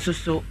won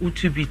so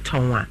utubi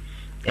tonwa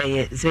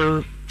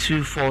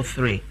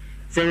 0243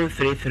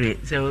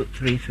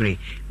 033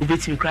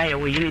 ubetimi cry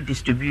we yere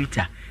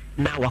distributor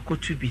na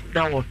wakotu bi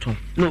na woton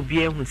na obi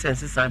ehun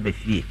sense san ba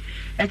fie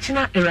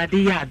ekina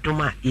erade ya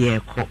adoma ye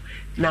ko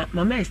na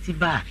mama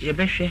estiba ye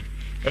behwe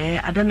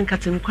adan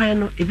katin kwan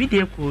no ebi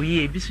de ko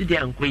yi ebi su de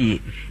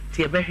ankoyi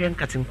ti ye behwe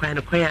katin kwan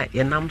no kwan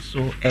ye nam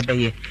so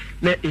ebeye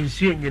na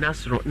ensu enyina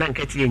soro na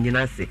nkati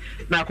enyina se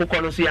na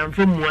akokọ no so ya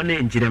mfa muo na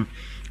enjirem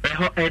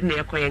eho na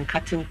ye koyen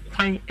katin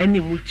kwan ene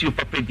mutiu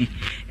papa bi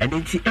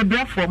ene ti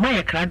ebrafo ma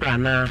ye krado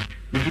ana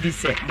bidi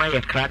se ma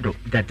ye krado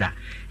dada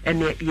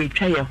ene ye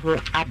twa ye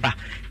ho aba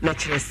na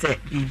kire se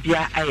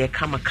bibia aye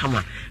kama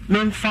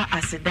memfa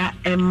aseda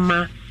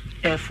emma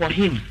for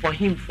him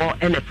for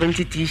and a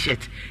printed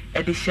t-shirt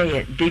edi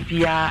share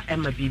debia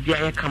emma bibia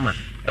ye kama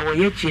ewo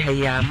ye chi ha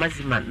ya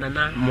mazima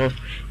nana mo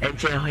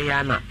enche ho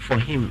ya na for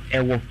him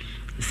ewo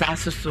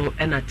so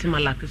ena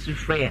timalak su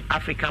free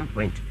African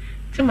print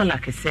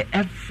timalak say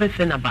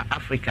everything about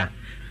Africa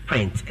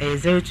print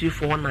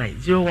 0249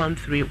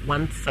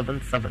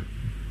 013177.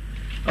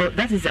 Oh,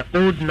 that is the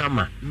old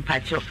number.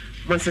 Mpacho,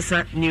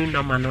 Monsesa new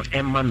number no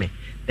mame.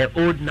 The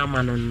old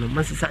number no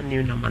Monsesa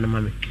new number no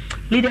mame.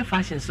 Leader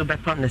fashion so by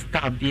the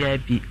star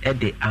BIB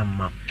ede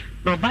amma.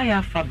 No buy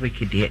a fabric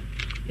there.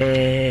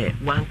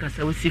 One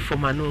kasa we see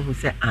from ano who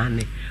say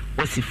ane.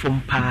 We see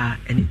from pa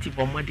and it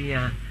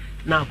bomodia.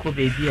 Now ko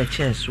baby a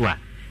chance wa.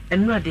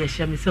 And no dear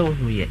shame so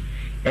who ye.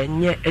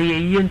 And yet a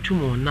yen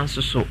tumo na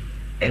so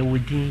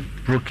wooden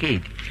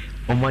brocade.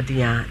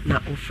 Bomodia na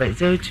offer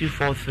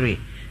 0243.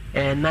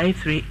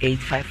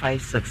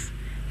 938556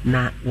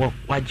 na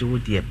waje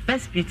wodie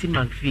best beauty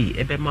magv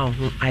ebema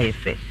ho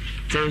IFA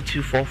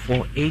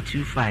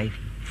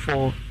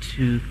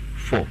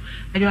 0244825424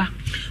 ayo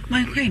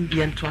my queen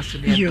yen to aso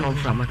ne tom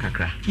from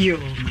akakra yo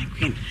my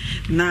queen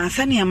na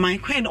sani my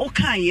queen o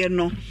kan ye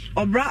no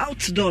obra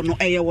outdoor no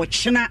eye wo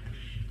chena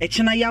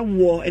ya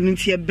wo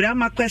enunti ebra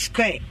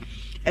makwe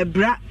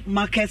Ebra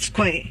Market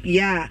Square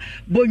ya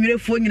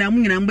bonwerefo nyina mu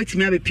nyina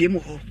mbetimi abepie mu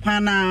ho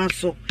kwana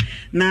so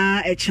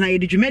na echina ye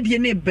dwumade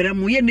ne ebra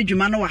mu ye ne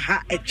dwuma no wa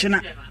ha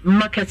echina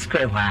Market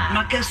Square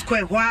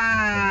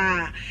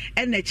wa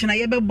ene echina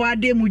ye bebo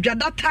ade mu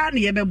dwadata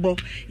ne ye bebo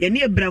ye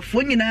ne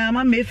ebrafo nyina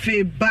ma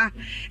mefe ba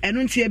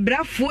enu nti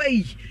ebrafo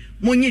yi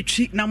monye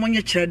twi na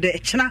monye kyerede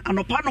echina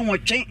anopa no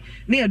wotwen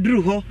ne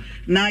aduru ho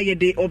na ye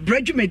de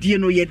obra dwumade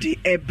no ye de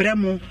ebra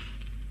mu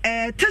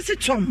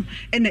tesitom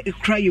ene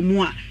ekraye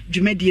mu a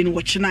dwumadie no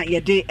wochena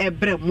yede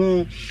ebre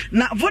mu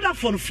na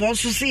Vodafone for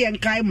so se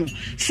yenkai mu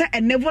se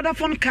ene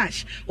Vodafone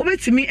cash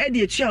obetimi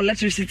ede etua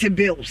electricity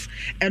bills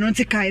eno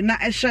ntikai na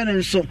ehye ne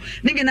nso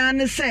nigina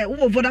ne se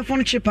wo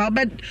Vodafone chip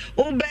obe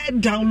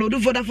download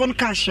Vodafone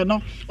cash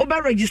no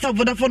obe register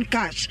Vodafone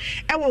cash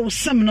ewo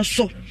sim no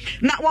so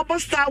na wo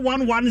star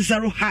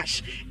 110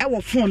 hash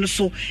ewo phone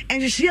so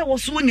enhye wo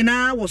so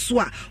nyina wo so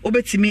a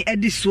obetimi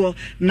ede so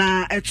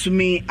na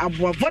etumi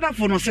aboa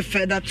Vodafone se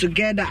further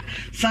together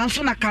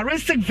Samsung na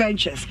Charistic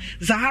Ventures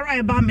Zahara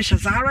eba mesha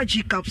Zahara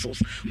G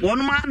capsules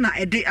one man na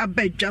ede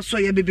abedwa so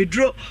ye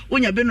bebedro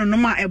onya be no no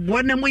ma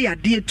ebo na mu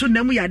yade to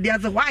na mu yade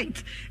as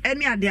white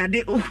any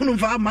ade ohunu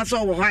fa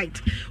maso white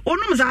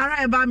onum Zahara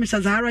eba mesha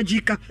Zahara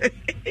G capsules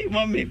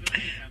mommy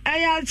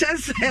I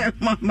just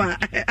mama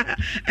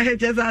I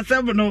just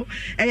asem no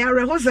I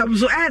rehosam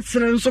so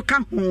esre so ka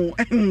ho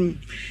enu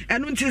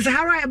nti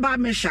Zahara eba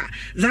mesha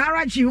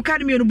Zahara G you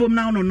can me no bom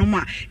na no no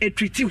ma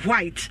etreat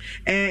white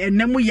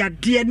enemu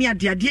yade ne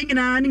ade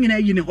nyina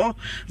yi ne ho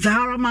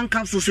Zahara man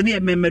capsules ne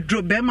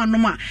ememedro be ma no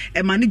ma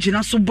e ma ne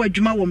gina so bo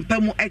adwuma wo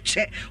mpamu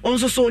eche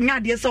onso so nya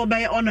ade se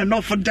obey on and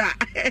off da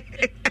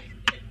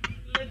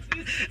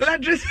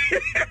let's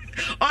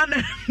on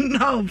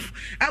and off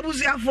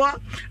abusiafo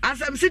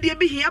asem se de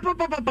bi hia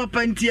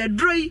papa nti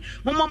adroi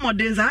momo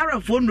modern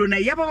Zahara phone ro na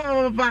ye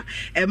papa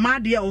e ma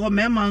de o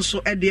mema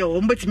nso e de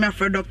o mbetimi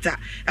afre doctor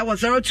e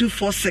was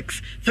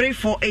 0246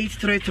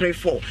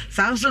 348334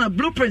 Samsung na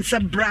blueprint se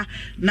bra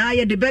na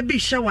ye de baby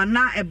shower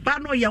na e ba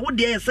no ye wo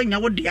de ye se nya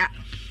wo de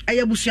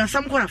ɛyɛ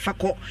busuasam kɔ afa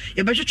kɔ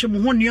yɛbɛhwehwɛ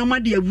mu ho nneɛma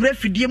de awura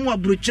fidie mu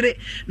aburokyire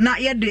na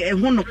yɛde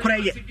ɛho no korɛ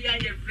yɛ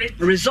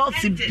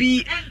results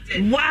bi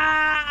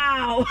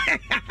wow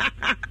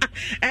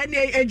and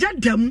ɛgya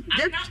dam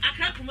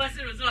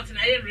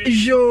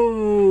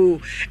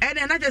yo and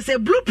I just say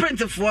blueprint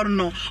for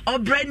no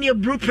Obra ne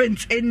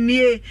blueprint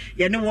enie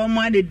yɛne wɔn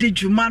ma de di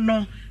dwuma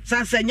no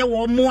sanse nye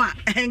wɔn mo a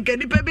enka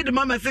nipa bi de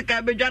mama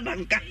sika bedwa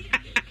danka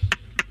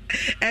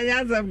and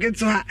as I'm getting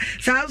to her,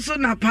 so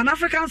now Pan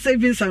African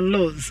Savings and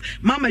Loans.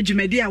 Mama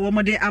Jumedia,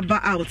 Womode Abba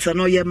out, and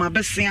Oye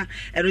Mabesia,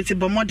 Eriti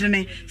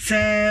Bomodene,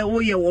 say,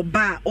 Oye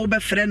Oba, Oba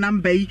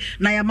Frenambe,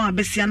 Nayama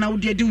Bessiana,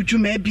 Udia do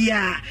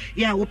Jumebia,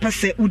 Ya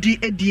Opase Udi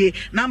Edie,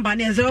 number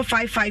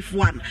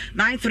 0551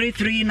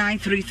 933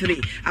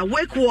 933. A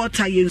wake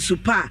water in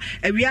Supa,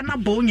 a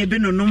Rihanna Bonya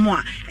Beno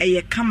Nomoa,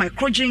 a Kama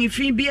Crojing if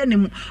he be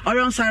any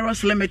Orion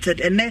Cyrus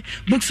Limited, and ne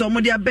books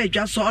Omodia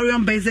Beja, so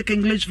Orion Basic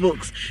English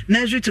books,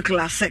 Nursery to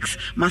Class 6.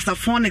 Master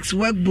Phonics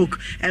workbook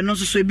and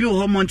also so bi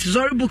ho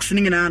Montessori books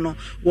ni na no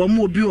wo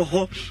mo bi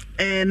ho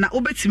na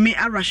obetimi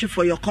arash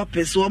for your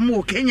copies wo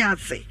mo Kenya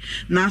ase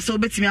na so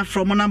obetimi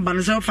from number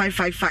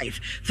 0555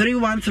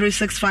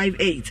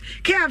 313658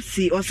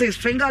 KFC or says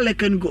finger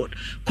licking good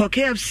ko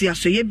KFC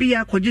aso ye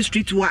bia kwaji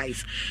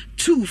streetwise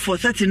 2 for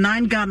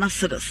 39 Ghana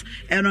cedis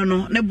and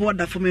no ne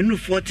border for me no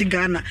 40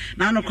 Ghana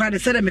na no cry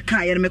said me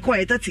kai and me ko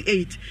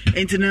 38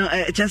 into no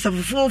just for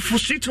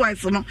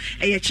streetwise no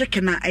e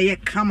chicken na e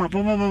come up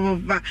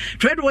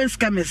trade one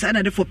scammers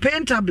and for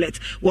pain tablet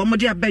one mo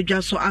dia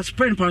bedwa so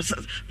aspirin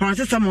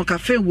paracetamol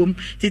cafe wom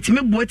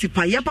titime boati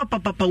pa ya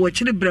papa wa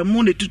chire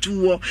bramu ne tutu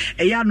wo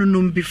e ya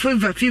nonum bi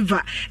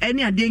fever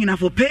any ade nyina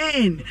for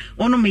pain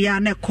ono me ya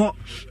ne ko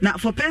na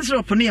for pain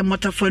syrup ne ya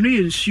motafo no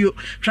ye nsuo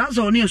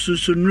trouser ne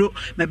sunsunro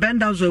me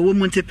benda zo wo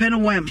monte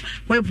pen worm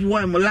web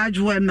worm large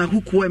worm na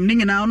hook worm ne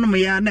nyina ono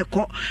me ya ne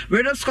ko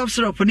radioscope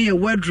syrup ne ye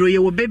wadro ye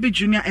wo baby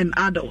junior and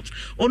adult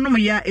ono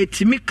me ya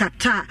etimi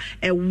kata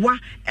ewa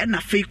na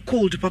fe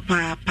cold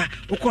papa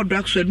okọ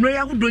drugstore no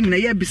ya hodo nyina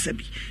ya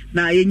bisabi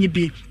na yenyi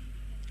bi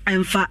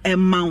emfa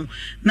emmaw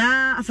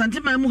na asante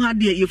mu ha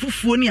de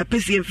yefufuo ne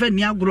apese emfa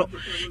ni agro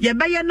ye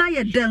beye na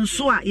ye den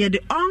so a ye de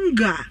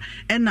onga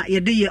na ye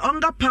de ye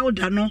onga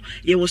powder no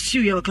ye wo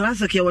stew ye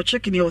classic ye wo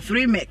chicken ye wo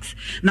 3 mix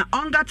na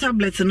onga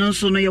tablets no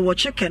so no ye wo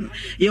chicken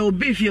ye wo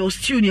beef ye wo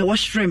stew ye wo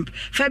shrimp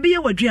fa bi ye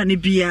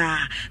waduane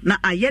bia na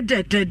aye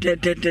de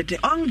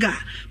onga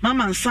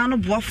mama nsa no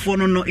boafo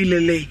no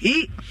ilele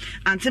hi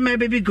ante my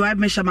baby grab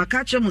me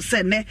shamakache mu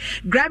se ne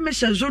grab me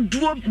zo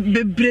duo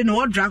bebre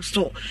no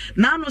drugstore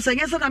na no se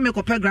na me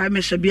ko pɛ grab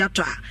me bi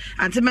ato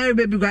a ante Mary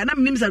baby grab na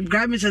menim se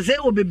grab me se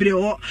o bebre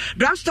ho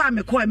drugstore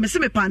me ko me se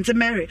me pante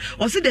Mary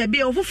o se da bi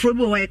ofoforo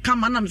bi o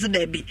kama na me se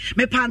da bi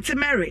me pante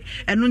Mary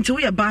eno nti wo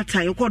ye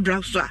bata ye ko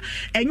drugstore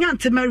enya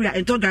ante Mary a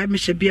ento grab me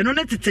bi eno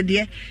ne tete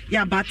de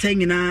ya bata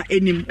nyina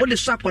enim o de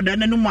so akwada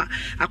na no mu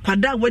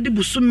akwada wadi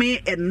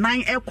busume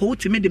enan ekɔ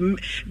utimi de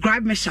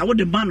grab me wo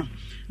de ma no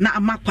na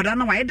ama akwada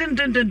na wa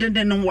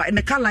den no wa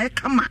ne kala e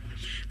kama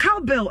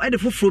cowbell e de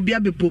foforo bia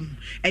bebom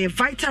e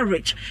vital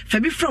rich fa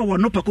bi fra wo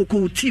no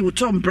pakoko tea wo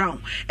Tom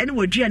Brown ene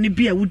waduane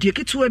bia wodie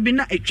ketewa bi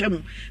na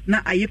atwam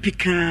na aye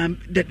pika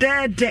de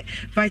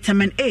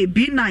vitamin A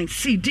B9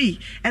 C D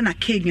ena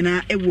K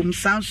nyina e wom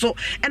san so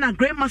ena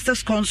Great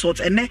Masters Consult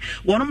ene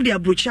wonom de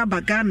abrochi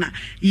abagana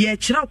ye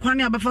kira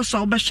kwane abafa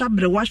so obehwa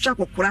bre wa hwa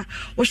kokora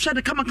wo hwa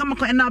de kama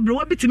ena bre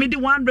wa bitimi di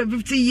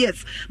 150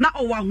 years na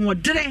owa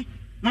hoodere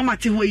mama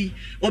te hoyi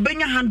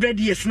obenya 100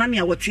 years na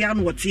ne wote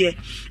anu wote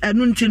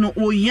enu nti no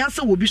ohia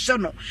se wo bi hwe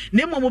no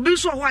na mo bi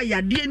so ho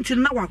ayade nti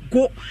na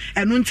wago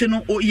enu nti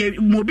no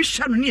mo bi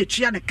hwe no ne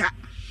etua ne ka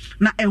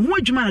na ehu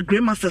adwuma na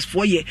Great Masters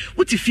for ye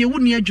wuti fie wu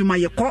ne adwuma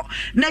ye kɔ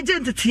na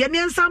gentete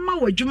ne nsa ma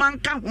wo adwuma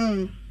nka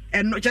ho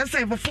enu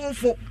kyese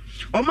fofofo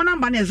omo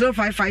number ne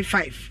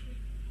 0555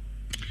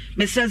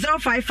 Mr.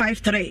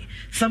 0553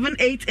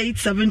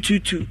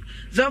 788722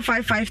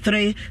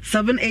 0553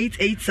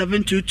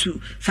 788722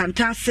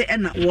 Santase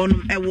ena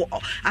wonum ewo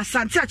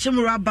Asante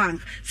Achimura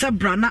Bank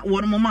Sabrana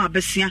wonum ma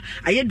abesia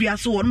ayedua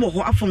so wonum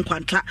ho afon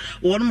kwanta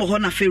wonum ho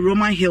na fe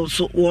Roman Hill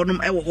so wonum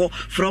ewo ho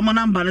from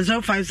number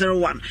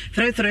 0501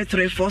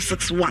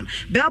 333461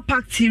 Bell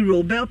Park Tea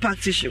Roll Bell Park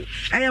Tissue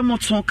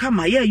ayamoton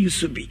kama ye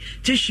yusubi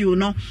tissue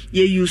no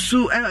ye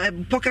yusu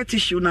pocket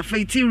tissue na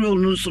fe tea roll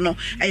no so no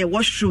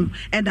washroom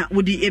ena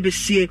wodi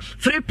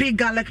 3P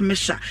garlic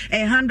mixture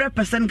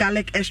 100%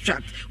 garlic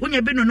extract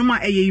unya bi no ma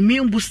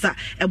immune booster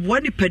eboa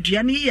ni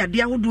padua ni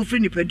yade ahodo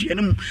firi ni padua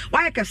no mu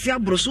why kase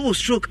abroso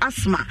stroke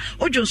asthma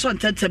ojonso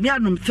ntentem ya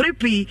nom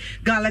 3P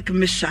garlic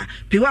mixture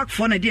piwak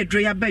for na de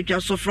dre ya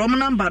badwa so from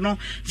number no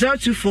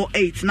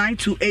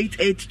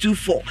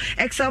 0248928824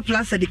 Excel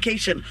Plus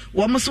education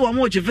wo mo so wo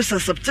mo visa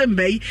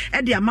September e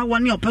de ama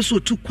woni opeso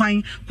tu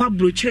kwan kwa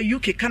brochire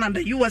UK Canada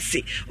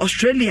USA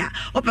Australia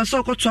opeso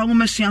okoto amu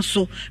mesua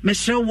so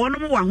mesre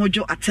wono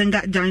Ahojo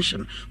Atenga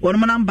Junction. One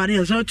number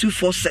is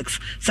 0246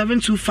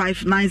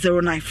 725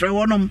 909. Free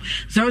one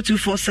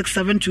 0246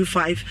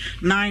 725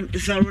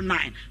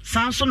 909.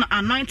 Samsung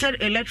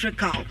Anointed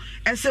Electrical.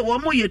 I say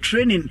one more year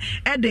training.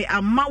 Ede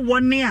ama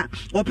 1 year.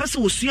 Or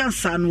person was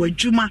San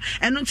Wajuma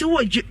and until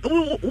we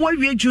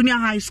junior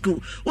high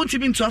school.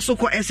 Untibin to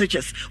Asoko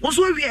SHS.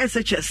 Also we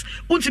SHS.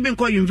 Untibin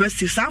ko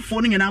university. Sa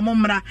phoning and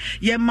amomra.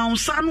 Ye Mount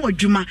San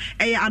Wajuma.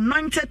 A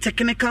Anointed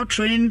Technical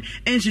Training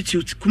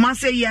Institute.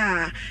 Kumase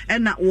ya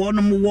and na one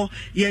more.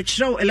 Ye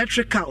chro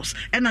electricals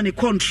and an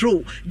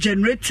control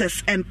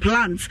generators and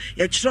plants.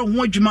 Ye chro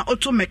wajuma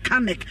auto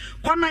mechanic.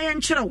 Kwana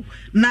yen chro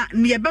na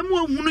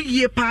niebemo hunu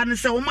ye pa ne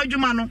se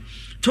wajuma no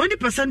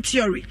 20%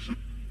 theory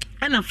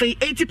and a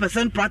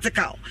 80%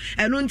 practical.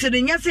 And until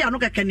the Yasi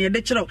Anoka can ye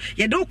de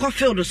ye do co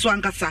field so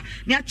ankasa.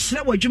 Nya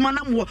chira wa juma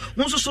na mo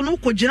wonso so no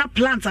ko gina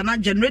plants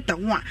and generator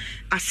ho a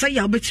asay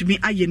ya obetumi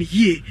aye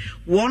ye.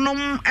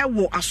 Wonom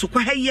ewo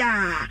asokwa ha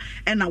ya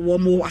and a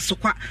womo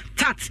asokwa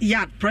tat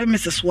yard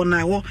premises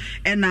wona ho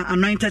and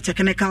Anointed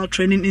Technical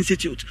Training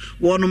Institute.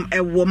 Wonom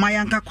ewo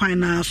mayanka kwan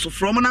na so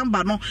from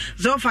number no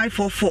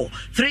 0544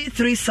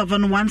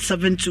 337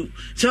 172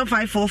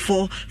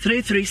 0544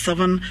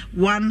 337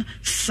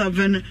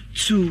 172.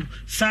 So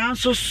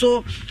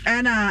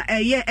and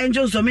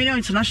Angels Dominion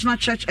International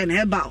Church and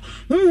Herbal.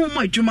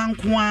 My Juman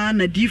Kwan,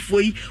 a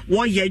Difoi,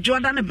 Warrior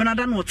Jordan, and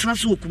Benadan, or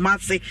Tanasu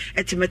Kumase,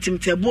 Etimetim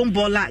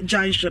Bombola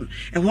Junction,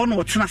 and one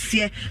or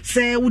Tanasia,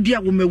 say, Udia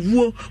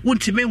Wumewu,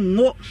 Wuntimen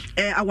wo,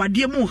 our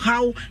dear Mo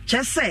how,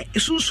 just say,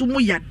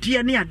 Susumuya,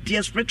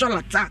 dear spiritual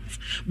attacks.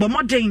 But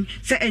more than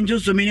say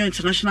Angels Dominion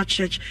International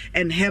Church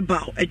and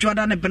Herbal, a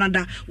Jordan and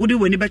Benada, would you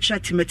when you bet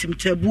Timetim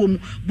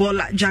Tebum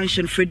Bola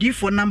Junction, Freddy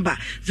for number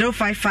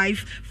 055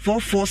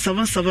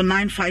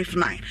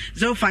 4477959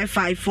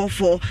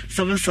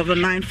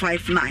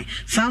 05544779959.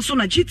 Samsung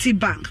na GT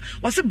Bank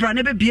was a brand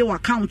be your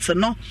account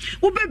no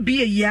ube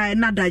be a year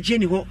na daje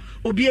ni ho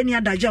obi ani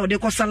adaje o de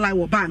kwasala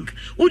wo bank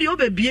udi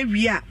obe be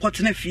wi a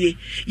kwotene fie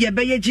ye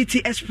be ye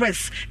GT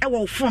Express e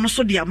wo phone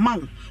so de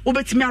amount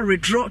obetimi a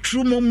withdraw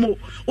through momo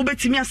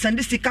obetimi a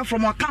send sika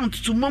from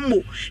account to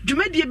momo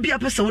dwumade bia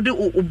pesa wo de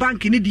o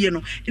bank ni die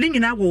no ni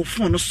nyina wo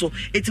phone so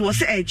it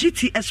was a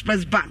GT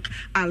Express Bank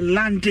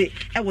alande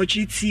ewo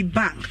GT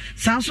Bank.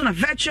 Samsung a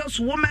virtuous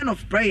woman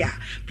of prayer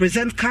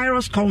present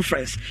Kairos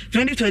Conference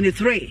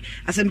 2023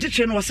 as I'm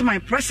teaching was my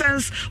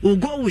presence will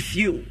go with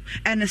you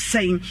and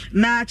saying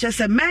na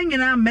just a man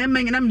na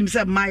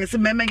nimse my se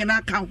men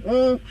na ka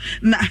ho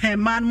na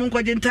man mun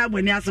ko jinta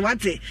boni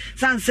aswate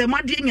san se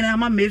made nyina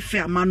ma mefe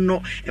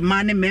amano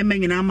man ne men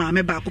nyina ma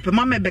me ba ko pe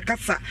ma me be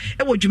kasa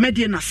ewo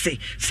dwumade na se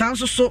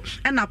Samsung so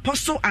and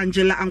Apostle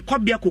Angela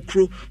Ankobia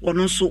Kokro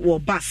wono so wo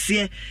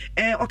base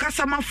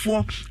okasa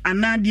mafo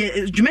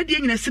anade dwumade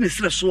nyina se ne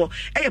sere so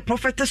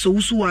prophetess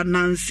Owusu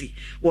Nancy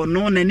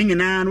wono na ne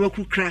nyina na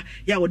wakukra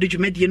ya wode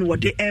dwumade no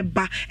wode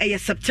eba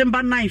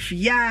September 9th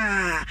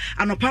ya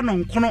anopa no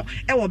nkono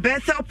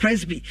Bethel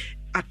Presby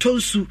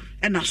Atonsu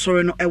and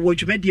sorry no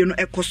dwumade no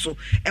ekoso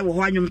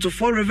ho anwom to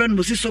for Reverend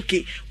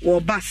Mosisoke wo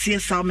ba sie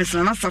Salmes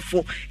na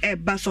nasafo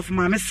bass of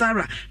Mama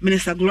Sarah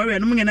Minister Gloria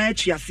no nyina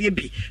atuase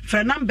bi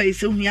fra number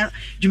is ehua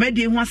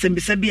dwumade ho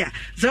asembisa bia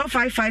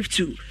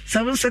 0552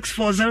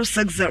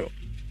 764060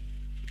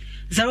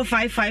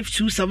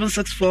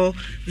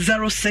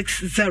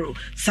 0552764060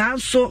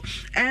 sanso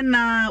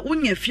ena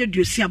unye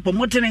fiedusi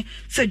apomotene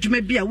se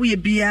dwuma bia wo ye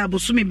bia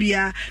bosome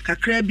bia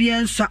kakra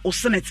bia nsa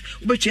osenet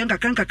ubetuen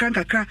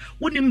kakra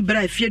wonim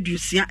bra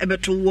fiedusi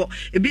ebeto wo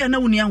ebia na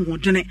woni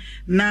ahodene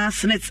na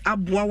senet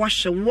aboa wa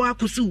hye wo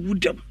akosi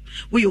wudam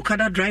wo ye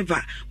okada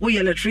driver wo ye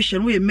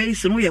electrician wo ye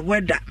mason wo ye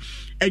welder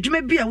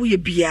adwuma bia wo ye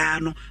bia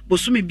no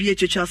bosome bia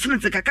checha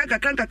senate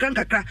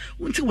kakra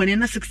unti wani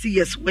na 60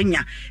 years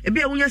wanya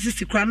ebia wonya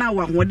 60 kra na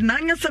wa hode na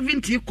anya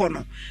 70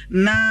 kono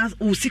na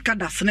usika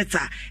da senate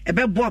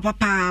ebebo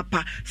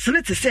papa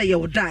senate say ye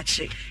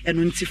wodache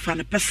eno nti fa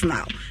ne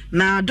personal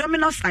na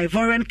Domino's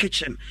Ivorian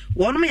Kitchen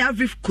wonu me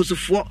avi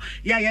kozufo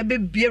ya ye be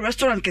bia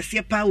restaurant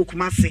kese pa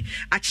okumase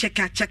a check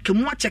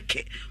mo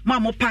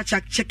pa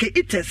check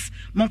eaters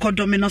monko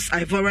Domino's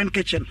Ivorian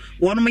Kitchen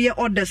wonu me ye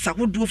orders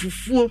ahodo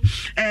fufuo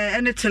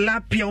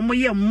tilapia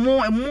omoye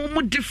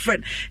more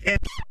different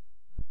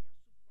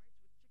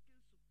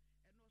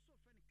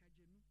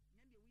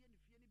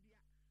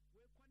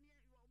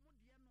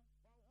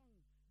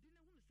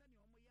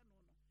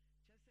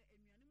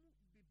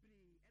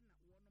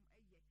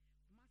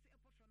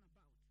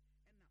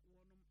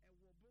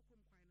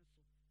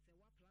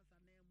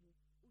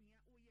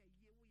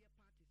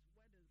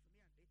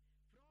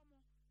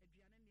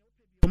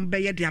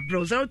Mbeye dia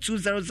bro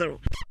 0200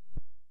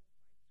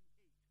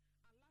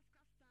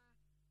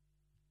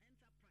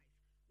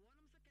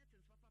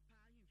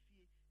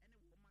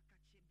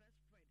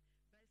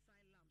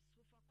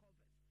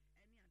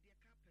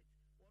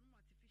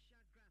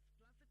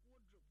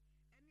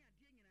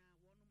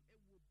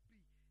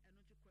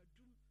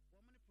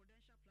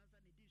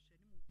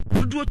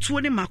 dodo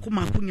tuo ne mako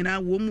nyina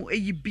wo mu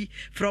eyi bi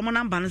from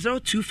number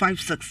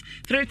 0256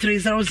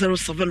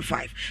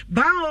 330075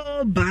 ba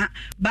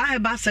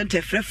heba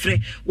center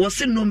frefre wo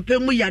se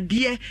nompemu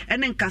yade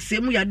ene nkase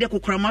mu yade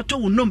kokramato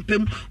wo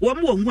nompem wo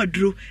mu wo hu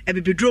aduro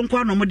ebibiduro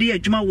nkwa no mo de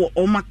adwuma wo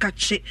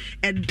omakache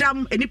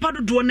edam enipa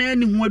dodo na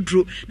ani hu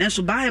aduro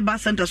nanso ba heba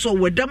center so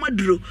wo dam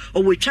aduro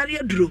o wo tware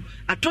aduro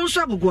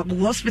atonso agogo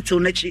hospital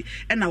nachi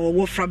ena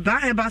wo fra ba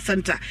heba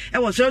center e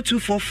wo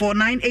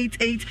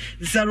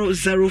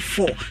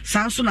 0244988004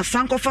 sanso na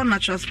sankofa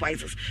natural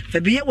spices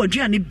fabiye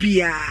waduane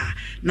bia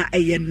na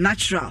eye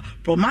natural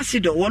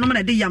promasido wono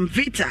na de yam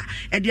vita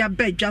e de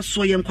abedwa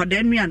so ye nkwada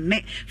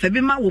anuane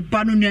fabi ma wo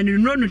ba no nuane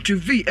no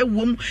tv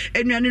ewom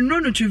anuane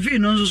no tv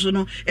no nso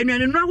no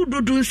anuane no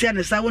ahododo nsia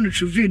ne sa wo no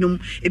tv no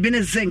ebi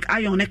ne zinc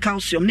iron ne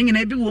calcium ne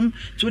nyina ebi wom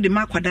so de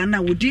ma kwada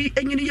na wodi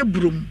enyine ye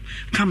burum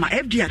kama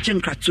fd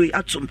achenkratoi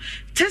atom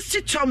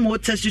testi tom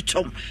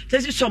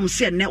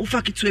se ne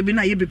ufa kitu ebi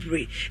na ye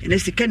bebre ene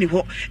sikani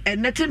ho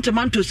ene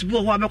tomatoes bi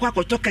ho abekwa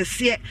akoto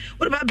kese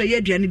wo ba be ye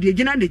aduane de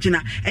gina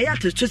eya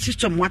testi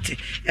tom wate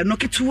eno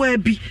kitu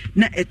bi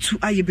na etu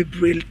aye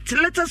bebre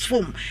lettuce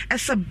foam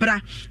esa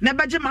bra na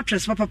baje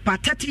mattress papa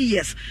 30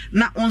 years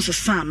na onso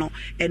san no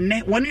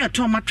ene wonu ya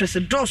tom mattress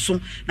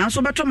doso na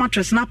so beto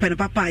mattress na pen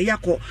papa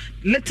yakọ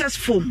lettuce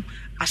foam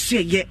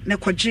asye ne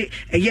kwaje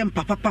eye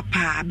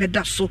papa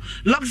beda so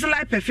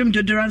Luxury perfume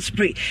deodorant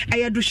spray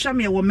eye do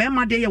shame wo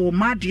mema de ye wo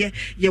made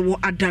ye wo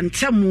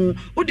adantemu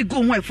odi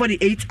go ho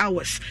 48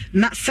 hours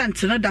na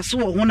scent na da so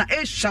wo ho na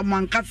e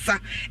shamankasa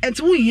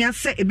enti wo hia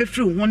se e be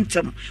free ho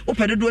ntem wo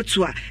pede do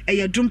atu a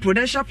eye Dum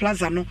Prudential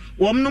Plaza no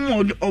wo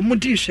mno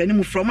omudi hwani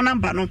mu from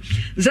number no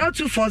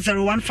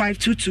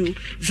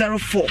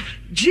 0240152204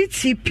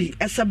 GTP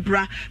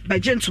esabra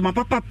bajentuma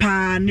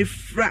papa ne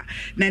fra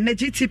na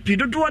GTP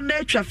dodo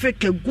na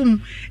traffic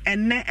gum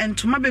enne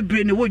entuma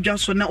bebre ne wodwa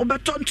so na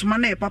obeto ntuma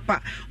na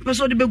papa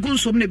opeso de begun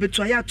som na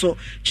betu ayato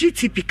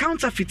GTP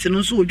counterfeit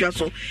no so wodwa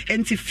so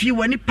enti fi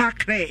wani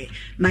pakre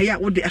na ya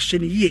wode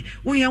ahyene yie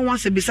wo yan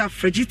wase bisa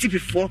fra GTP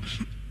 4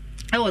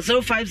 I was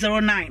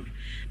 0509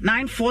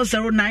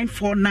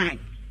 940949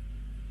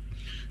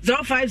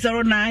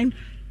 0509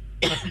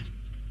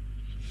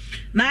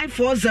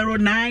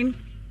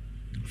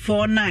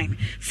 940949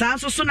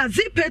 so na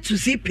zipay to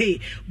zipay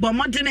but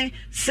modene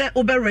se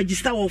obe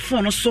register wo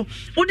phone so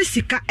odi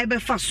sika ebe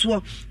fa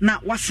so na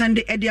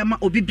wasende ediama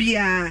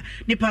obibia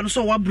nipa no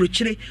so wa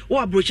brochire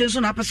so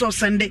na pese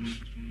sende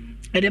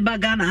ede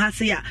baga na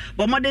hase ya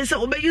but modern se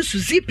obe use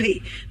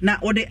zipay na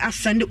ode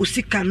asende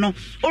osika no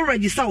o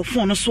register wo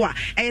phone so a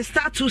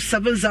star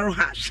 270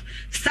 hash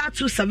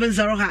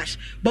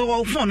but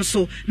wo phone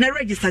so na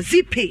register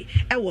zipay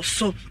e wo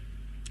so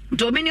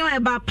Dominion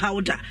Eba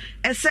powder,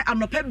 ese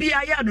anope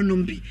bia ya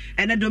nunumbi,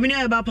 ene Dominion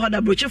Eba powder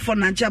broche for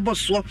nanche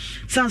aboswo,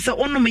 sansa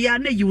onum ya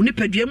ne yi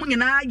nipadua mu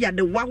nyina ya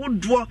de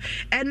wahodo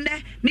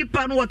ene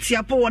nipa no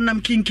wotiapo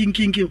wonam king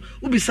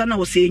ubisa na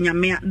wo se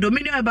nyame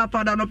Dominion Eba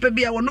powder anope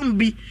bia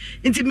wonumbi,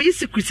 nti me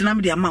secret na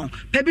me de amount,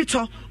 pebi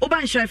to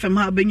oban share fam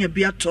ha benya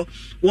bia to,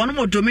 wono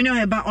mo Dominion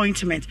Eba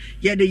ointment,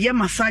 ye de ye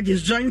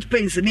massages, joint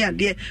pains ne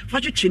ade,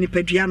 fatwe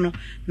nipadua no,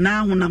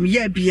 na honam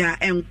ye bia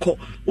enko,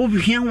 obi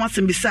hia ho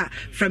asembisa,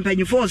 from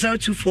penifo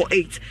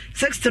 0248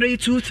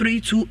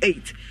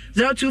 632328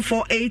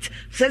 0248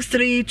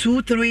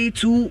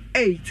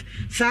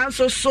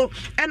 632328 so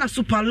and a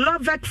super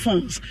lovec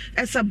phones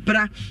as a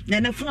bra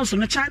and phones on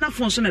the China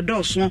phones on the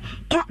door so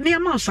near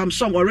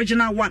Samsung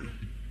original one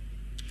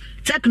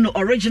Techno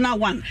original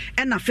one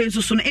and a face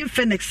so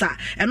Infinix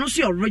and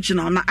also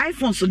original na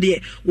iPhone so there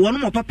one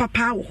more papa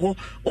ho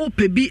o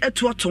pebi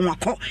etu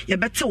atonwako ye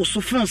bete so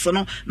phones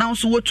no na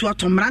so wotu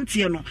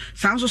atomrantie no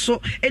sanso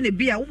so ene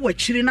bia wo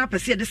akiri na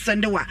pese de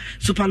send wa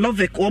super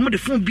lovec o mo de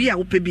phone bia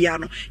wo pebia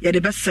no ye de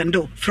be send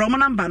from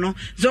number no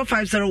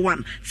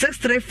 0501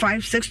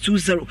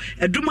 635620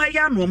 eduma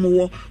ya no mo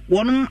wo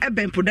wonum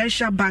eben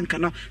Prudential Bank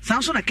no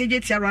sanso na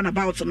KJT run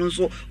about no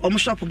so o mo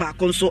shop back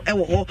so e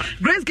wo ho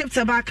Grace Gift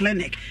Bar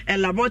Clinic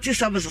and laboratory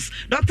services.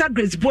 Dr.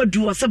 Grace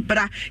Bodu was a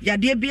bra,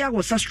 Yadia Bia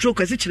was a stroke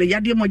as it's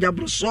Yadia Moja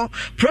Brusso,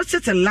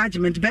 prostate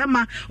enlargement,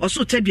 Bema,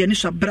 also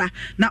Tebianisha bra,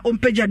 na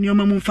Ompeja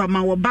Nyomamun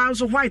Fama, or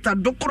Bowls of White at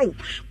Dokro,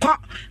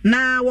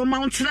 na wa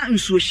mountain and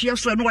Sushia,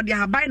 so and what they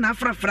have by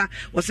Nafra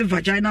was a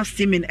vagina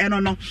steaming,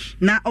 and no,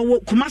 na o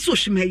Kumaso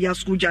Shimheya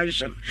School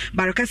Junction.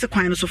 Barakasa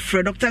Quinos of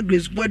Fred Dr.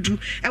 Grace Bodu,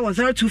 I was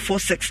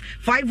 0246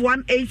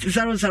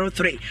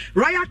 518003.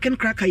 Raya can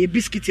crack a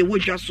biscuit, a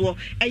wood just so,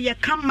 a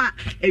yakama,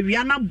 a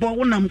Riana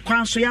Bonam.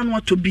 Kwan so ya no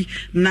to bi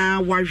na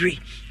ware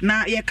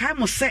na ye kai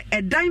mo se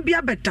edan bia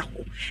beta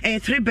ho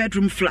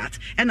 3-bedroom flat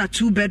and a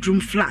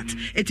 2-bedroom flat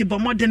eti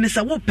bomodene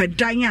se wo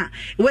pedan a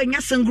we nya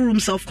single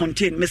room self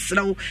contained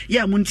mesrawo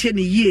ya muntie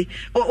ne ye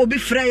obi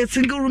fra ye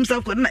single room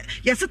self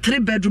yes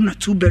 3-bedroom na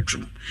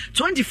 2-bedroom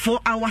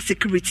 24-hour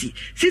security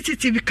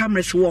CCTV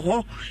cameras wo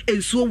ho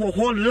ensuo wo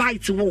ho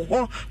light wo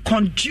ho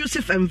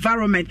conducive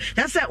environment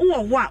ya say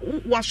wo ho a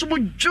waso mo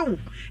jo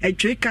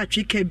etweka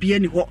bia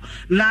ni ho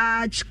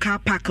large car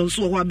park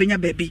nso ho abenya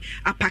baby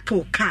apake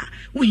o car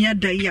wo hia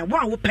dan ya wo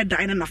a wo pɛ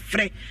dan na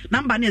frɛ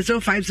number ne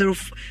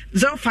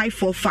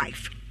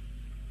 0545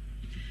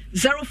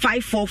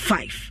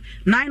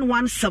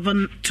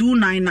 917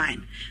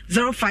 299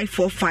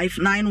 0545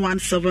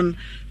 917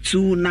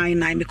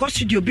 299 because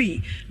studio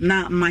B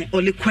na my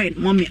only queen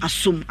mommy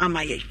assume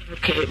amaye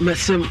okay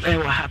mesem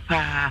ewa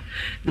hapa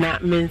na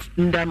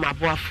nda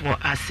maboafo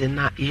ase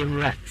na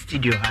yemra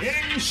studio ha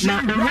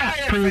na ora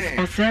prince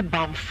ose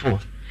bamfo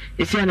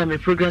isi na me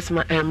programs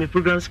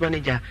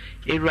manager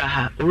era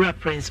ha ora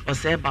prince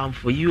ose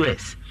bamfo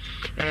US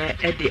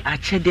ede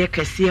achede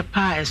kese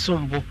pa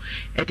esombo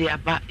ede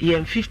aba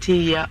yem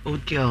 15-year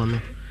old girl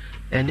no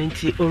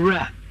enti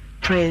ora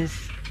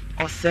prince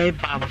ose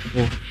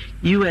bamfo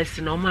US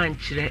no man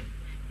chire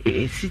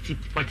city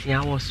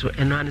potia was so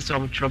and one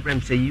some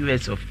problem say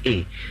US of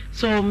A.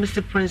 So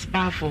Mr. Prince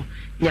Bafo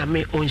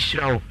nyame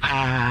onshiro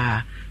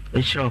pa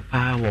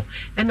wo.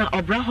 And na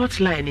Obra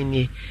hotline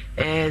in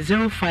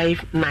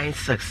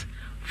 0596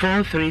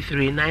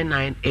 433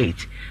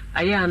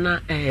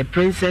 Ayana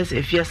Princess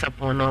Efias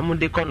upon no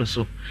de kono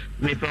so.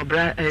 Me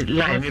Obra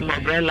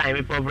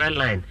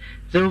line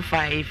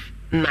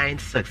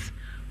 0596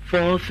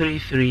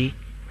 433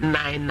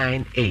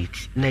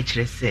 998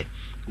 nature say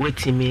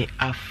wetimi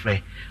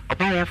afre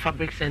Obaya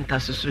Fabric Center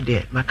so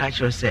there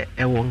makacho say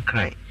e won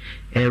cry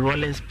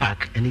Rollins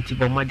Park and it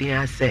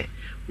bomadian say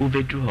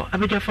ubedu ho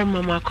abeja from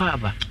mama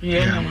akaba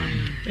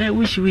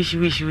wish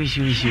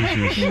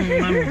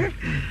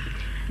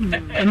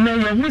and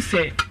now you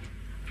say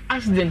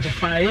accident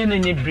fire and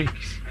any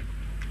bricks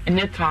and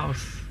net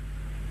house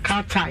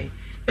car tie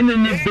and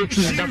any bricks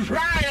in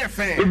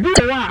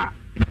the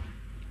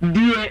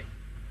dear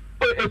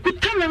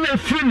could come and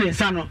free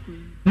sano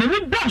na me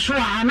boss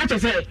wa na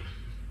say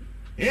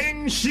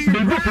in she na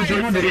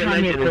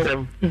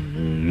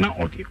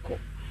odiko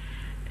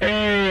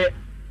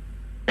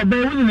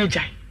obewu ni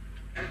jai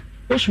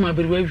osuma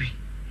berewi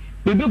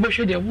bebe bo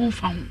hwe de won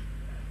fa ho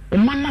o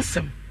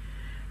manasem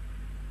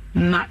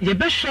na ye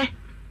be hwe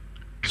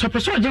so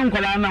peso je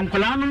nkola na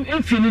nkola no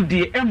emfi ni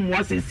de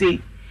emwa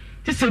sesei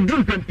ti se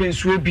drum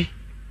pempensuo bi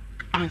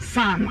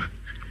ansama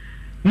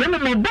na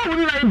me ba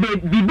woni na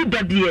bibi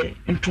dade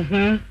nto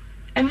ho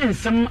ene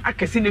nsem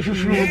akese na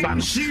fifuru ba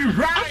no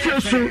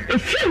afioso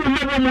efiru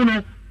mabo mu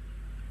no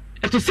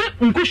ete se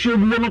nkohwe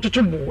obu no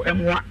toto bo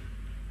emwa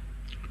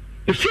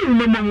efiru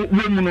mabo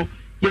mu no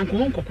yenko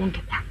nkoko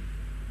ntokwa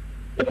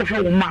okohwe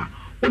wo ma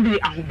odi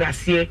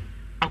ahobrase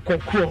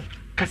akokro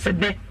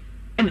kasede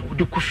ene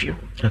odi kofio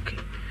okay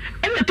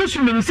ene to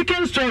su me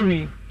second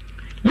story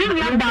yin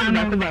ya ba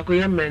no ba ko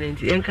yam men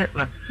nti enka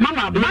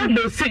mama ba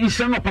do se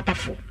isra no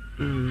patafo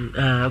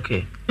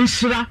okay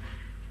isra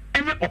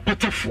ene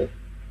opatafo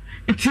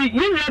nti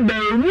yin ya ba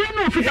ni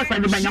no ofita kwa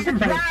de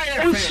banyakopo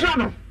isra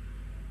no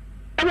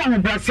ene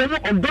ahobrase no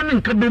odo ne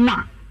nka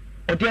bema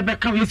odi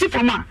abeka yesi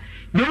foma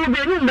de wo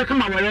be ni mbeka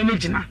ma wara ne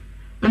gina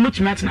no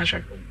mutimati na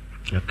hwa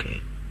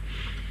okay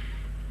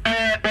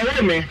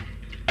me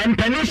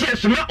empanisia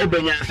suma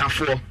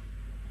obenyansafo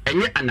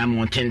enye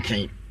anamo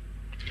tenten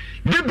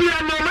de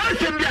bia no ma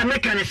sem bia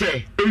meka ne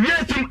se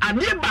ewiasim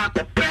ade ba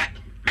akopre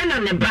ena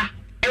ne ba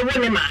ewo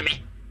ne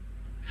maame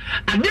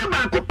ade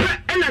ba akopre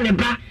ena ne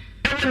ba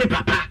ewo ne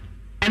papa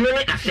eno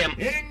ne asem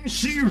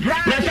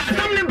na sa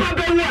asem ne ba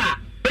ba wo a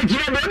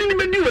ejira ba oni ne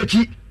bedi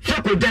wachi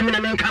se ko dam na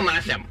menka ma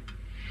asem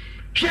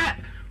hwe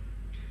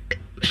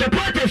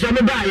supporters o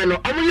me ba ye no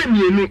omo ye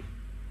mienu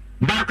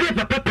ba ko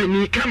papa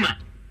pani kama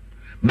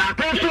ba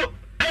ko so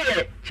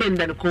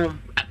chendan kom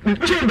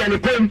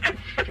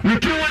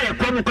mutiwa ya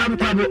kwabu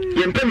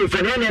yempe mi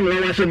fane ne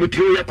no wase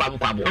mutiwa ya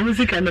kwabu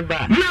omusika ne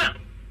ba na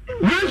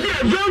wose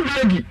young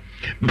lady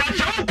but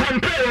how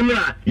compare no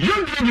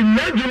young lady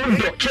na dum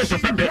do chese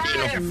papa no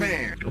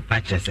o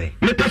pacha say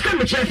me pesa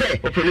me chese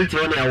o politi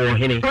woni awo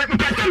hene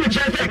pesa me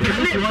chese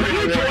kale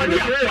politi woni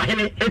awo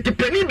hene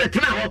etipeni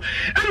betina ho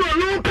eno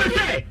no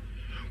pese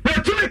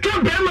wati me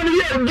kan be ma no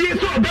ye odi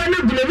so ba na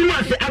gulabi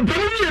ma se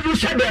abamu ye no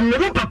shade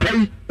no papa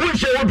yi won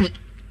she obi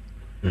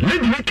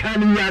lady me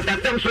kan ya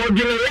asem so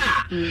odwene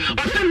ya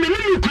o se me ni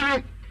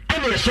kunu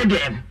ene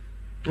shade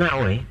na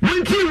we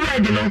wonti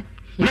word no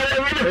na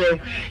we no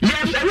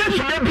yes ene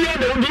so na bia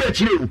na odi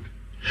akire o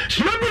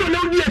so na na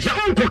odi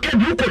akire on ko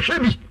kadu ko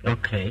hwebi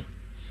okay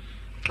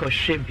ko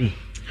hwebi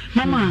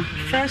mama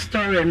first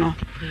story no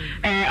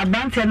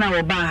abante na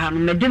wo ba ha no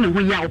me de ne ho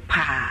ya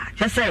pa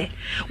je say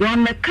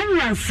won me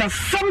kanyan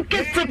sasam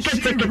kete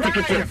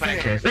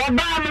wo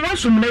ba no wo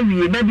sum na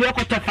wie ba bi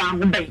okoto fa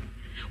ho bai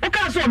o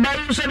ka so ba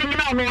yu so ni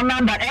na no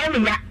number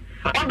ya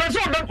o ba so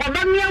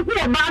oba mi aku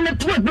oba ne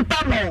to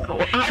ebuta no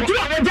atu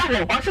a wo ja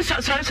ho o se so ne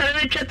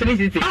twa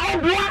 360 ah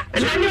oboa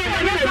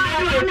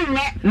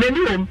na ni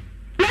wom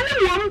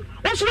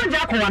o so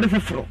ja ko wa ne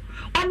foforo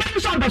oba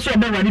so oba so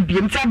oba wa ne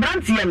biem ta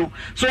brante ye no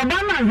so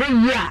oba na hwe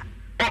yi a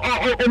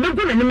o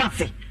megu na ni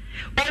mase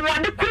o wa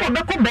de ko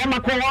oba ko ba ma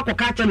ko wa ko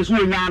ka cha ne so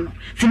nya no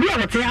si bi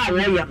o te ha wo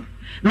ye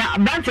na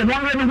bante no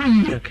hwe no ho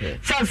yi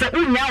say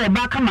unya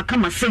oba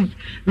kama say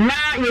na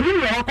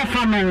yeni ya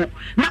wakofa no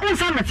na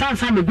unsa na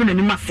chansa me gu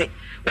nani mase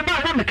oba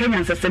ho me kanya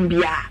nsesem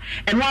bia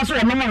eno aso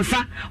wo no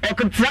nsa o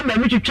ketia ma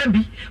mi twetwa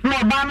bi na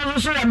oba no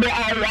so ya be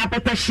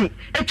apetashi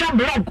etwa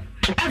blog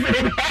I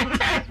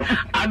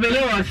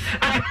believe was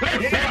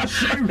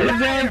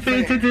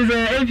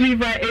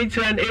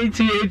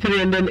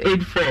 035818283 and then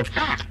 84.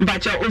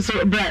 But you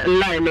also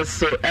line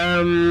so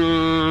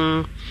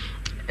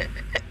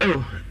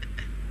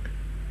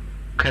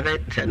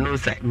connect no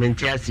size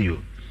mentias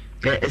you.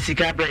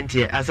 Sika brand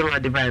here as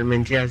some divine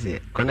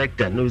mentias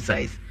connector no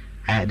size.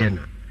 I don't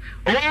know.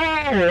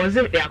 Oh, was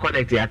it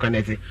connected?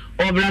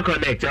 Obra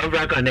connect.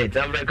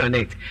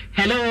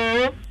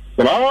 Hello.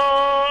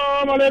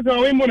 Salam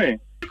alaikum, we money.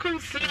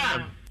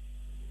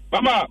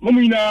 Mama,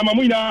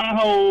 mamina,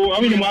 how I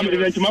mean, Muhammad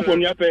is a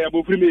mapon yape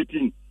about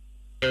 18.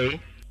 Eh?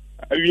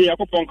 We are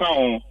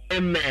Ponka.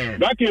 Amen.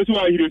 That is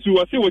why he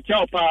was so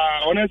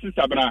chapa, honest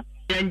Sabra.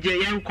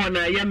 Young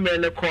corner, young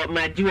men called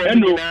my duo.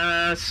 Young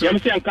San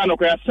Cano,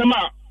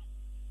 Sama.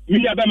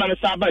 We are Baman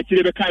Saba,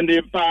 Chile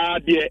Candy, Pa,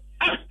 dear.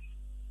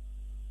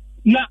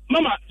 Na,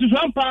 Mama, to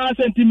some pass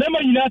and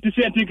remember United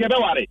States in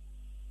Kabawari.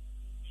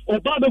 O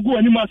baba go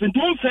animals and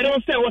don't say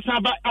what's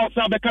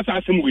outside the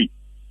casa some way.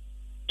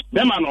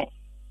 Demano,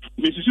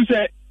 Mrs.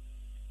 say,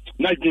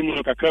 night game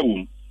of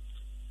cacao.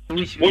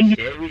 Wish.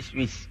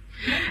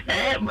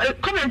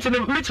 Comment to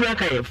the Mitchell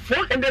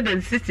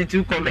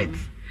 462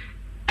 comments.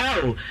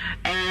 Oh,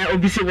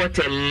 obviously, what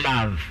a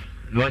love.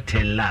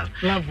 Hello.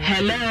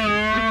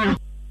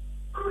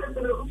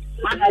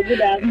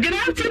 Good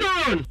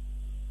afternoon.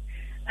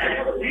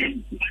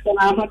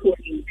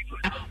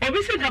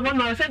 Obviously, I want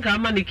to say,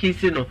 I'm on the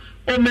case, you know.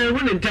 Oh, my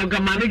woman, tell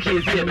Gamma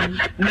case,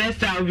 next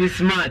time I'll be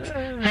smart.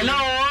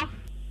 Hello,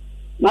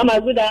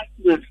 Mama. Good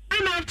afternoon.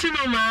 Good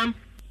afternoon, ma'am.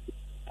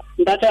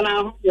 But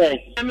now, yes.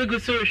 I'm a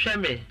good soul,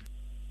 Shame.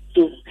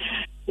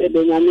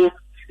 Mama,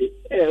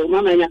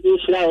 you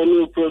should have a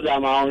new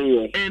program out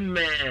here.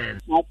 Amen.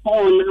 My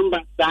phone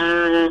number,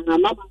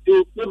 Mama,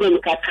 you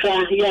couldn't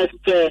cry, yes,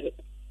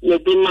 le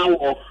bima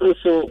wo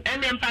so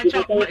ene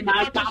mpacho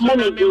mo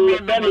me do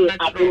bele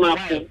abuma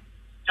ko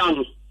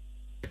John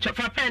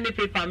chofa pen ni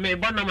paper me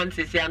bono man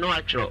sisi ano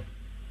atro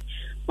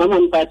mama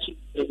mpachi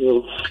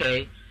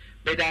okay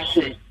but that's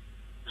it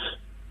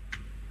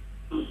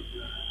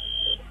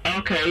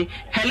okay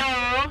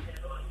hello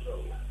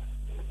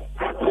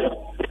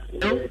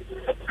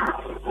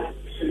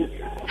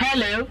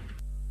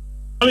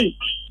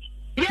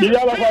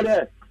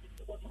yes.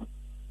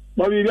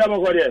 Bobby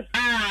Biabakodia.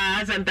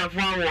 Santa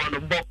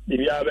Fawon, Bob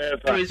Biabe,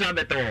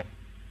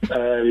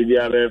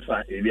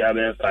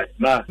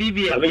 Ma,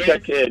 Bibi, I wish I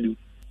cared.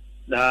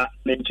 Now,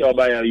 nature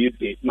by a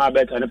UK, my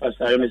better than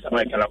Pastor Mr.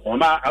 Michael.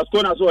 Ma, as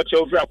soon as what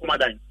you for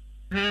Comadan.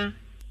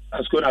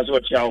 As soon as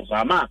what you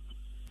for, Ma.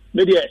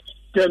 Maybe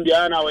 10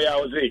 Diana, where I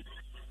was it.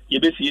 You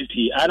be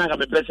see, I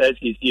have a better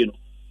as you know.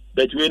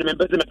 But we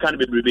remember the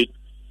mechanic baby.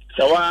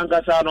 So I am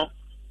Gassano.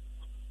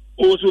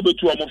 Also be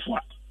 2 or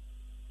more.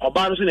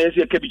 Obama is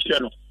a cabbage.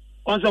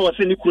 Once I was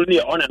in the colony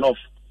on and off.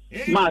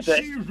 Master,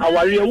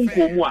 our real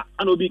uncle,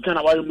 and will be kind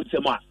of worry with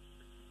them.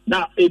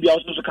 Now, maybe I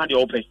also can't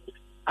open.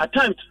 At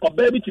times, a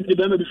baby to the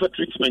baby before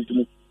treatment.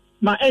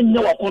 My end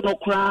no corner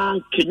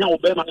crown, Kenya or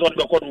Bema on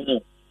the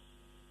corner.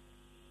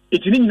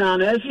 It's in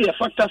an essay a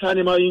factors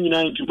animal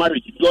union to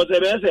marriage because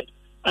there is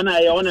and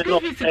I on and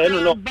off. I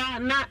don't know.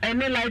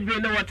 Any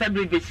library, no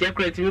whatever be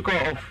secret you call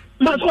off.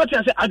 My what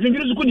I said, I think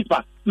it's good.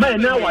 My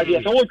now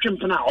idea, so what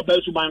chimp now, or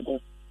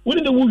Belsubanco.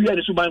 Wouldn't the movie at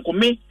the Subanco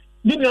me?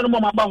 Nini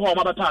mama ba ho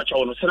mama ta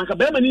chawo no senaka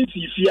be mani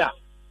ntifi a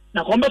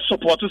na ko mbe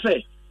support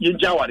say ye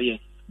njaware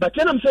but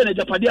then I'm saying the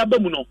japade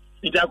abamu no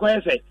nja ko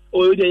say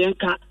o de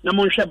yenka na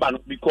mo nhwe ba no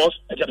because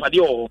the japade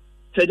o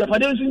say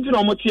japade nsinti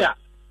no mo ti a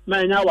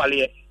ma nya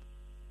wale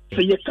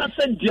say ye ka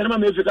say die na ma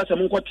me fika say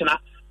mo nkotena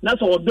na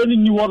so odoni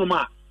ni wo no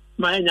ma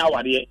nya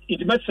wale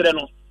it mesere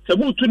no say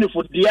bu tu ni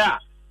fo dia a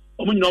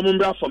o mo nyina mo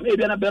mbra fam e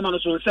bia na be ma no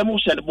so say mo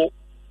hye bo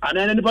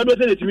ana ni pa do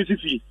say the timisi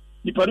fi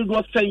ni pa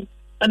do say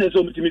ana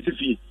so mo timisi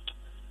fi.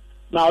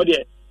 Now,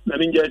 dear, I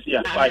mean, just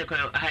here. Hello.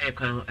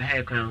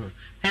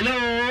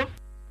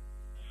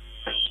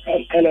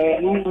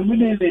 Hello.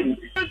 Good evening.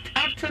 Good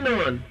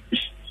afternoon.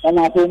 I'm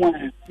at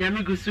home.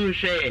 Yami Gusu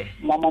share.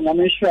 Mama,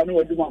 I'm sure I know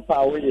what you want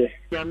power.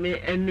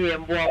 Yami, any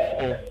and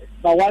walk.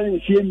 But why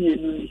didn't you hear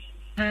me?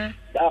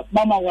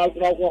 Mama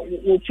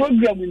will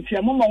program with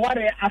your mama. What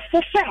a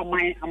social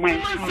my.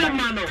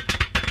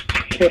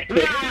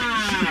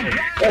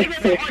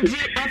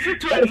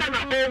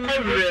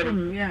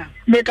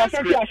 Make us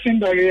a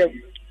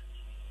syndrome.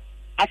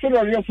 I said,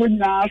 you're putting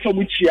now so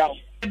much out.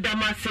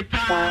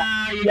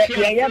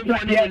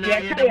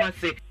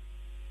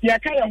 Yeah,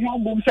 kind of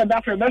one boom said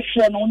that for best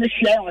one on the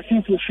share or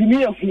seem to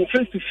see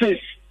face to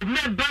face. Upon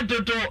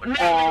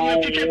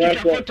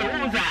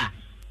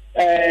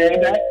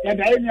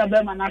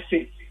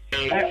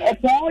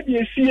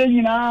the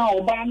seeing now,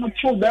 Obama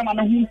told them and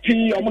who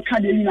pay or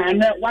Macadie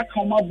and what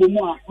come up with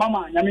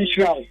Mama,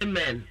 Yamisha.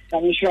 Amen.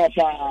 Yamisha.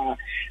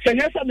 So,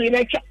 yes, I mean,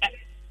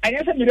 I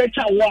guess I'm the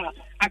chawa.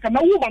 I can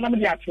know what I'm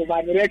the actual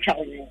by the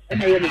chawa.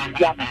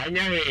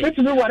 It's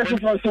me what is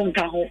for some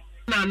cow.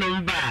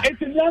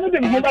 It's one of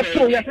them who got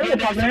so yes,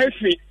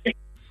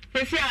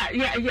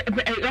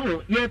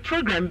 your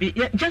program be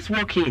just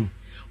walk in.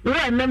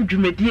 Where nam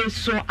dwumadie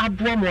so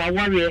aboa mo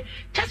aware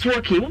just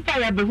walk in.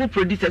 Why are who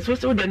producers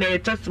so the na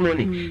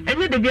testimony.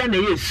 Any de bia na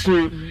ye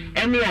su.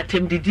 Any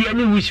attempt didi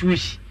any wish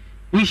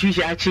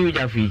achieve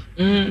jafi.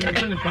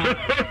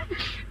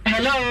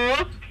 Hello.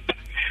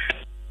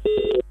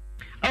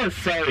 Oh,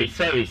 sorry.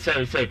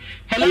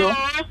 Hello.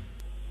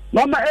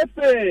 Mama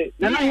Efe,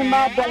 nana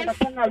hima bol na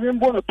tanga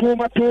wimbo no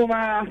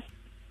tuma.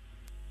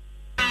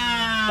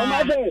 Mama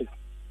Efe.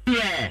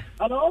 Yeah.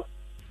 Hello?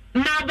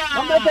 Naba.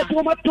 Mama Efe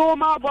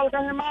tuma bol ka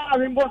hima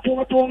wimbo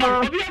tuma.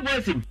 Obi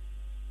abosim.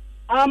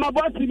 My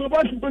boss is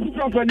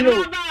from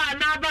you.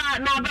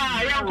 Naba,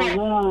 yako.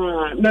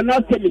 Na na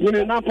se mi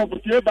hune na pa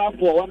putie ba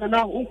fo, na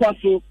na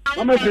unkwaso.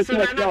 Mama Efe se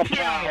ya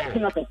fa.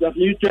 Na ka se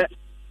you che.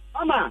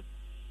 Mama,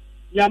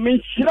 ya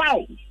min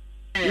shirao.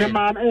 Na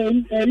ma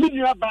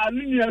linia ba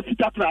linia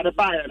fita pra de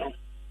ba no.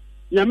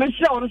 Ya min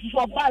shirao no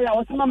so ba ya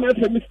wo se mama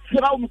Efe mi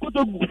shirao mi ko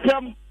to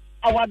gufam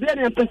awade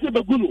na pese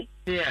begunu.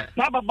 Yeah.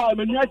 Na ba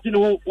me nya gine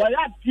ho, wa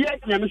ya die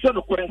ya mi so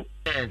no kore.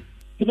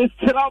 Mi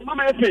shirao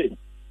mama Efe.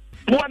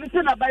 Buwan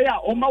se na ba ya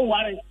o ma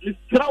ware. Mi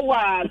shirao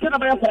wa se na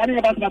ba ya fa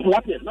ni ba sa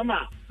wate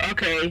mama.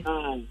 Okay.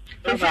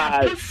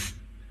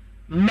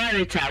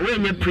 Marital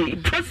when you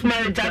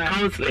post-marital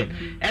counseling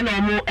and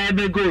more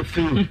ever go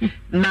through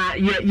na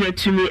ye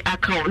to me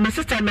account na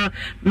sister na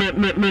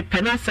me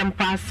pena some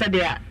pass said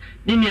there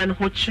Ninian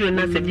Hochu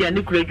na said ya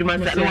ni kreduma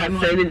sa no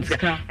say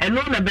and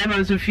no na be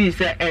man so fee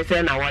say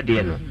na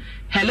wade no.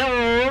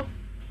 Hello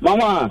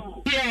Mama.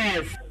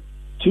 Yes.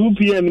 2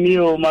 p.m. ni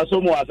o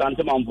masomo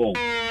asante mampo.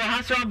 Oh,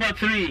 how's about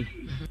 3?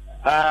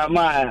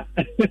 Ma.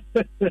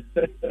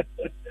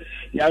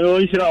 Ya no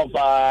shira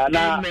pa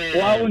na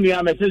wa uni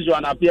a message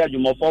on appear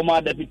you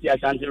former deputy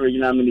Ashanti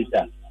regional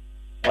minister.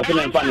 O se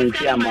me fa na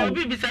ntia ma.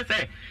 Obi bi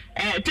say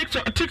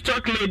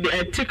TikTok lady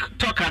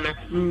TikToker no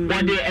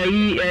what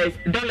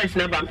the dollars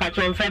na ban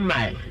patron fem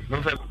mai.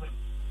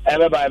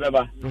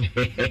 Bye.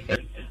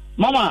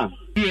 Mama.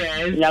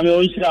 Yes. Ya me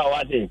o shira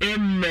wa de.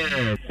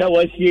 Amen. Se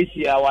wa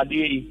siesia wa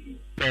de.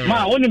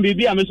 Ma woni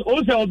bibi a me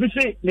o se obi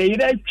se na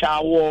yire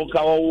twa wo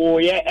ka wo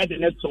ye e de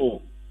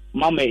neto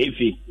mama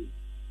Efi.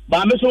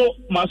 Ba me so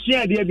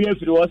masia de bia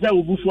firi wo se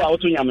obufu a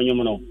woto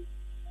nyamenyom no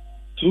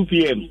 2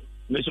 p.m.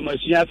 me so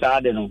masia sa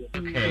ade no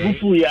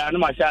obufu ya na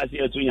ma sha ase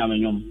eto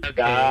nyamenyom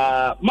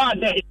ka ma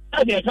de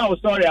ka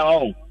story a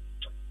ho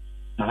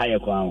na haye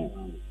kwa ho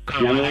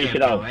nyame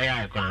shira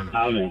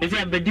amen is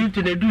it be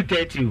to the do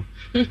 30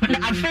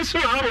 afeso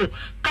ho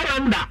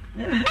calendar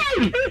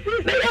hey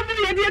na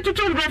every day to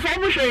go for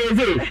mo shey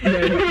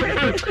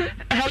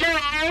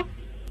hello.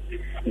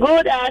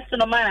 Good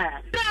afternoon, ma.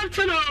 Good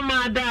afternoon,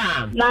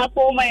 madam. Na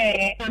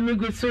pome.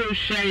 Amigo so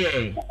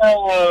share.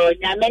 Oh,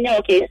 nyamenye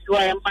okay so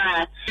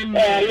ma.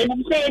 You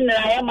know say na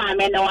ya ma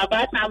me na wa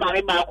ba ta ma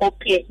me ba ko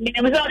pe. Me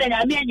me so de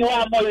nyamenye nyo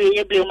wa mo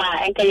ye ble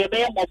ma enka ye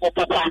be mo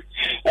papa.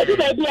 E bi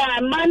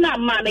dia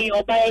ma me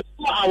yo ba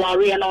so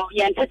aware no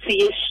ye ntete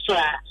ye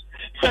stra.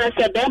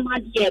 Say ma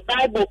die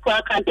Bible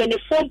kwa kan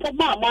telephone po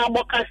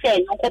ma ka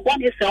say nko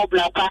boni se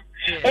obla pa.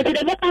 E ti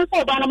de me kan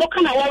so ba no mo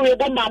kan aware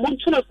bo ma mo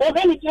ntuna so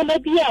he ni je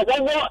bi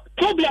a wo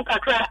problem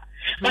kakra.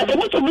 But the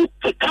much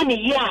to come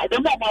here, the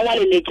more my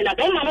wallet legend, I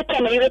don't want to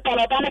tell you the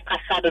Palabana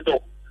Casado.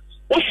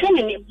 What show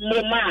me,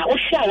 Mama, what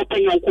shall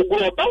open your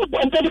Google about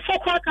until the 4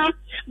 o'clock?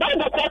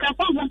 Bible clock and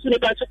found to the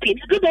recipe.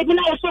 The good baby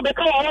now so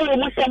because all of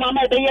us,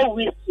 Mamma, they are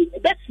with you.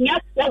 That's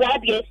not what I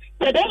did.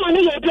 The day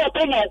money you do a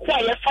penny and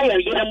quiet fire,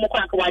 you know,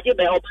 Mukaka,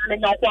 by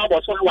opening your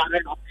quarters one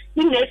one.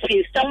 In this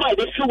case, somebody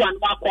they threw one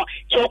walk,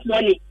 choke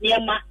money, near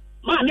my.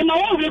 Mammy, my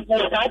own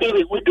report, I did.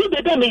 We do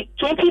the day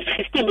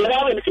 2015, we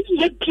are in the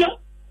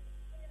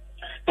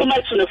too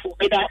much for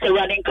me that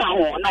running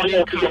cow, no,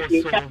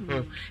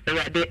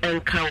 they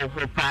encounter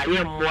her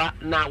pie, moi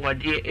now what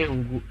dear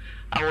Engu.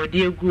 Our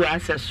dear Gu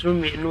as a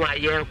swimming no a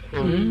year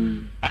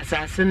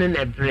assassin in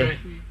a bread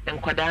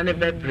and Quadana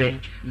bebre.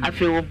 I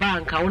feel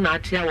bank, I will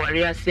not tell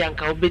warrior see and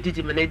cow betty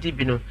to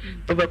Menedibino,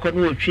 over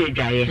Cornu tree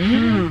jay.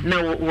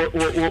 Now,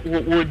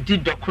 what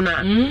did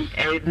Docuna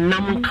and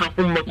Nam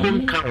Capum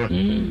count?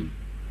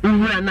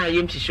 Una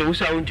yem to show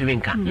so to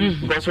Winka,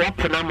 because what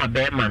Panama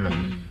bear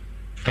man.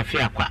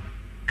 Tafiaqua.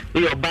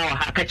 Your bow,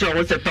 I catch you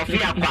was a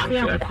Tafiaqua.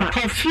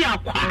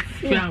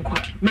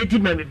 Medi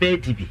mammy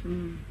baby.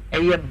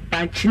 And your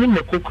banchini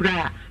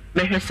mokukra,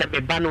 measure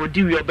some bano,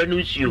 do your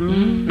benus you.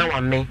 No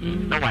one may,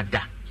 no what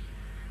da.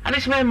 And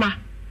it's my ma,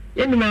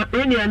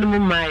 any animal,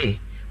 my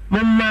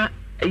mamma,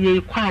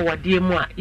 ye qua, dear moi.